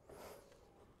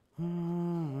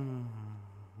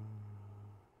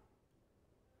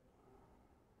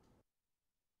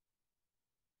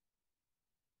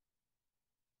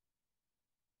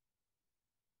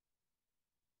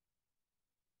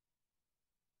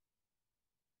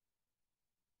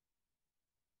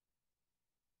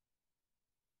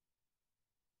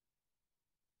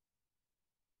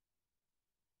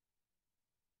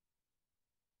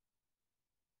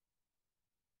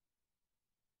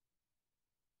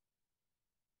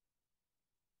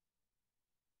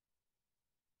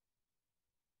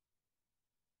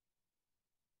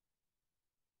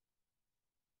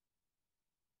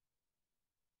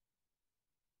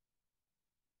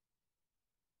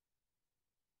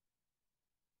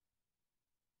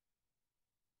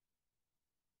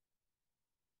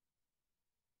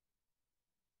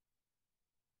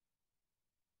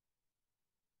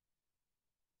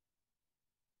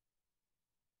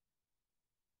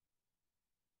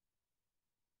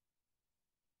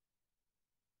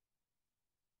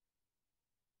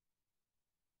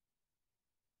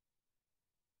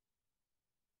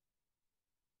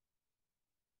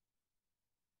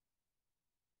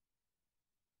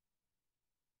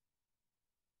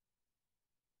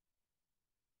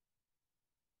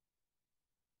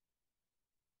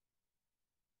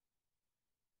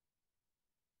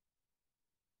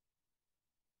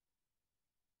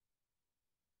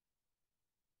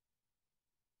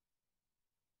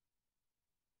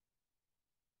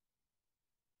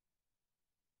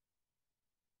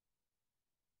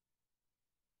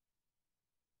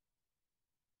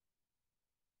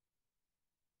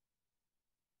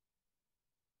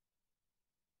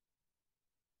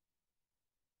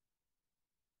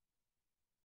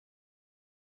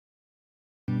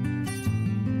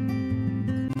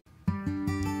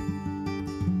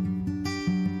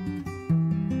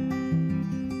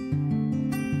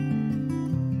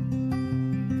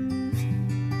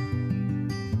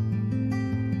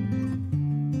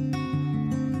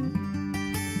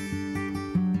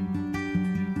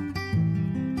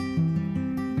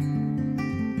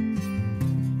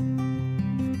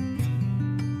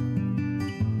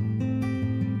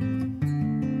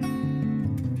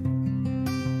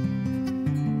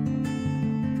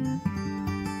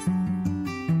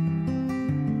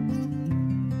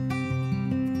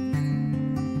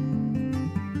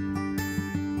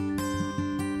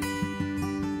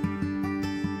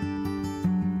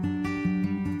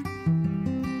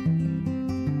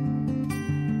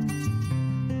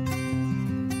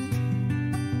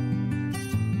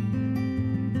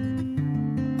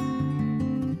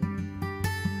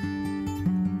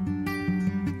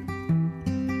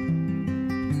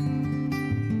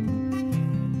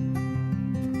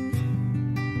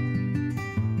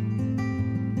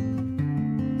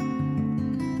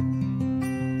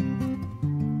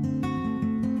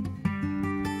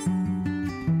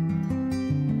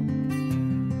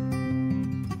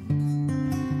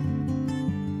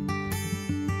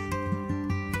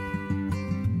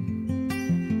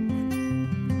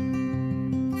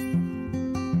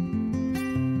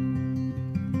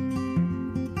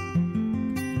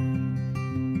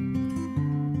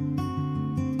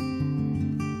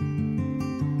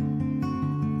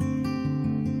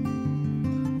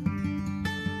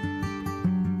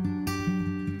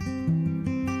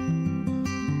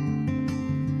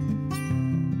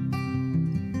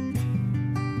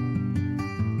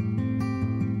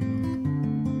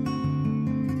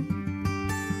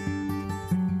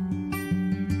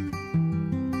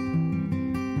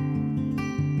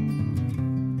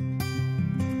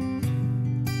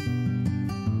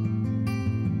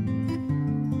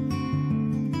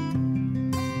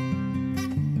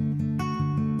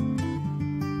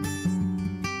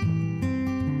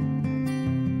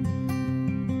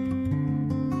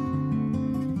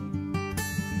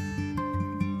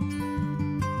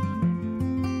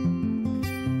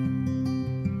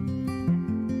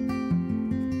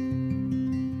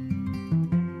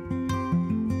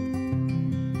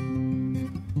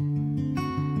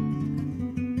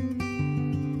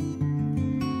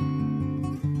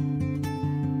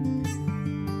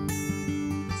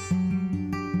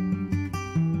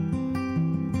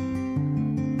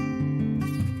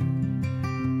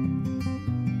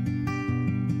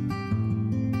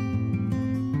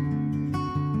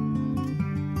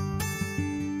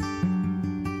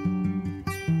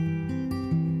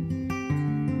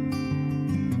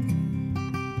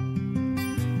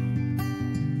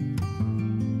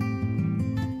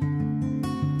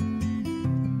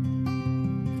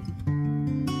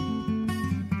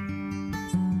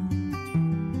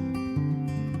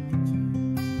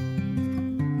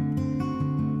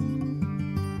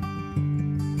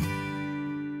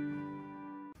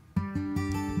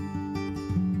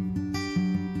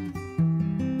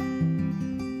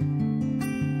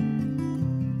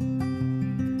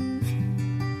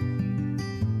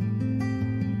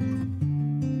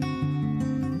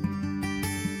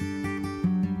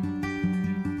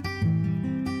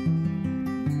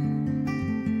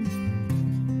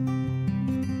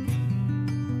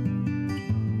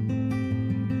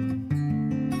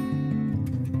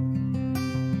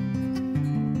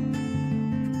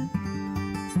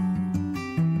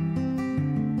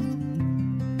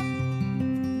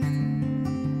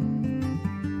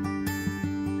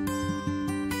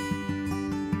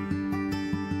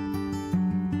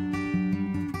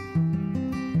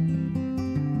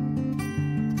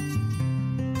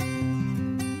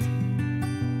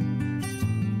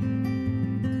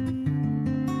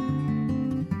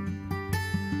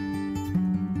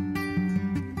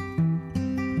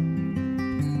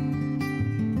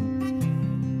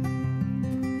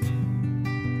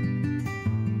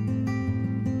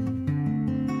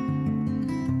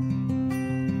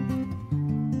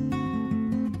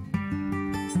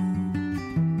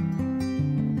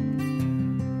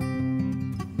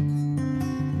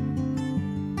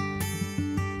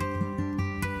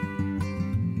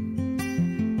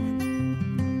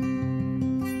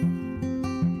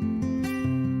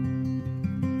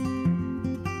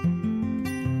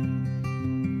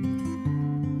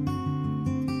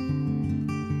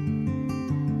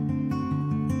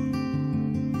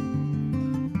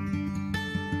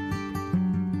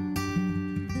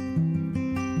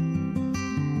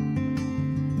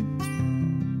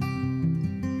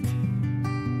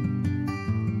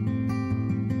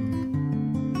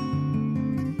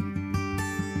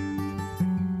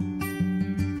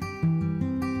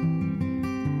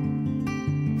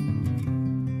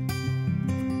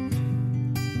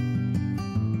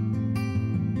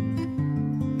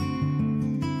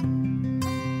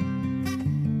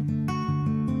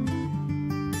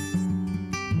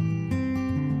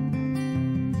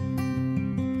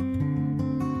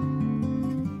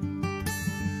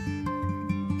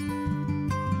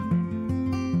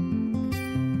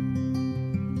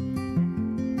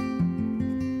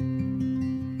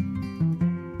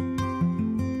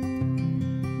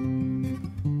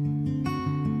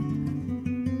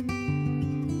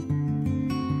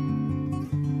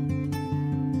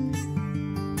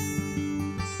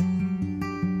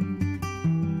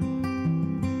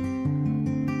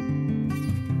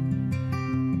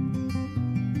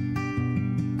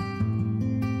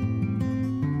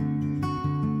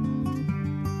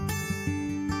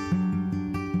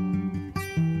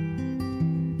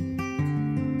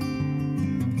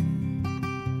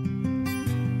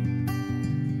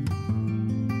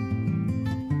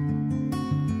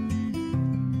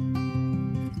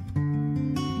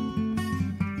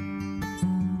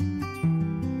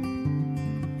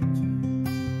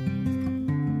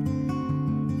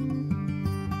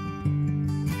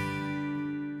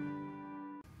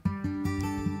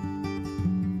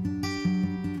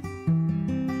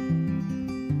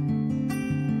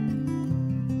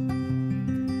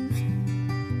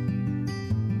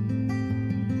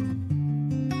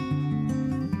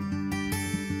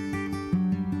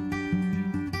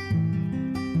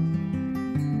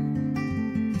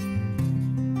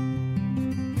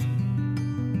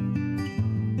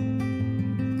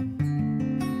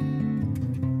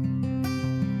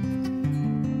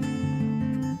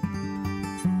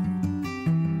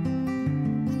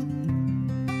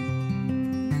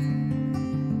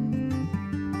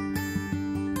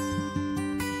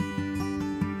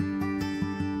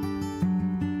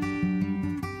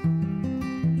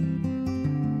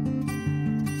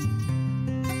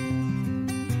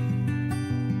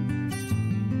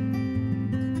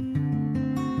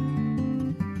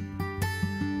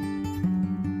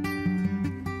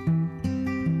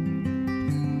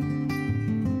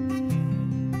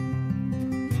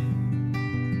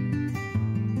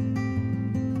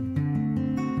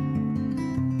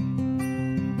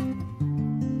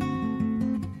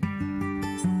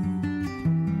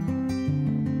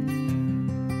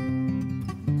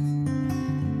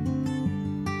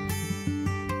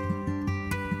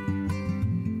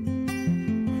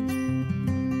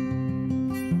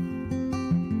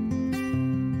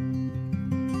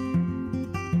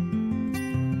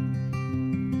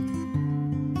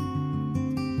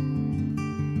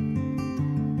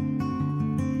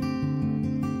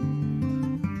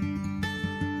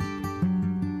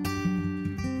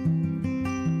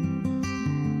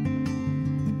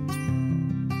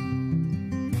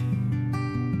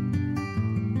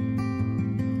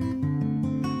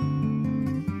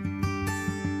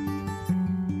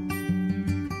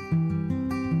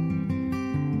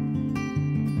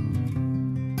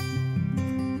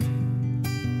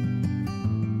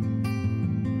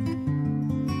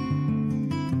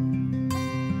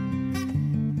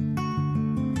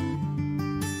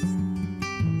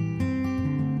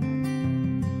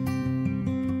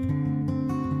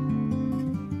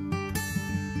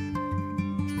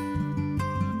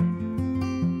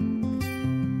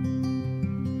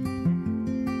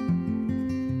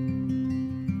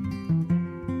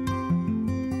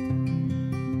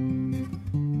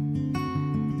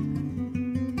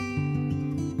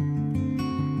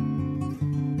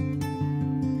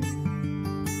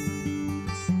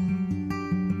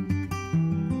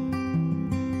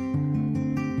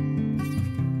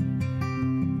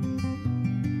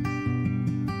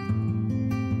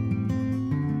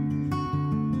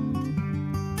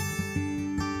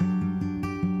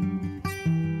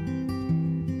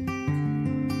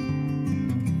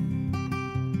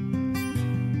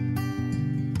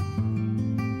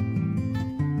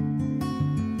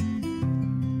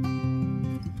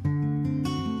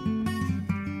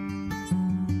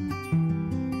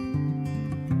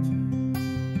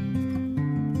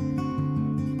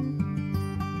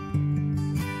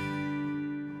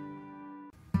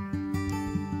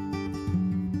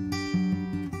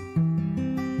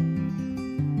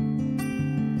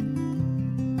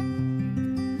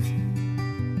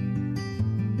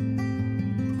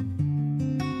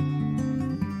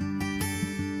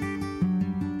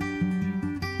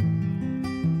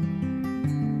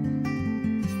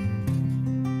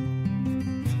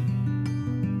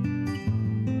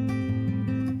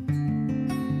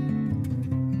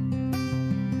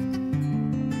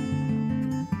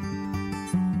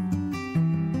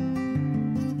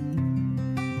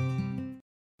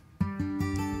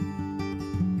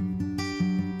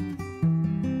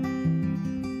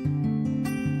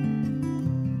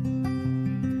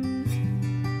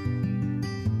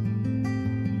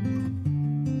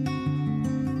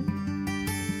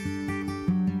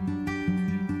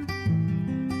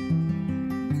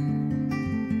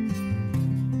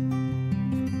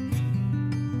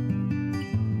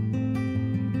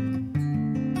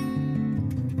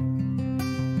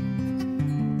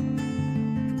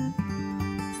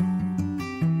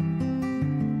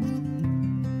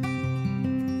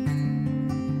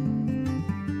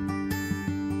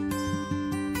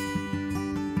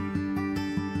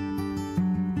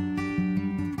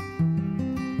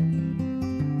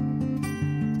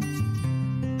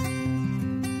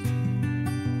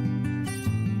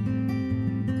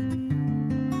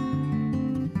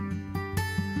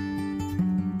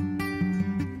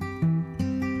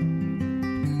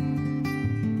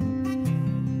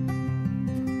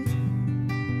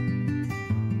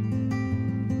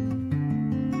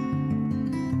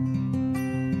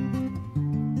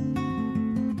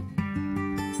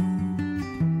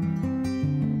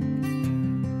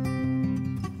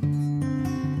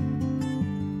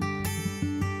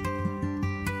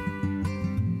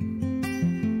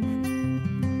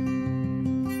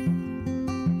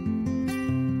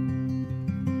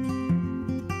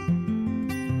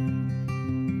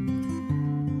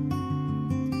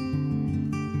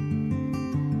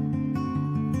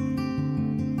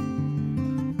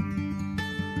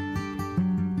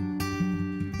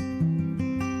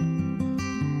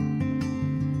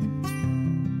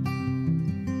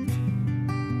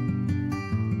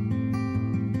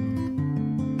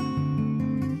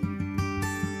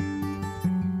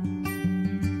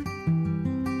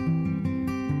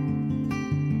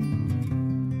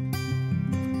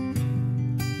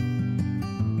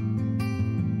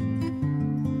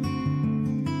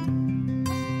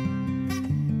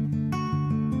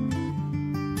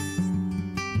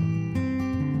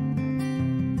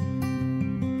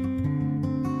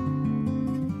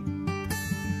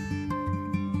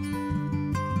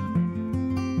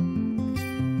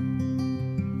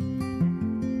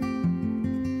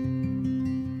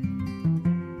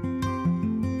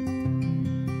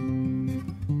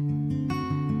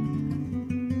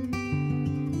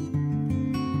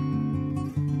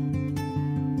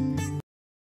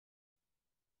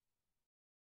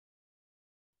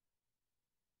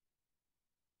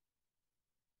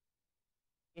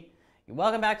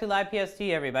 Welcome back to Live PST,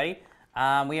 everybody.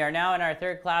 We are now in our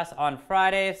third class on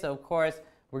Friday, so of course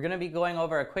we're going to be going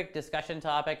over a quick discussion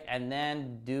topic and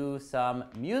then do some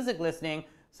music listening,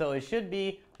 so it should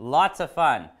be lots of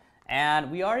fun.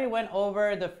 And we already went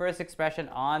over the first expression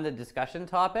on the discussion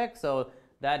topic, so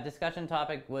that discussion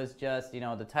topic was just,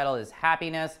 the title is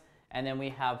happiness, and then we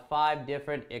have 5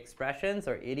 different expressions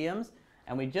or idioms,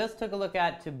 and we just took a look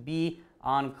at to be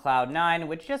on cloud 9,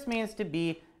 which just means to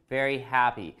be very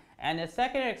happy. And the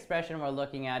second expression we're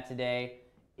looking at today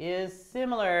is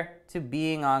similar to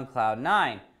being on cloud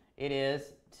 9. It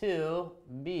is to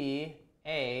be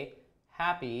a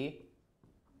happy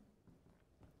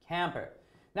camper.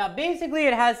 Now, basically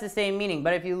it has the same meaning,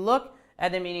 but if you look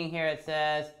at the meaning here, it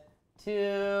says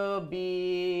to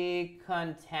be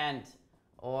content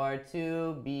or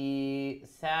to be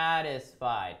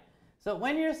satisfied. So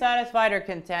when you're satisfied or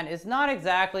content, it's not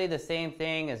exactly the same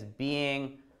thing as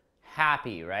being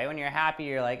happy, right? When you're happy,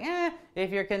 you're like,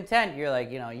 If you're content, you're like,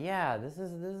 yeah, this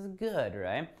is good,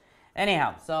 right?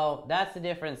 Anyhow, so that's the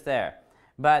difference there.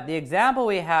 But the example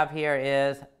we have here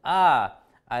is, I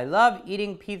love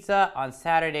eating pizza on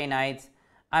Saturday nights.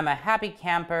 I'm a happy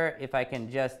camper if I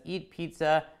can just eat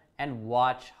pizza and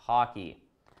watch hockey.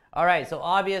 All right, so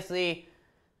obviously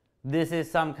this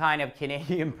is some kind of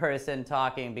Canadian person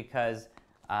talking because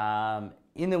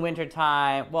in the winter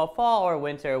time, well, fall or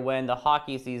winter, when the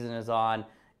hockey season is on,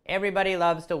 everybody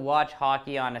loves to watch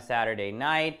hockey on a Saturday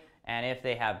night, and if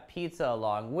they have pizza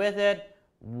along with it,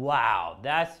 wow,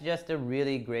 that's just a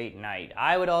really great night.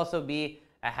 I would also be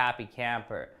a happy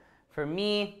camper. For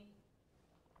me,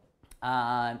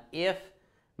 if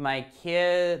my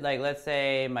kid, like let's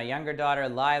say my younger daughter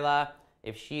Lila,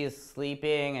 if she is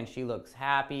sleeping and she looks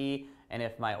happy, and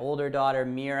if my older daughter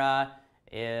Mira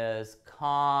is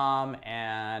calm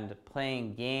and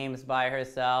playing games by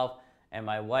herself, and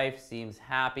my wife seems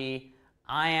happy,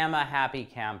 I am a happy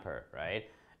camper, right?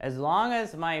 As long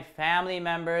as my family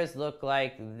members look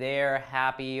like they're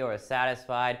happy or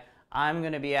satisfied, I'm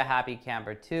going to be a happy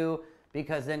camper too,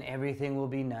 because then everything will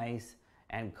be nice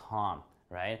and calm,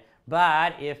 right?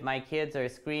 But if my kids are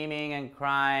screaming and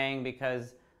crying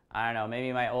because, I don't know,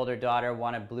 maybe my older daughter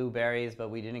wanted blueberries, but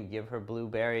we didn't give her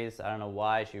blueberries. I don't know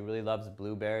why. She really loves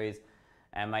blueberries.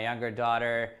 And my younger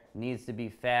daughter needs to be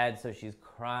fed, so she's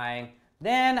crying.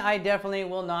 Then I definitely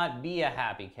will not be a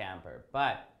happy camper.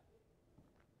 But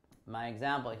my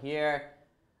example here,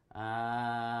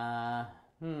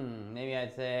 maybe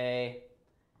I'd say,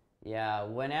 yeah,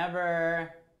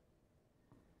 whenever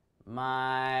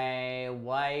my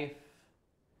wife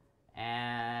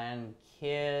and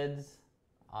kids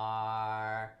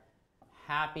are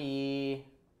happy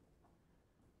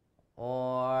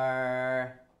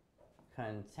or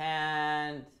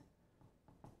content,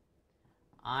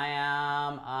 I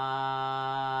am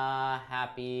a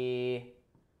happy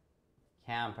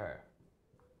camper.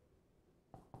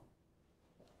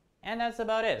 And that's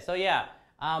about it. So yeah,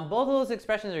 both of those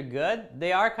expressions are good.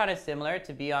 They are kind of similar,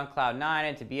 to be on cloud 9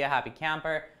 and to be a happy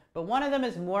camper, but one of them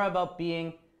is more about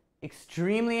being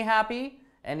extremely happy,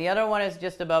 and the other one is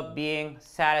just about being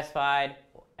satisfied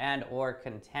and or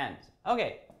content.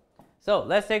 Okay, so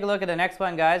let's take a look at the next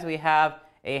one, guys. We have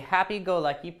a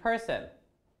happy-go-lucky person.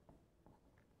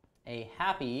 A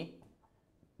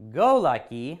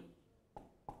happy-go-lucky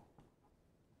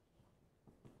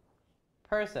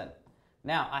person.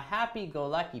 Now, a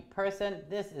happy-go-lucky person,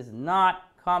 this is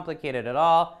not complicated at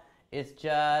all. It's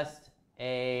just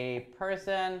a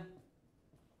person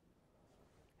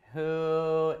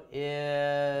who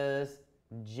is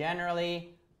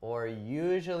generally or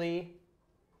usually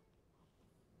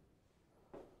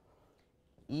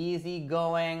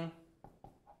easygoing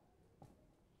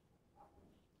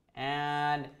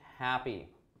and happy.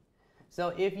 So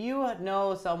if you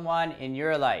know someone in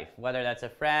your life, whether that's a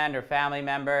friend or family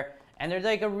member, and they're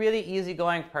like a really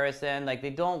easygoing person, like they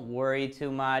don't worry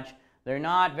too much, they're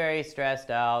not very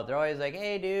stressed out, they're always like,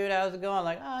 hey dude, how's it going?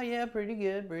 Like, oh yeah, pretty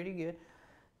good, pretty good.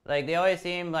 Like they always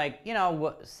seem like,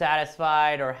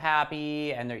 satisfied or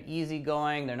happy, and they're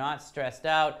easygoing, they're not stressed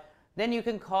out, then you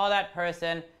can call that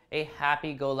person a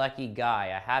happy-go-lucky guy,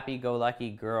 a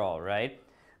happy-go-lucky girl, right?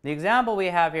 The example we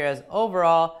have here is,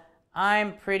 overall,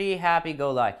 I'm pretty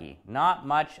happy-go-lucky. Not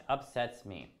much upsets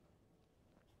me.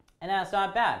 And that's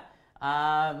not bad.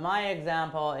 My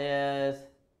example is,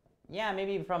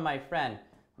 maybe from my friend.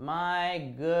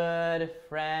 My good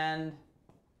friend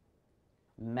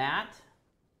Matt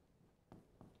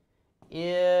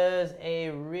is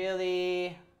a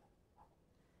really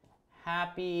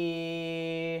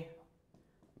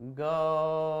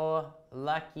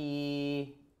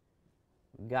happy-go-lucky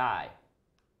guy.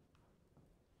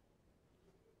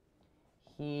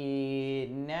 he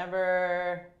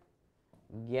never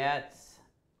gets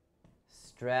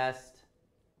stressed,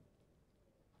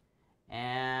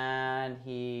 and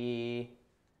he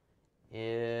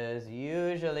is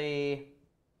usually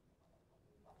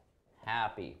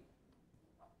happy.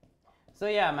 So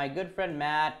yeah, my good friend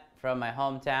Matt from my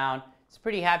hometown, he's a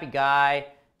pretty happy guy.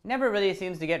 Never really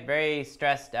seems to get very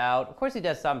stressed out. Of course he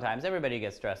does sometimes. Everybody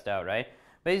gets stressed out, right?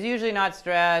 But he's usually not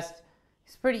stressed.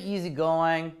 He's pretty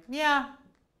easygoing. Yeah,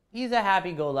 he's a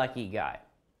happy-go-lucky guy.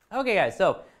 Okay, guys,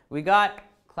 so we got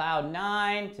cloud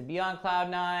 9, to be on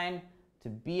cloud 9, to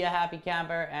be a happy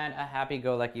camper, and a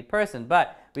happy-go-lucky person.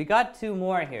 But we got 2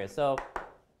 more here. So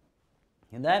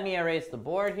let me erase the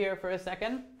board here for a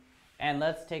second, and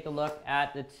let's take a look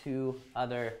at the 2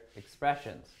 other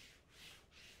expressions.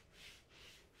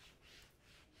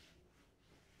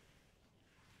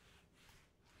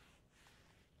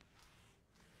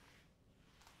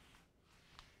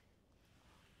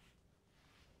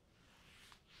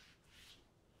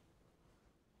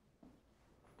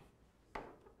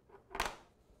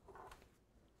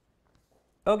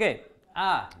 Okay,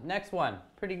 next one,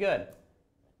 pretty good.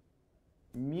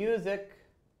 Music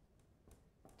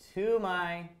to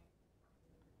my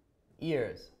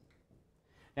ears.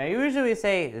 Now usually we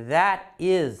say that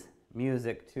is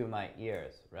music to my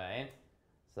ears, right?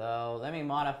 So let me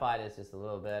modify this just a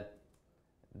little bit.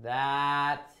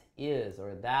 That is,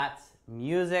 or that's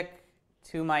music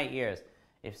to my ears.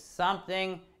 If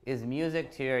something is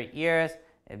music to your ears,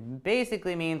 it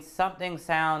basically means something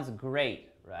sounds great,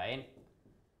 right?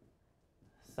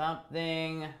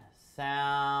 Something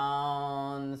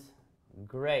sounds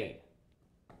great.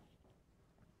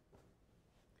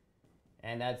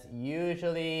 And that's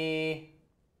usually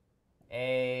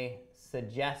a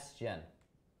suggestion.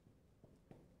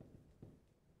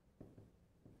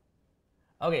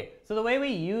 Okay, so the way we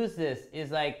use this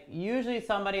is like usually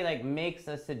somebody like makes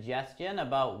a suggestion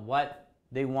about what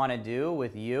they want to do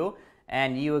with you,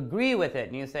 and you agree with it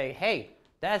and you say, hey,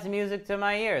 that's music to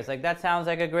my ears. Like that sounds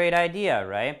like a great idea,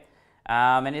 right?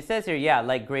 And it says here, yeah,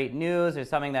 like great news or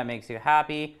something that makes you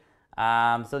happy.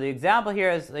 So the example here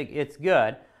is like, it's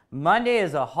good. Monday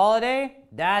is a holiday.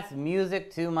 That's music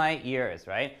to my ears,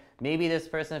 right? Maybe this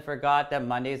person forgot that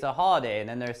Monday's a holiday and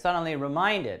then they're suddenly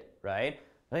reminded, right?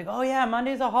 Like, oh yeah,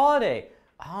 Monday's a holiday.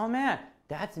 Oh man,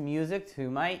 that's music to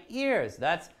my ears.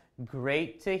 That's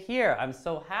great to hear. I'm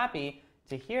so happy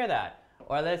to hear that.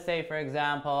 Or let's say, for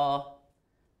example,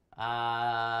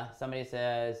 somebody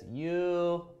says,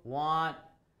 you want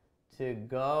to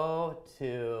go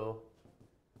to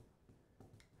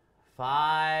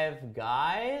Five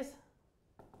Guys?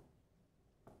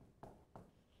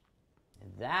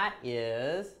 That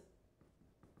is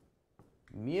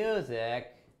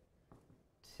music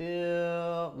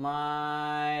to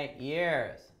my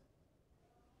ears,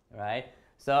 right?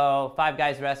 So Five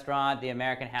Guys restaurant, the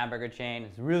American hamburger chain,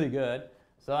 is really good.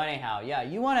 So anyhow, yeah,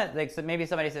 you want to, like, so maybe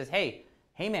somebody says, hey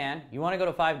man, you want to go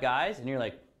to Five Guys? And you're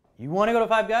like, you want to go to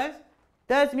Five Guys?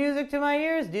 That's music to my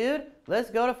ears, dude. Let's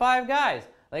go to Five Guys.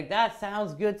 Like, that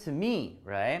sounds good to me,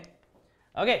 right?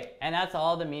 Okay, and that's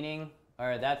all the meaning,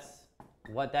 or that's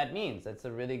what that means. That's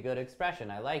a really good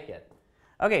expression. I like it.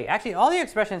 Okay, actually, all the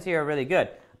expressions here are really good.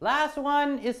 Last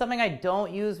one is something I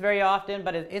don't use very often,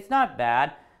 but it's not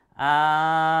bad.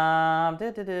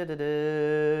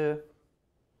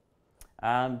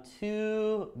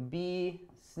 To be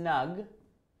snug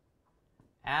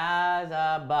as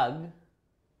a bug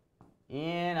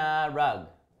in a rug.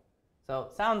 So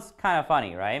sounds kind of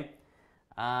funny, right?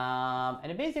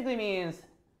 And it basically means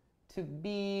to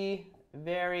be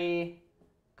very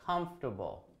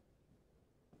comfortable.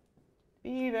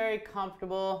 Be very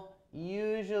comfortable,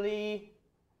 usually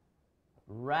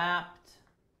wrapped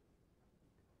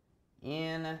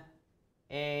in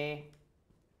a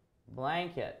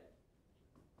blanket.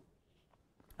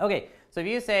 Okay, so if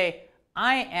you say,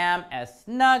 I am as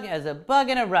snug as a bug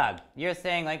in a rug, you're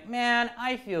saying like, man,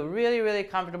 I feel really, really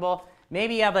comfortable.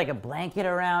 Maybe you have like a blanket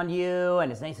around you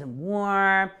and it's nice and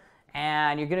warm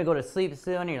and you're gonna go to sleep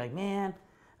soon and you're like, man,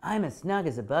 I'm as snug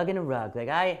as a bug in a rug. Like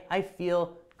I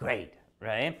feel great,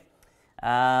 right?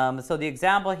 So the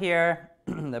example here,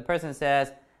 the person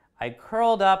says, I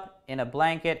curled up in a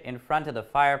blanket in front of the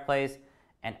fireplace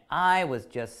and I was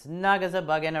just snug as a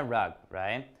bug in a rug,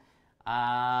 right?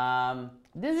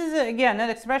 This is, again, an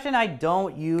expression I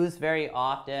don't use very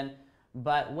often,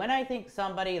 but when I think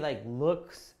somebody like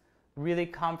looks really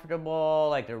comfortable,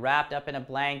 like they're wrapped up in a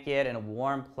blanket in a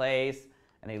warm place,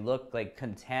 and they look like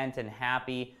content and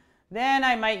happy, then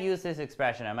I might use this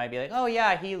expression. I might be like, oh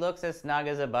yeah, he looks as snug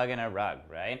as a bug in a rug,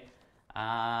 right?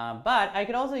 But I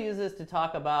could also use this to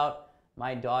talk about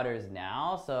my daughters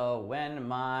now. So when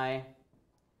my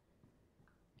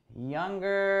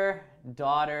younger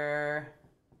daughter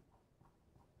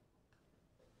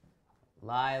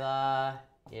Lila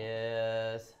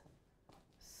is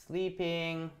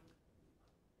sleeping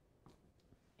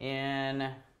in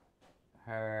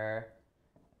her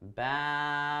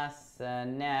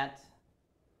bassinet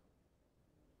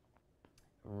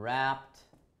wrapped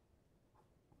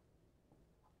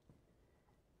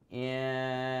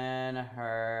in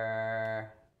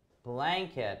her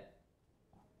blanket.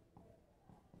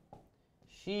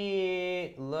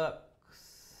 She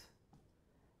looks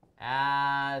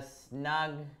as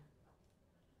snug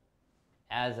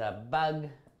as a bug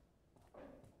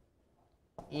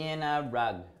in a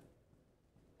rug.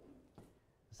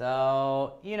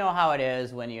 So you know how it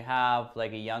is when you have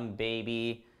like a young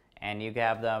baby and you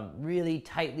have them really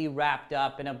tightly wrapped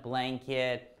up in a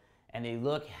blanket and they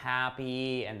look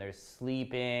happy and they're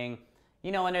sleeping.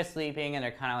 You know when they're sleeping and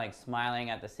they're kind of like smiling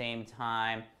at the same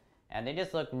time and they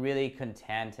just look really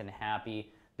content and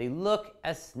happy. They look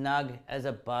as snug as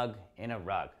a bug in a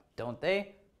rug, don't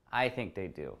they? I think they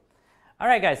do. All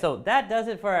right, guys, so that does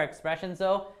it for our expressions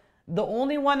though. The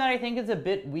only one that I think is a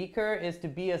bit weaker is to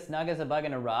be as snug as a bug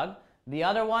in a rug. The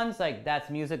other ones, like that's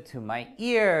music to my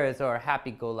ears, or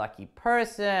happy-go-lucky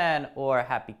person, or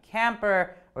happy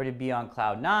camper, or to be on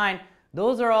cloud nine,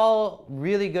 those are all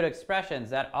really good expressions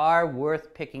that are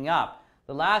worth picking up.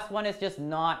 The last one is just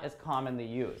not as commonly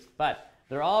used, but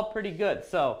they're all pretty good.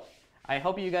 So I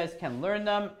hope you guys can learn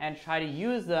them and try to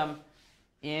use them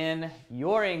in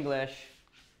your English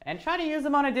and try to use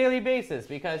them on a daily basis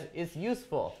because it's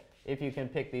useful if you can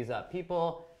pick these up.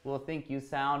 People will think you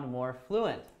sound more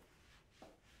fluent.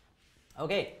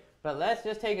 Okay, but let's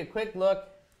just take a quick look,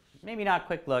 maybe not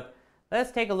quick look,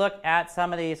 let's take a look at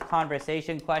some of these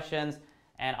conversation questions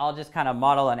and I'll just kind of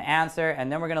model an answer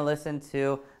and then we're going to listen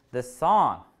to the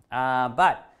song.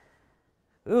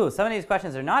 Some of these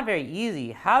questions are not very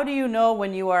easy. How do you know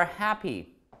when you are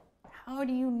happy? How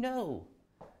do you know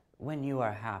when you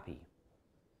are happy?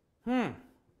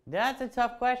 That's a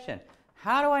tough question.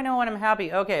 How do I know when I'm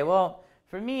happy? Okay, well,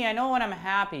 for me, I know when I'm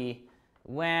happy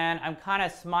when I'm kind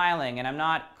of smiling and I'm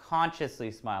not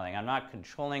consciously smiling. I'm not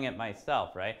controlling it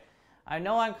myself, right? I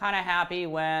know I'm kind of happy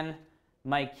when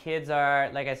my kids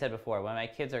are, like I said before, when my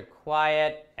kids are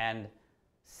quiet and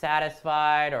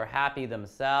satisfied or happy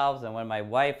themselves, and when my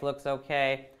wife looks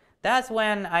okay. That's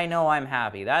when I know I'm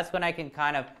happy. That's when I can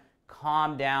kind of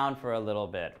calm down for a little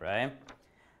bit, right?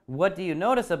 What do you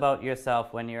notice about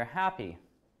yourself when you're happy?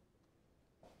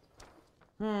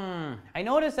 I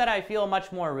notice that I feel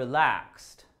much more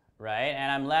relaxed, right?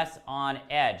 And I'm less on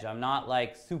edge. I'm not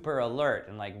like super alert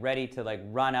and like ready to like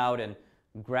run out and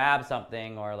grab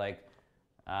something or like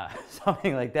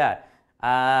something like that.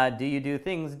 Do you do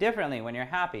things differently when you're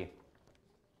happy?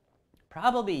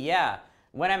 Probably, yeah.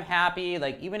 When I'm happy,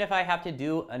 like even if I have to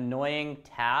do annoying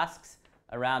tasks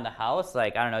around the house,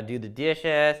 like, I don't know, do the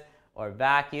dishes or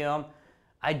vacuum,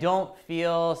 I don't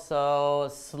feel so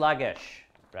sluggish,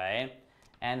 right?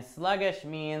 And sluggish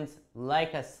means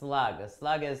like a slug. A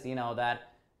slug is, you know,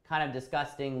 that kind of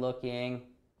disgusting looking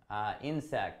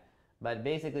insect. But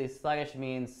basically sluggish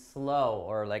means slow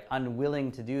or like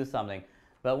unwilling to do something.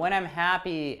 But when I'm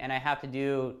happy and I have to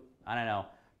do, I don't know,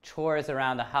 chores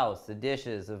around the house, the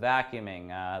dishes, the vacuuming,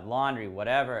 laundry,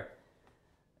 whatever.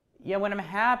 Yeah, when I'm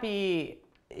happy,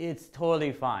 it's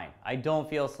totally fine. I don't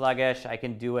feel sluggish. I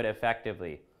can do it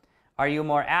effectively. Are you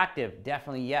more active?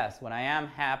 Definitely yes. When I am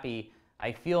happy,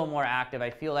 I feel more active.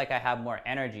 I feel like I have more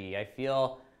energy. I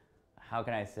feel, how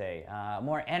can I say,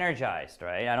 more energized,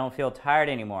 right? I don't feel tired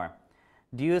anymore.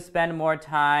 Do you spend more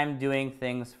time doing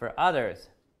things for others?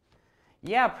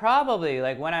 Yeah, probably.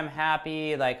 Like when I'm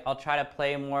happy, like I'll try to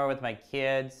play more with my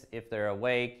kids if they're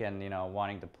awake and, you know,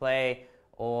 wanting to play,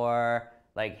 or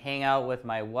like hang out with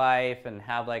my wife and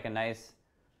have like a nice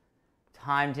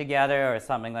time together or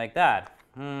something like that.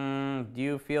 Do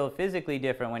you feel physically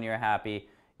different when you're happy?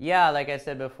 Yeah, like I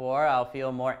said before, I'll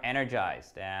feel more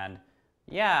energized and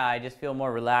yeah, I just feel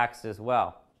more relaxed as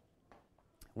well.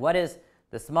 What is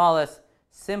the smallest,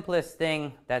 simplest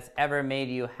thing that's ever made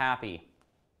you happy?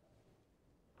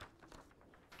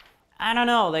 I don't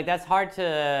know, like that's hard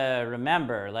to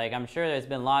remember. Like I'm sure there's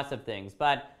been lots of things,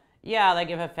 but yeah, like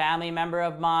if a family member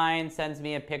of mine sends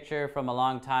me a picture from a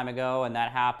long time ago, and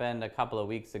that happened a couple of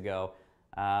weeks ago.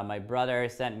 My brother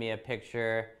sent me a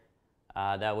picture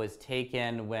that was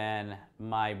taken when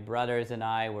my brothers and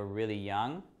I were really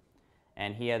young,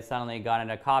 and he had suddenly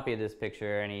gotten a copy of this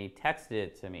picture and he texted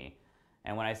it to me.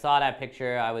 And when I saw that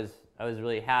picture, I was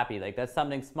really happy. Like that's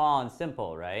something small and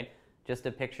simple, right? Just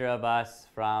a picture of us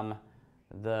from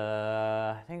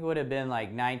I think it would have been like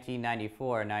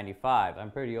 1994 or 95.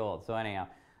 I'm pretty old. So anyhow,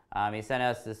 he sent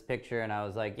us this picture and I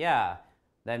was like, yeah,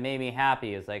 that made me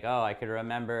happy. It's like, oh, I could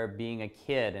remember being a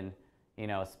kid and, you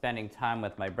know, spending time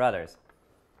with my brothers.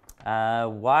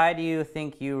 Why do you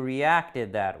think you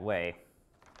reacted that way?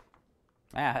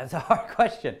 Yeah, that's a hard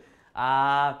question.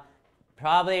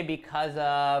 Probably because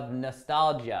of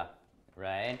nostalgia,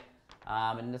 right?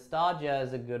 Nostalgia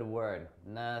is a good word.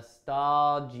 Nostalgia,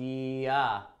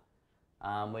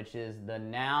 which is the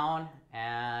noun,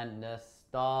 and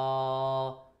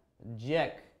nostalgic,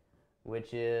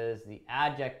 which is the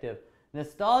adjective.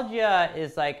 Nostalgia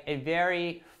is like a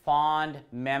very fond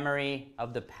memory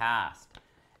of the past,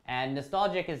 and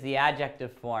nostalgic is the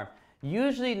adjective form.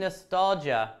 Usually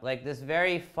nostalgia, like this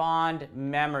very fond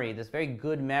memory, this very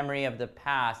good memory of the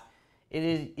past,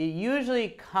 it usually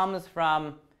comes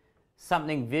from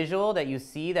something visual that you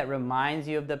see that reminds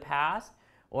you of the past,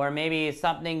 or maybe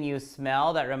something you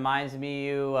smell that reminds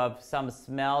you of some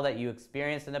smell that you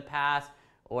experienced in the past,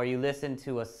 or you listen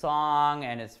to a song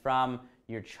and it's from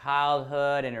your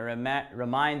childhood and it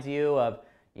reminds you of,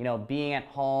 you know, being at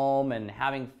home and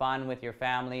having fun with your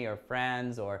family or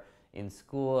friends or in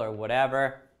school or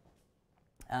whatever.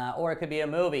 Or it could be a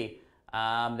movie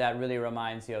that really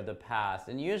reminds you of the past.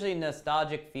 And usually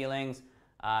nostalgic feelings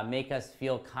make us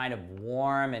feel kind of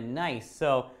warm and nice.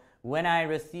 So when I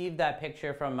received that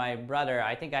picture from my brother,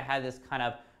 I think I had this kind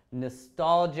of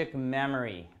nostalgic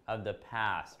memory of the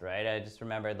past, right? I just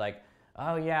remembered like,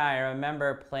 oh yeah, I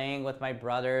remember playing with my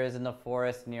brothers in the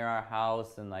forest near our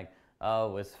house and like, oh,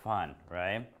 it was fun,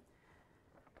 right?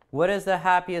 What is the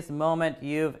happiest moment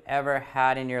you've ever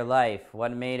had in your life?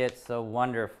 What made it so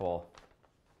wonderful?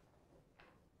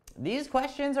 These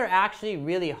questions are actually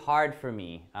really hard for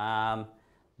me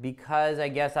because I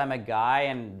guess I'm a guy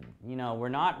and, you know,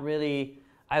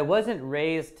 I wasn't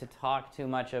raised to talk too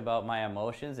much about my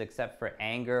emotions except for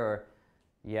anger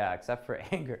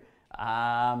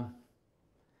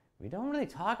We don't really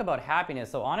talk about happiness.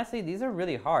 So honestly, these are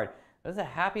really hard. What is the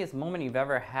happiest moment you've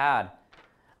ever had?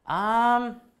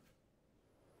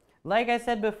 Like I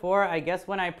said before, I guess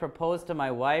when I proposed to my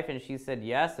wife and she said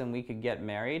yes and we could get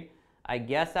married, I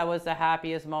guess that was the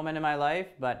happiest moment in my life.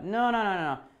 But no.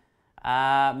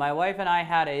 My wife and I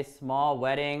had a small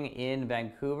wedding in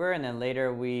Vancouver, and then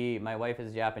later my wife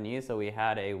is Japanese, so we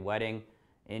had a wedding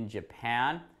in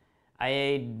Japan.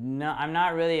 I'm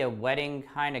not really a wedding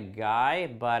kind of guy,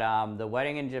 but the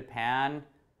wedding in Japan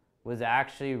was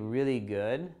actually really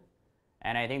good.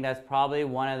 And I think that's probably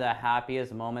one of the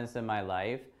happiest moments in my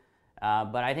life.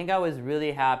 But I think I was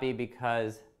really happy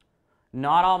because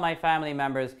not all my family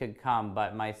members could come,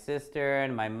 but my sister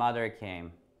and my mother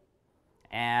came.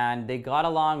 And they got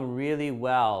along really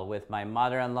well with my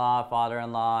mother-in-law,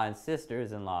 father-in-law, and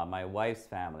sisters-in-law, my wife's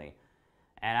family.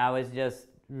 And I was just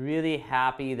really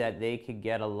happy that they could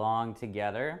get along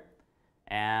together.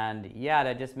 And yeah,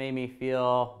 that just made me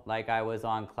feel like I was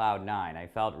on cloud nine. I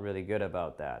felt really good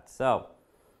about that. So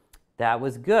that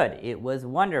was good. It was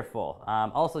wonderful.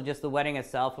 Also, just the wedding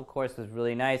itself, of course, was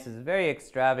really nice. It was very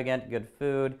extravagant, good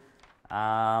food.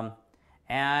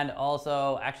 And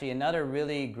also, actually, another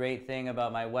really great thing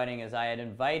about my wedding is I had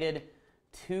invited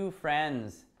two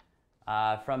friends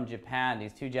from Japan,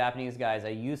 these two Japanese guys I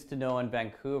used to know in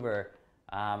Vancouver.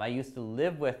 I used to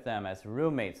live with them as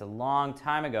roommates a long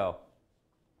time ago.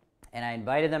 And I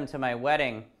invited them to my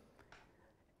wedding.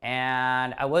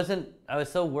 And I was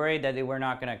so worried that they were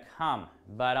not going to come.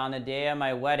 But on the day of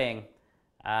my wedding,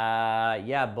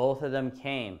 yeah, both of them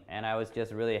came. And I was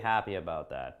just really happy about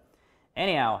that.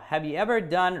 Anyhow, have you ever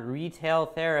done retail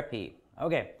therapy?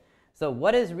 Okay, so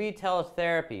what is retail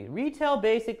therapy? Retail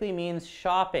basically means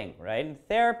shopping, right? And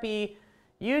therapy,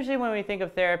 usually when we think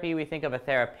of therapy, we think of a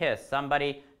therapist,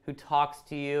 somebody who talks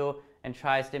to you and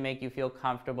tries to make you feel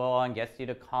comfortable and gets you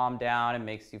to calm down and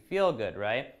makes you feel good,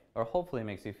 right? Or hopefully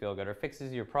makes you feel good or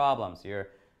fixes your problems, your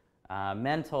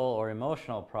mental or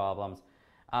emotional problems.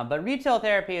 But retail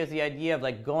therapy is the idea of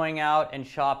like going out and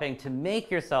shopping to make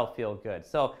yourself feel good.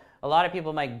 So a lot of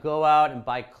people might go out and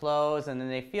buy clothes and then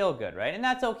they feel good, right? And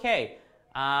that's okay.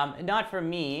 Not for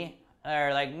me,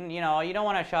 or like, you know, you don't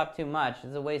want to shop too much.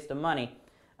 It's a waste of money.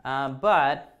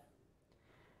 But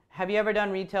have you ever done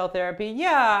retail therapy?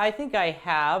 Yeah, I think I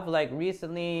have. Like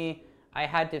recently, I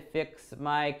had to fix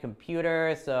my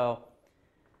computer, so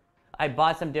I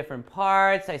bought some different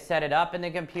parts. I set it up in the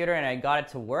computer and I got it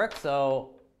to work.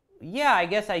 So yeah, I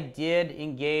guess I did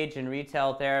engage in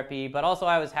retail therapy, but also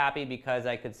I was happy because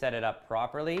I could set it up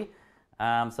properly.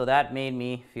 So that made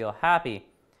me feel happy.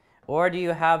 Or do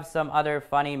you have some other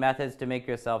funny methods to make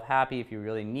yourself happy if you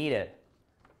really need it?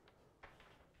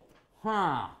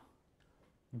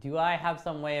 Do I have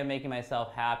some way of making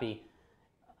myself happy?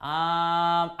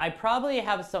 I probably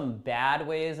have some bad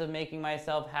ways of making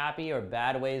myself happy, or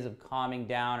bad ways of calming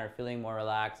down or feeling more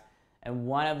relaxed. And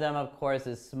one of them, of course,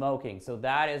 is smoking. So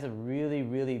that is a really,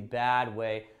 really bad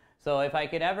way. So if I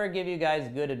could ever give you guys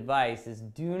good advice, is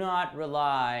do not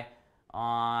rely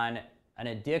on an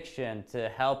addiction to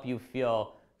help you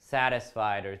feel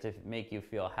satisfied or to make you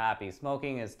feel happy.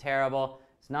 Smoking is terrible.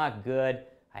 It's not good.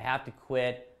 I have to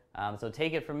quit. So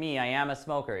take it from me, I am a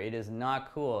smoker. It is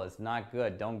not cool. It's not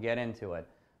good. Don't get into it.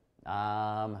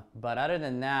 But other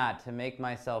than that, to make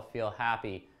myself feel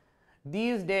happy,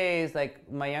 these days, like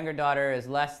my younger daughter is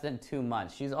less than 2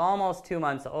 months. She's almost 2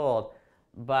 months old,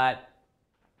 but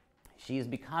she's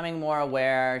becoming more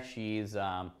aware. She's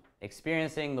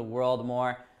experiencing the world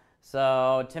more.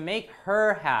 So to make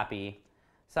her happy,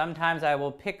 sometimes I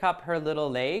will pick up her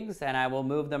little legs and I will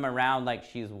move them around like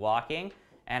she's walking.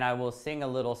 And I will sing a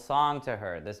little song to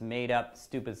her, this made-up,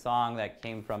 stupid song that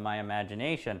came from my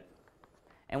imagination.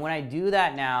 And when I do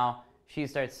that now, she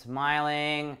starts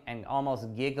smiling and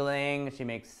almost giggling. She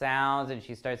makes sounds and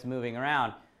she starts moving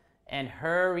around. And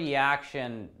her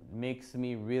reaction makes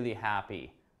me really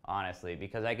happy, honestly,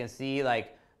 because I can see,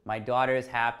 like, my daughter is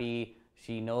happy,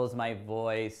 she knows my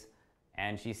voice,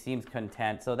 and she seems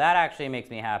content. So that actually makes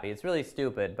me happy. It's really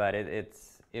stupid, but it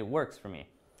works for me.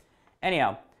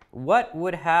 Anyhow, what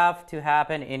would have to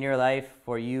happen in your life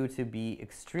for you to be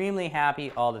extremely happy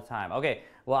all the time? Okay,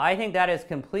 well, I think that is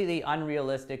completely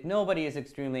unrealistic. Nobody is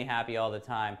extremely happy all the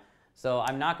time. So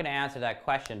I'm not going to answer that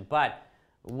question. But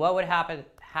what would have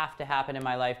to happen in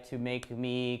my life to make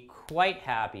me quite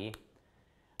happy?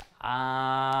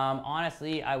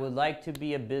 Honestly, I would like to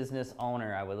be a business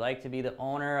owner. I would like to be the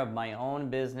owner of my own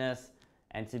business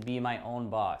and to be my own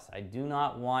boss. I do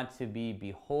not want to be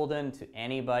beholden to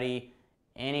anybody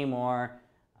anymore.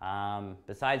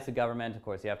 Besides the government, of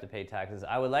course, you have to pay taxes.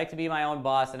 I would like to be my own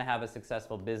boss and have a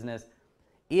successful business.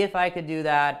 If I could do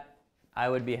that, I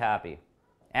would be happy.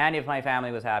 And if my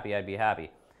family was happy, I'd be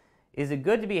happy. Is it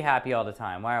good to be happy all the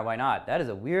time? Why not? That is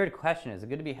a weird question. Is it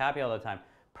good to be happy all the time?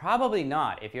 Probably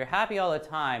not. If you're happy all the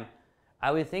time,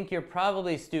 I would think you're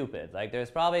probably stupid. Like,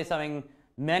 there's probably something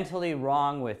mentally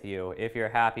wrong with you if you're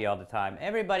happy all the time.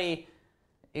 Everybody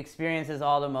experiences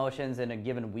all the emotions in a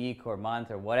given week or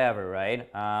month or whatever, right?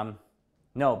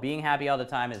 No, being happy all the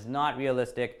time is not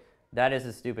realistic. That is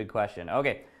a stupid question.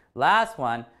 Okay, last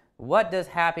one. What does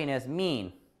happiness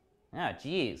mean? Ah,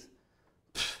 geez.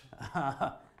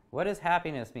 What does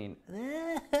happiness mean?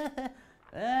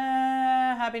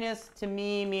 Happiness to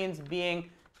me means being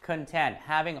content,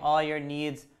 having all your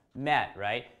needs met,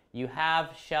 right? You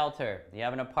have shelter, you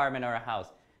have an apartment or a house.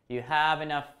 You have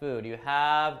enough food, you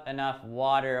have enough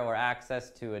water or access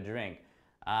to a drink.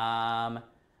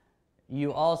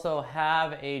 You also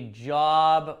have a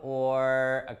job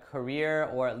or a career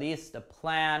or at least a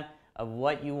plan of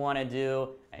what you want to do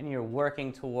and you're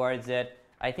working towards it.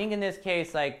 I think in this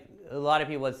case, like, a lot of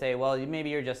people would say, well, maybe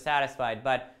you're just satisfied,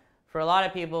 but for a lot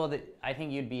of people, I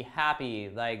think you'd be happy.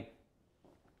 Like,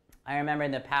 I remember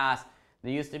in the past,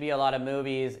 there used to be a lot of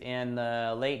movies in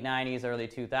the late 90s, early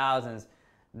 2000s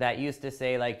that used to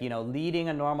say, like, you know, leading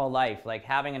a normal life, like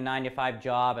having a 9-to-5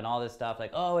 job and all this stuff,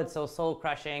 like, oh, it's so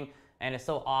soul-crushing and it's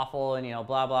so awful and, you know,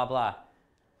 blah, blah, blah.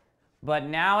 But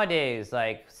nowadays,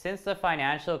 like, since the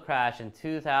financial crash in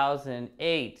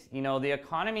 2008, you know, the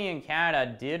economy in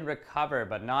Canada did recover,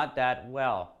 but not that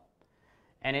well.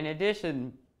 And in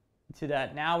addition to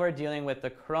that, now we're dealing with the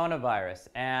coronavirus.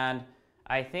 And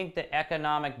I think the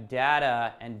economic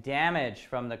data and damage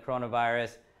from the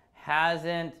coronavirus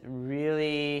hasn't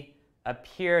really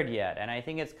appeared yet. And I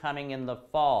think it's coming in the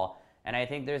fall. And I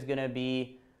think there's going to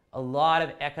be a lot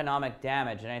of economic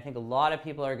damage. And I think a lot of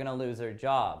people are going to lose their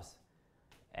jobs.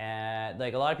 And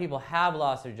like, a lot of people have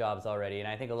lost their jobs already. And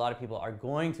I think a lot of people are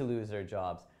going to lose their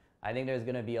jobs. I think there's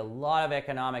going to be a lot of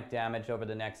economic damage over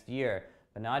the next year.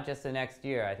 But not just the next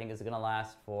year. I think it's going to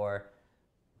last for,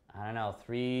 I don't know,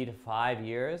 3 to 5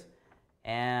 years.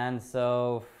 And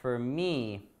so for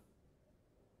me,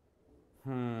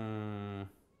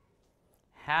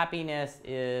 happiness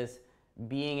is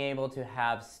being able to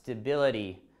have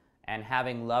stability and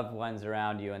having loved ones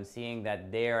around you and seeing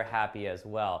that they're happy as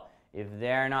well. If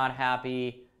they're not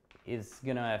happy, it's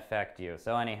going to affect you.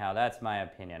 So anyhow, that's my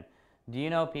opinion. Do you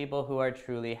know people who are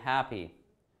truly happy?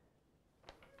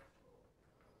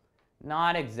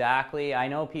 Not exactly. I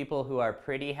know people who are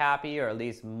pretty happy, or at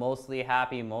least mostly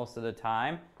happy most of the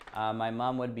time. My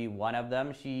mom would be one of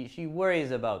them. She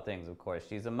worries about things, of course.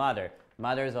 She's a mother.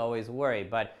 Mothers always worry,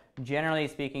 but generally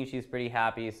speaking, she's pretty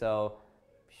happy. So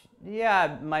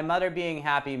yeah, my mother being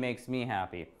happy makes me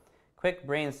happy. Quick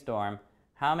brainstorm.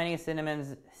 How many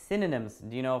synonyms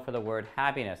do you know for the word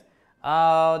happiness?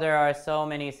 Oh, there are so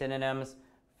many synonyms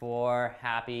for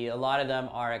happy. A lot of them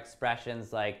are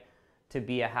expressions like to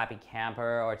be a happy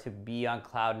camper, or to be on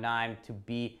cloud nine, to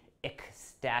be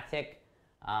ecstatic.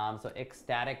 So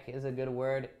ecstatic is a good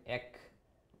word.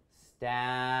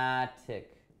 Ecstatic.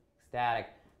 Ecstatic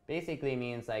basically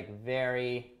means like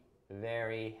very,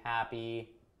 very happy.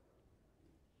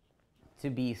 To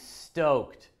be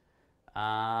stoked.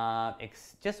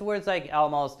 Just words like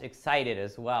almost excited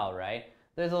as well, right?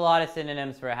 There's a lot of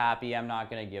synonyms for happy. I'm not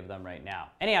going to give them right now.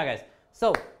 Anyhow, guys,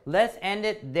 so let's end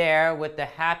it there with the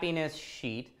happiness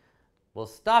sheet. We'll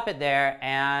stop it there,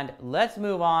 and let's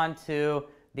move on to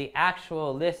the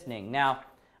actual listening. Now,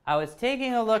 I was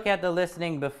taking a look at the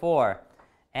listening before,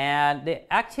 and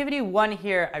the activity 1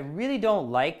 here, I really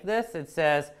don't like this. It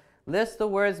says, list the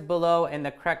words below in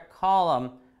the correct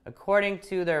column according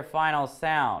to their final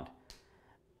sound.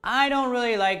 I don't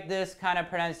really like this kind of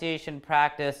pronunciation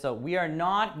practice, so we are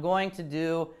not going to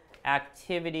do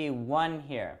activity 1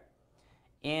 here.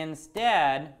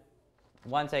 Instead,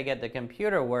 once I get the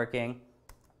computer working,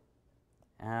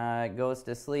 it goes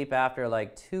to sleep after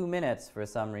like 2 minutes for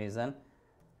some reason.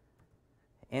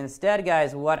 Instead,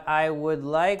 guys, what I would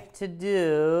like to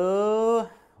do,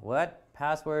 what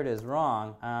password is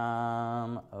wrong?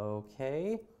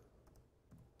 Okay.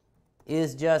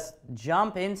 Is just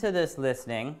jump into this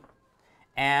listening,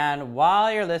 and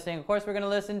while you're listening, of course we're going to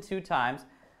listen 2 times.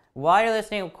 While you're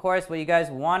listening, of course, what you guys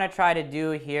want to try to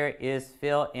do here is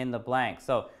fill in the blanks.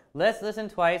 So let's listen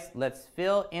twice, let's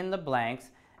fill in the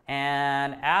blanks,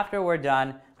 and after we're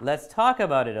done, let's talk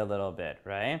about it a little bit,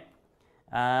 right?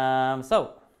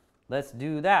 So let's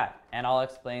do that, and I'll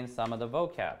explain some of the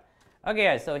vocab. Okay,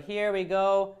 guys, so here we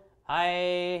go.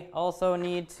 I also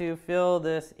need to fill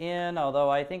this in, although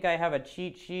I think I have a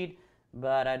cheat sheet,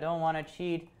 but I don't want to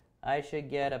cheat. I should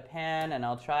get a pen, and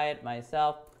I'll try it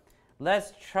myself.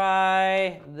 Let's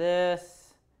try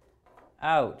this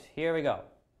out. Here we go.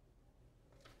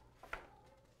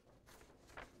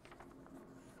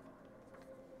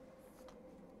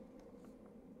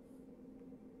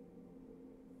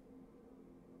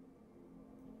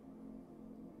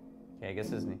 Okay, I guess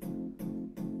this is me.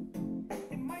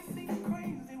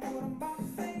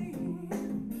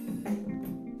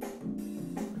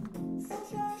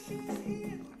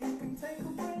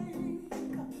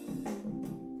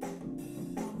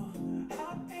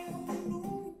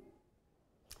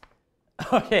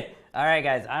 Okay, all right,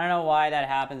 guys. I don't know why that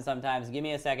happens sometimes. Give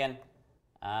me a second.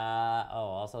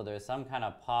 Also, there's some kind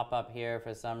of pop-up here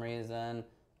for some reason.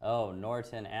 Oh,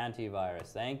 Norton Antivirus.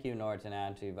 Thank you, Norton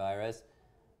Antivirus.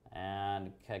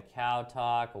 And Cacao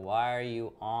Talk, why are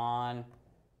you on?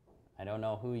 I don't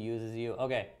know who uses you.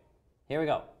 Okay, here we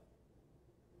go.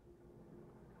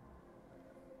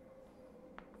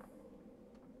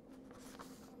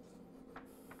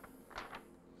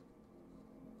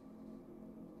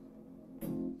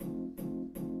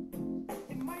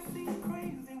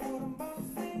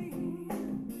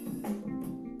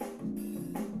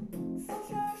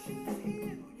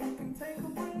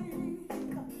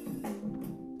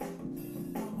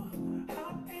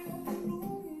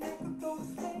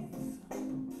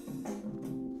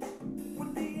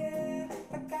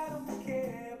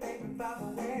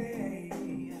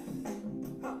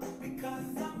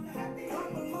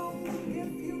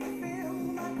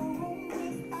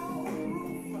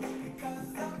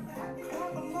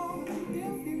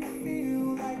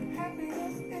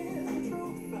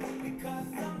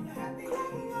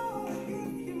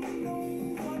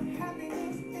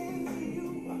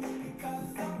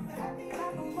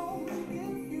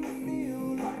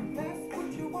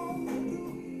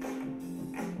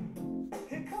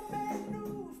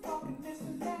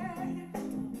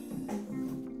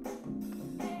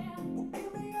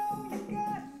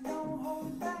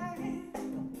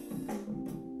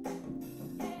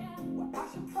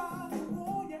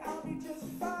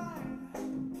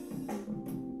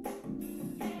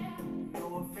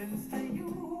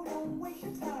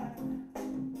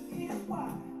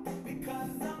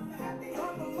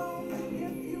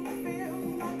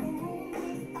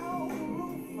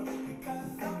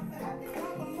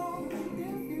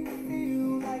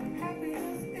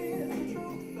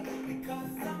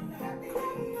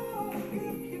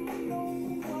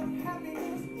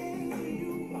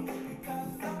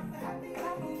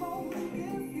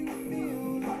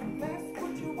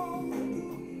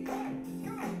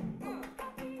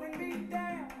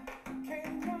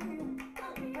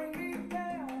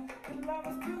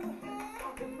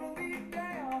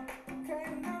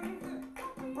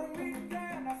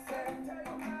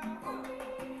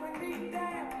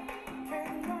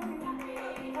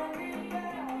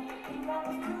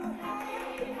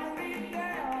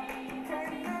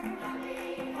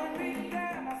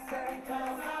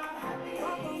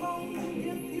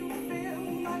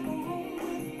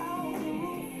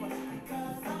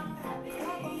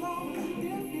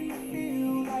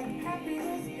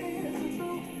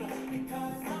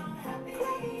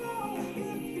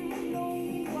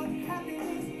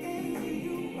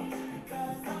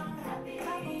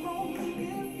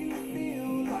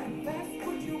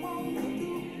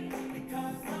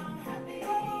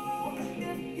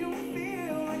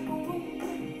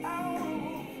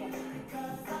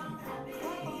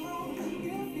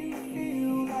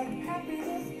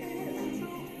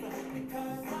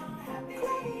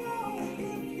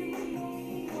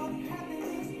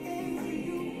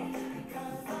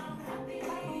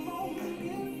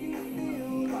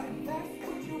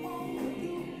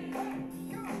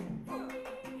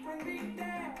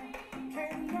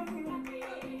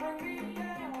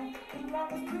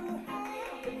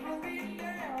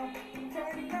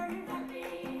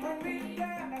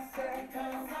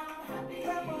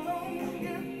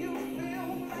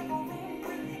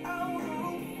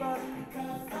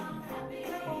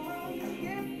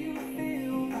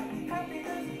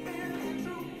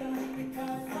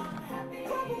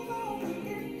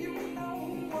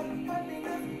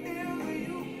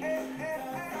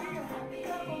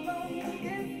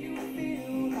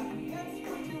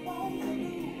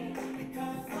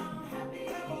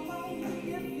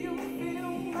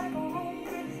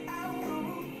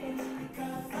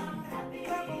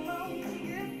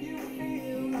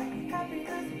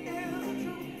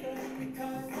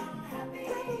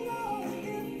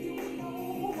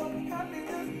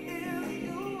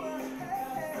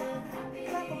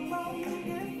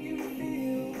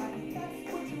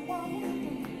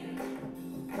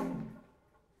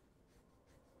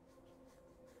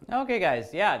 Okay,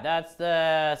 guys, yeah, that's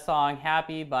the song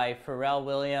Happy by Pharrell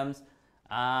Williams.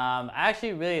 I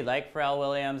actually really like Pharrell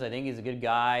Williams. I think he's a good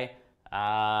guy.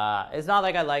 It's not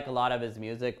like I like a lot of his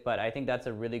music, but I think that's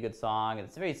a really good song.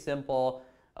 It's very simple.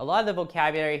 A lot of the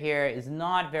vocabulary here is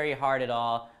not very hard at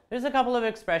all. There's a couple of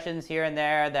expressions here and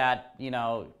there that, you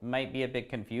know, might be a bit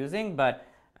confusing, but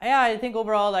yeah, I think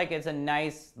overall, like, it's a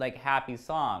nice, like, happy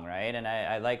song, right? And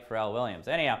I like Pharrell Williams.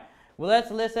 Anyhow, well,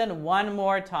 let's listen one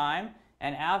more time.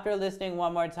 And after listening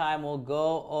one more time, we'll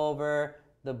go over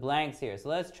the blanks here. So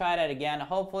let's try that again.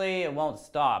 Hopefully it won't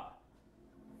stop.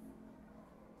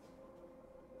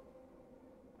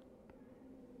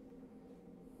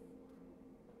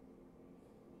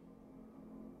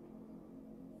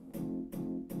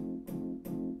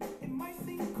 It might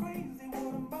seem crazy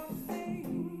what I'm about to say.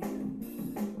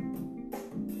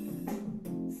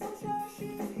 Sunshine,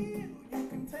 she's here, you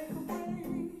can take a break.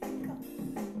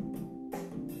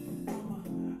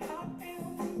 I'm a hot air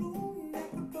balloon that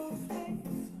could go to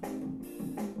space.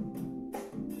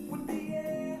 With the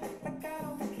air, like I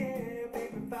don't care,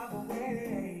 baby, by the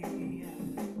way.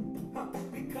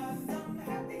 Because I'm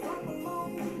happy, clap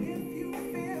along if you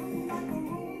feel like a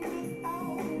room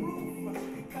without a roof.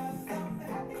 Because I'm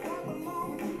happy, clap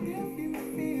along if you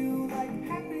feel like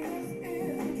happiness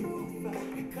is the truth.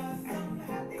 Because I'm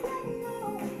happy, clap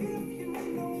along if you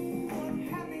know what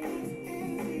happiness is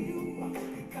to you.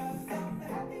 Because I'm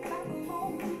happy, clap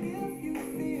along if you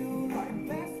feel like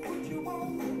that's what you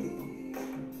want to do.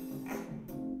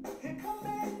 Here come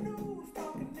bad news,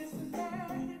 talking this and that.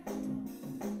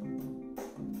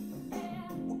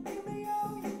 Well, give me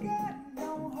all you got,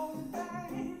 don't hold it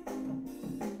back.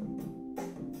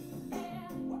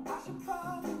 Well, I should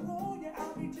probably warn you,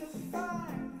 I'll be just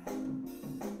fine.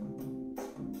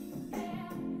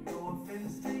 No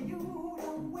offense to you,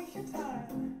 don't waste your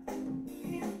time.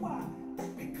 Here's why.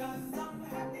 Because I'm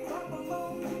happy, clap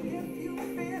along if you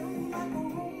feel like a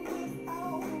room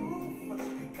without a roof.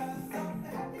 Because I'm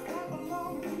happy, clap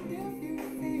along if you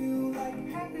feel like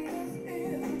happiness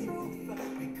is the truth.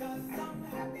 Because I'm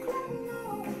happy, clap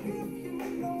along if you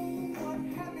know what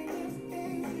happiness is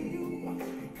to you.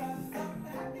 Because I'm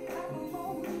happy, clap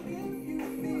along if you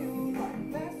feel like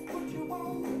that's what you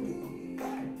want to do.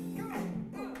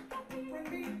 Bring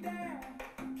me down,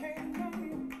 can't come.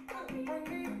 Bring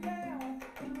me down,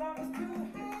 the love is too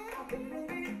high. Bring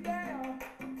me down,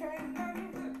 can't come.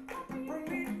 Bring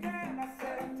me down, I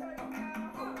said.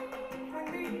 Bring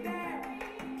me down,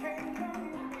 can't come.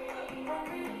 Bring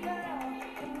me down,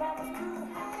 the love is too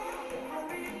high.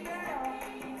 Bring me down,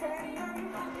 can't come.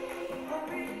 Bring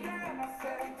me down, I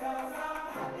said.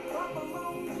 Clap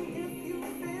along if you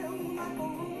feel like a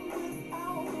room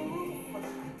without a roof.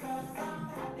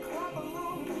 Clap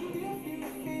along if you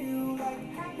feel like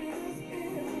happiness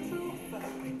is the truth.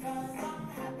 Because I'm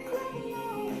happy. Clap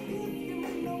along if you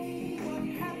know what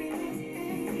happiness is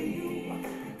to you.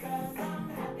 Because I'm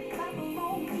happy. Clap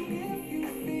along if you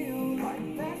feel like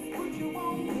that's what you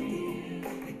want to do.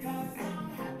 Because I'm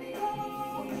happy. Clap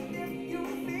along if you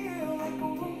feel like a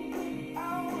room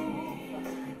without a roof.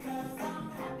 Because I'm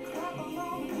happy. Clap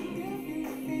along if you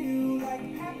feel like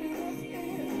happiness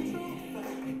is the truth.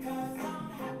 Because I'm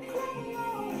happy. Clap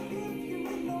along if you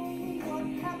know what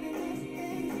happiness is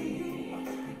to you.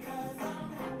 Because I'm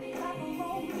happy. Clap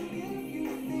along if you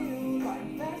feel like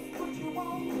that's what you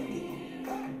want to do.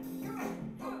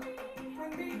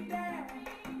 Bring me down,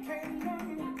 can't come.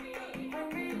 Bring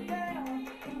me down,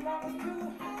 the love is too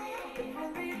high.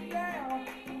 Bring me down,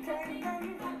 can't come.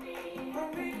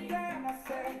 Bring me down, I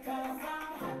said. Because I'm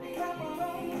happy. Clap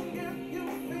along if you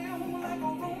feel like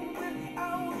a room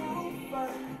without a roof.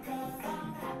 Because I'm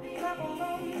happy. Clap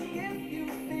along if you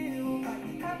feel like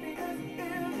happiness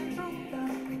is the truth.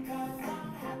 Because I'm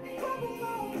happy. Clap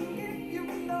along if you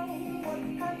know what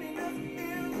happiness is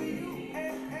to you.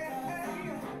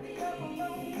 Clap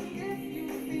along if you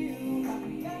feel like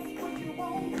that's what you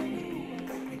want to do.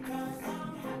 Because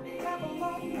I'm happy. Clap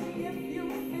along if you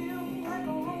feel like a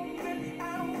room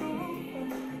without a roof.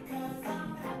 Because I'm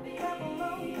happy. Clap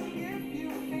along if you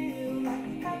feel like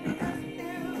happiness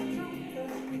is the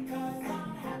truth. Because I'm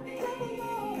happy. Clap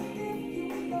along if you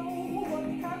know what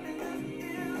happiness is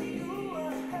to you.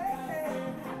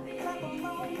 Clap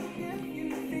along if you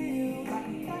feel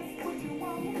like that's what you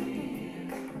want to do.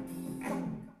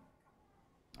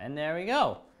 And there we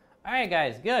go. All right,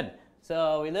 guys, good.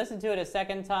 So we listened to it a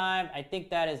second time. I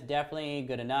think that is definitely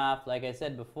good enough, like I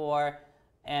said before.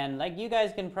 And like you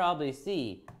guys can probably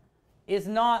see, it's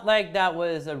not like that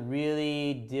was a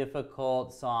really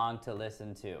difficult song to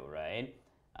listen to, right?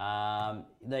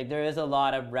 Like there is a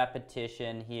lot of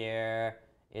repetition here.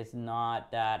 It's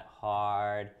not that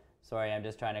hard. Sorry, I'm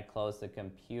just trying to close the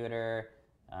computer.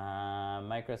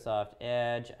 Microsoft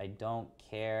Edge, I don't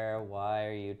care. Why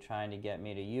are you trying to get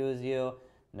me to use you?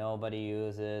 Nobody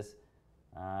uses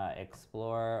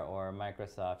Explorer or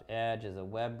Microsoft Edge as a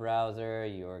web browser.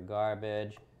 You're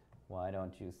garbage. Why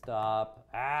don't you stop?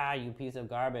 Ah, you piece of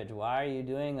garbage. Why are you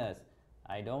doing this?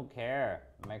 I don't care.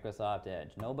 Microsoft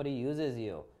Edge. Nobody uses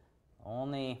you.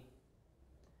 Only,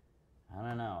 I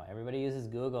don't know. Everybody uses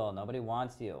Google. Nobody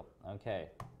wants you. Okay.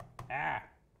 Ah,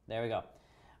 there we go.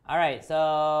 All right,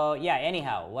 so yeah,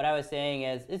 anyhow, what I was saying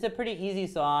is it's a pretty easy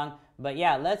song, but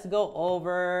yeah, let's go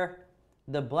over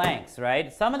the blanks,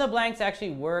 right? Some of the blanks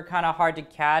actually were kind of hard to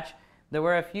catch. There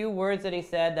were a few words that he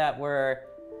said that were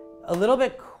a little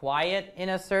bit quiet in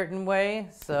a certain way,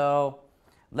 so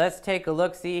let's take a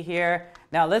look-see here.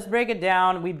 Now, let's break it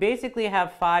down. We basically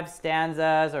have 5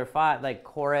 stanzas or 5, like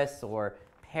chorus or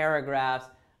paragraphs.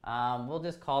 We'll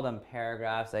just call them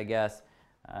paragraphs, I guess.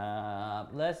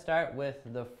 Let's start with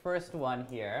the first one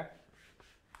here.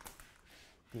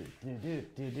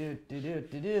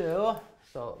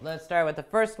 So let's start with the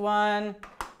first one,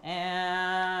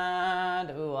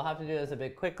 and I'll have to do this a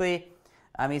bit quickly.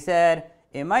 He said,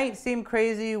 "It might seem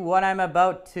crazy what I'm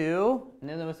about to," and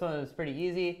then this one was pretty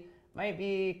easy.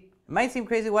 Might seem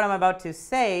crazy what I'm about to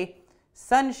say.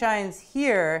 Sunshine's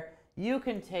here. You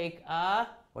can take a,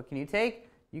 what can you take?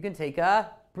 You can take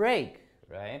a break,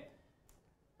 right?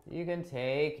 You can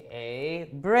take a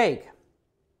break.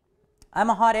 I'm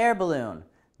a hot air balloon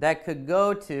that could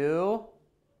go to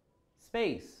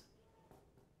space.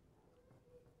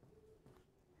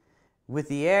 With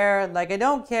the air, like I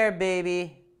don't care,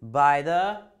 baby, by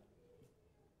the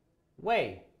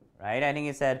way, right? I think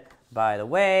he said, by the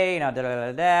way, you know, da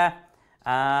da da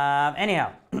da.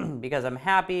 Anyhow, because I'm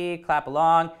happy, clap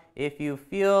along. If you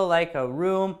feel like a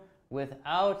room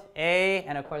without a,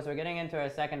 and of course we're getting into our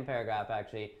second paragraph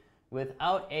actually,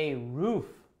 without a roof,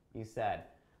 he said.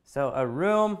 So a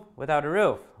room without a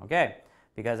roof, okay?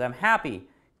 Because I'm happy.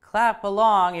 Clap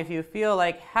along if you feel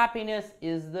like happiness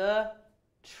is the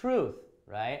truth,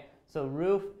 right? So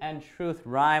roof and truth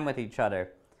rhyme with each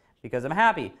other. Because I'm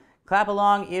happy. Clap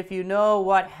along if you know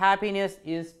what happiness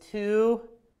is to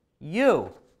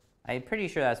you. I'm pretty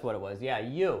sure that's what it was. Yeah,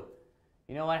 you.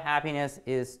 You know what happiness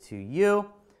is to you.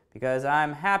 Because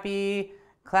I'm happy.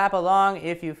 Clap along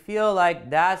if you feel like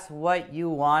that's what you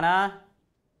wanna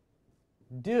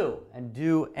do. And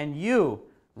do and you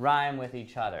rhyme with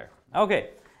each other.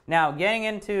 Okay, now getting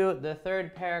into the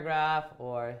third paragraph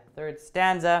or third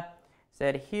stanza,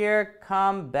 said, here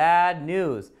come bad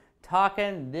news.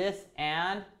 Talking this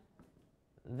and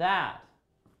that.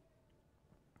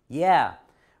 Yeah,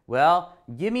 well,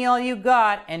 give me all you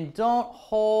got and don't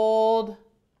hold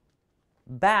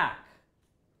back.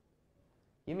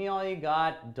 Give me all you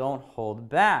got, don't hold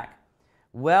back.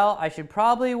 Well, I should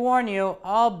probably warn you,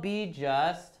 I'll be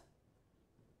just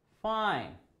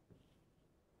fine.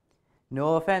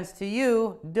 No offense to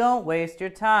you, don't waste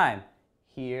your time.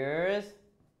 Here's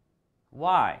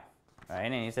why. Right,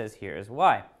 and he says, here's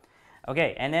why.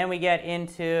 Okay, and then we get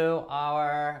into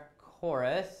our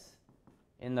chorus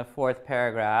in the fourth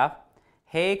paragraph.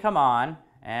 Hey, come on.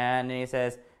 And then he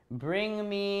says, bring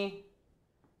me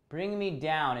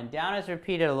down. And down is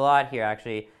repeated a lot here,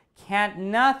 actually. Can't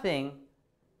nothing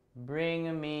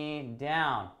bring me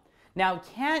down. Now,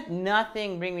 can't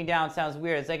nothing bring me down sounds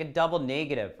weird. It's like a double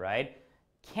negative, right?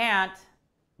 Can't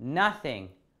nothing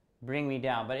bring me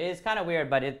down. But it is kind of weird,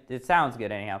 but it sounds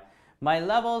good anyhow. My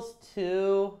level's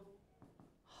too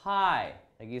high.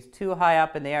 Like he's too high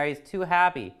up in the air. He's too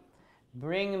happy.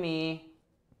 Bring me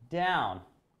down.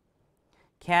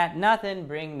 Can't nothing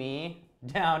bring me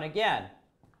down again.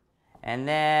 And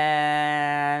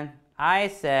then I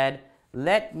said,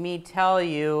 let me tell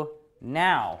you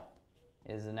now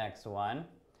is the next one,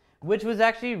 which was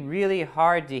actually really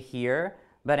hard to hear.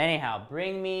 But anyhow,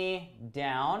 bring me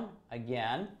down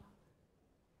again.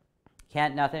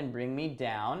 Can't nothing bring me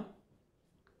down.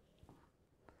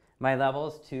 My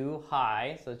level's too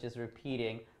high, so it's just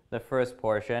repeating the first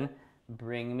portion.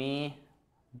 Bring me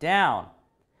down.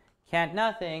 Can't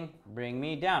nothing bring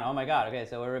me down. Oh my God, okay,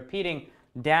 so we're repeating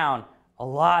down a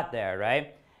lot there,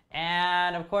 right?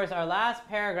 And of course, our last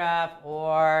paragraph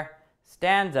or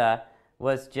stanza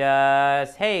was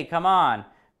just, hey, come on.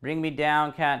 Bring me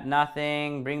down, can't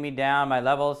nothing. Bring me down, my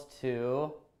level's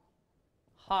too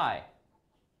high.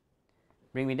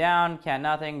 Bring me down, can't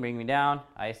nothing. Bring me down,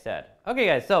 I said. Okay,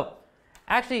 guys, so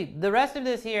actually, the rest of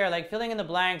this here, like filling in the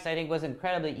blanks, I think was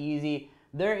incredibly easy.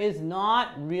 There is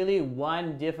not really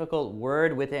one difficult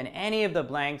word within any of the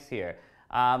blanks here.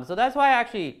 So that's why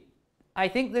actually, I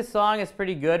think this song is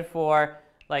pretty good for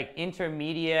like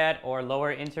intermediate or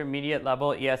lower intermediate level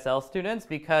ESL students,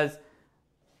 because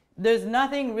there's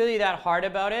nothing really that hard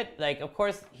about it. Like, of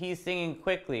course, he's singing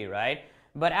quickly, right?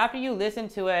 But after you listen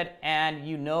to it and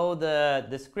you know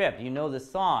the script, you know the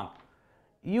song,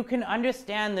 you can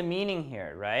understand the meaning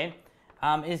here, right?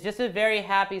 It's just a very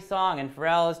happy song, and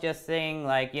Pharrell is just saying,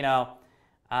 like, you know,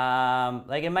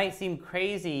 like, it might seem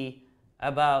crazy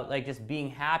about like just being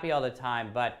happy all the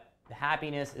time, but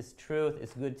happiness is truth.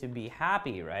 It's good to be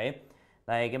happy, right?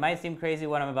 Like, it might seem crazy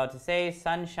what I'm about to say.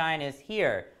 Sunshine is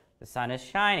here. The sun is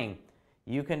shining.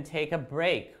 You can take a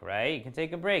break, right? You can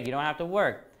take a break. You don't have to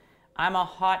work. I'm a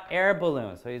hot air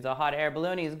balloon. So he's a hot air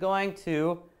balloon. He's going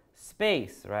to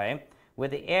space, right?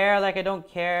 With the air like I don't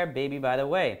care, baby, by the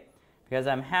way. Because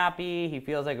I'm happy. He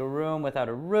feels like a room without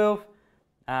a roof.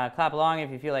 Clap along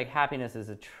if you feel like happiness is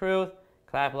the truth.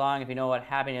 Clap along if you know what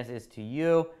happiness is to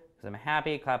you. Because I'm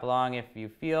happy. Clap along if you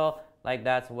feel like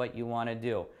that's what you want to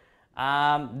do.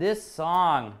 This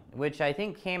song, which I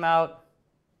think came out...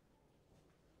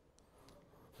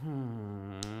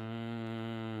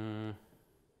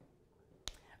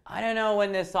 I don't know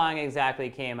when this song exactly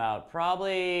came out.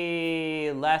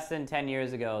 Probably less than 10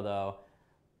 years ago, though.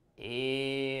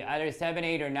 Either 7,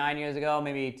 8, or 9 years ago,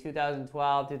 maybe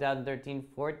 2012, 2013,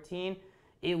 14.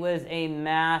 It was a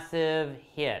massive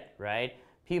hit, right?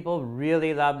 People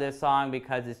really love this song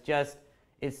because it's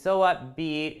so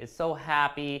upbeat, it's so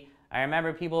happy. I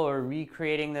remember people were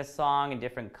recreating this song in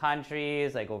different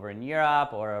countries, like over in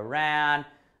Europe or Iran,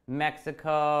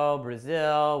 Mexico,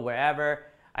 Brazil, wherever.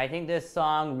 I think this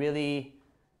song really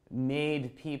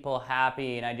made people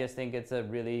happy, and I just think it's a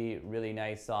really, really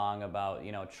nice song about,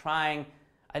 you know, I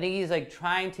think he's like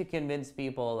trying to convince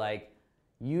people, like,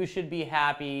 you should be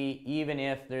happy even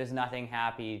if there's nothing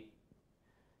happy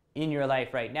in your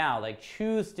life right now. Like,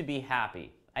 choose to be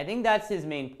happy. I think that's his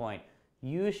main point.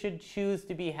 You should choose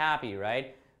to be happy,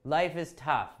 right? Life is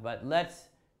tough, but let's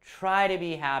try to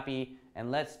be happy and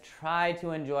let's try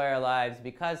to enjoy our lives,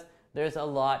 because there's a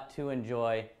lot to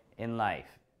enjoy in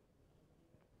life.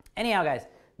 Anyhow, guys,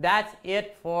 that's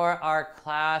it for our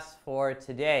class for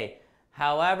today.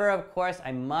 However, of course,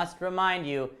 I must remind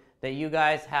you that you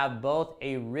guys have both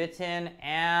a written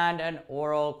and an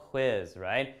oral quiz,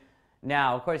 right?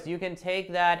 Now, of course, you can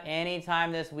take that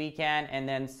anytime this weekend and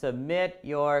then submit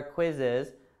your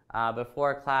quizzes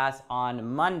before class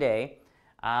on Monday.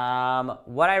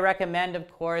 What I recommend,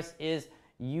 of course, is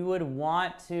you would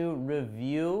want to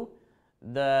review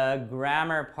the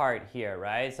grammar part here,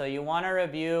 right? So you want to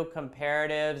review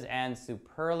comparatives and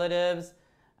superlatives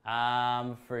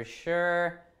for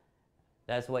sure.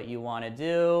 That's what you want to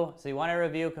do. So you want to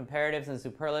review comparatives and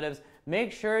superlatives.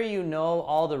 Make sure you know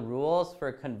all the rules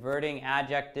for converting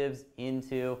adjectives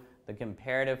into the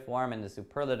comparative form and the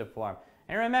superlative form.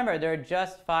 And remember, there are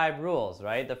just 5 rules,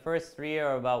 right? The first 3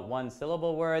 are about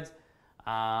 1-syllable words.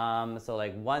 So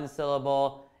like 1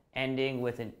 syllable ending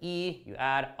with an E, you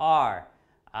add R.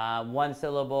 1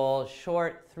 syllable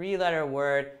short 3-letter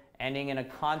word ending in a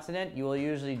consonant, you will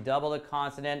usually double the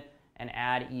consonant and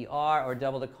add ER, or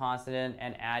double the consonant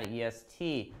and add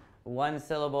EST. 1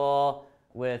 syllable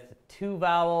with 2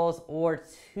 vowels or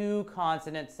 2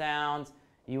 consonant sounds,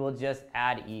 you will just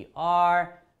add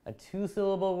ER. A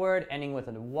 2-syllable word ending with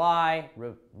a Y,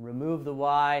 remove the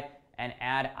Y and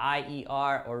add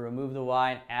IER, or remove the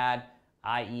Y and add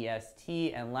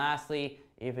IEST. And lastly,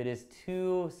 if it is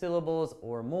 2 syllables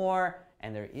or more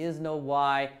and there is no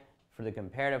Y, for the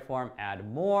comparative form, add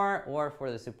more, or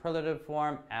for the superlative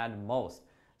form, add most.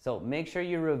 So make sure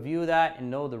you review that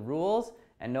and know the rules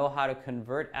and know how to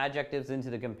convert adjectives into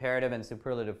the comparative and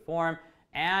superlative form,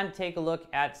 and take a look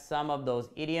at some of those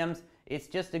idioms. It's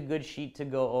just a good sheet to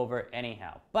go over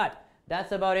anyhow. But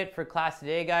that's about it for class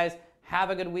today, guys. Have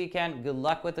a good weekend. Good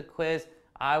luck with the quiz.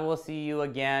 I will see you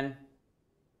again.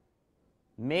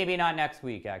 Maybe not next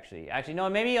week, actually. Actually, no,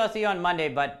 maybe I'll see you on Monday,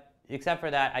 but except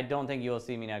for that, I don't think you'll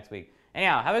see me next week.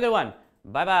 Anyhow, have a good one.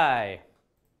 Bye-bye.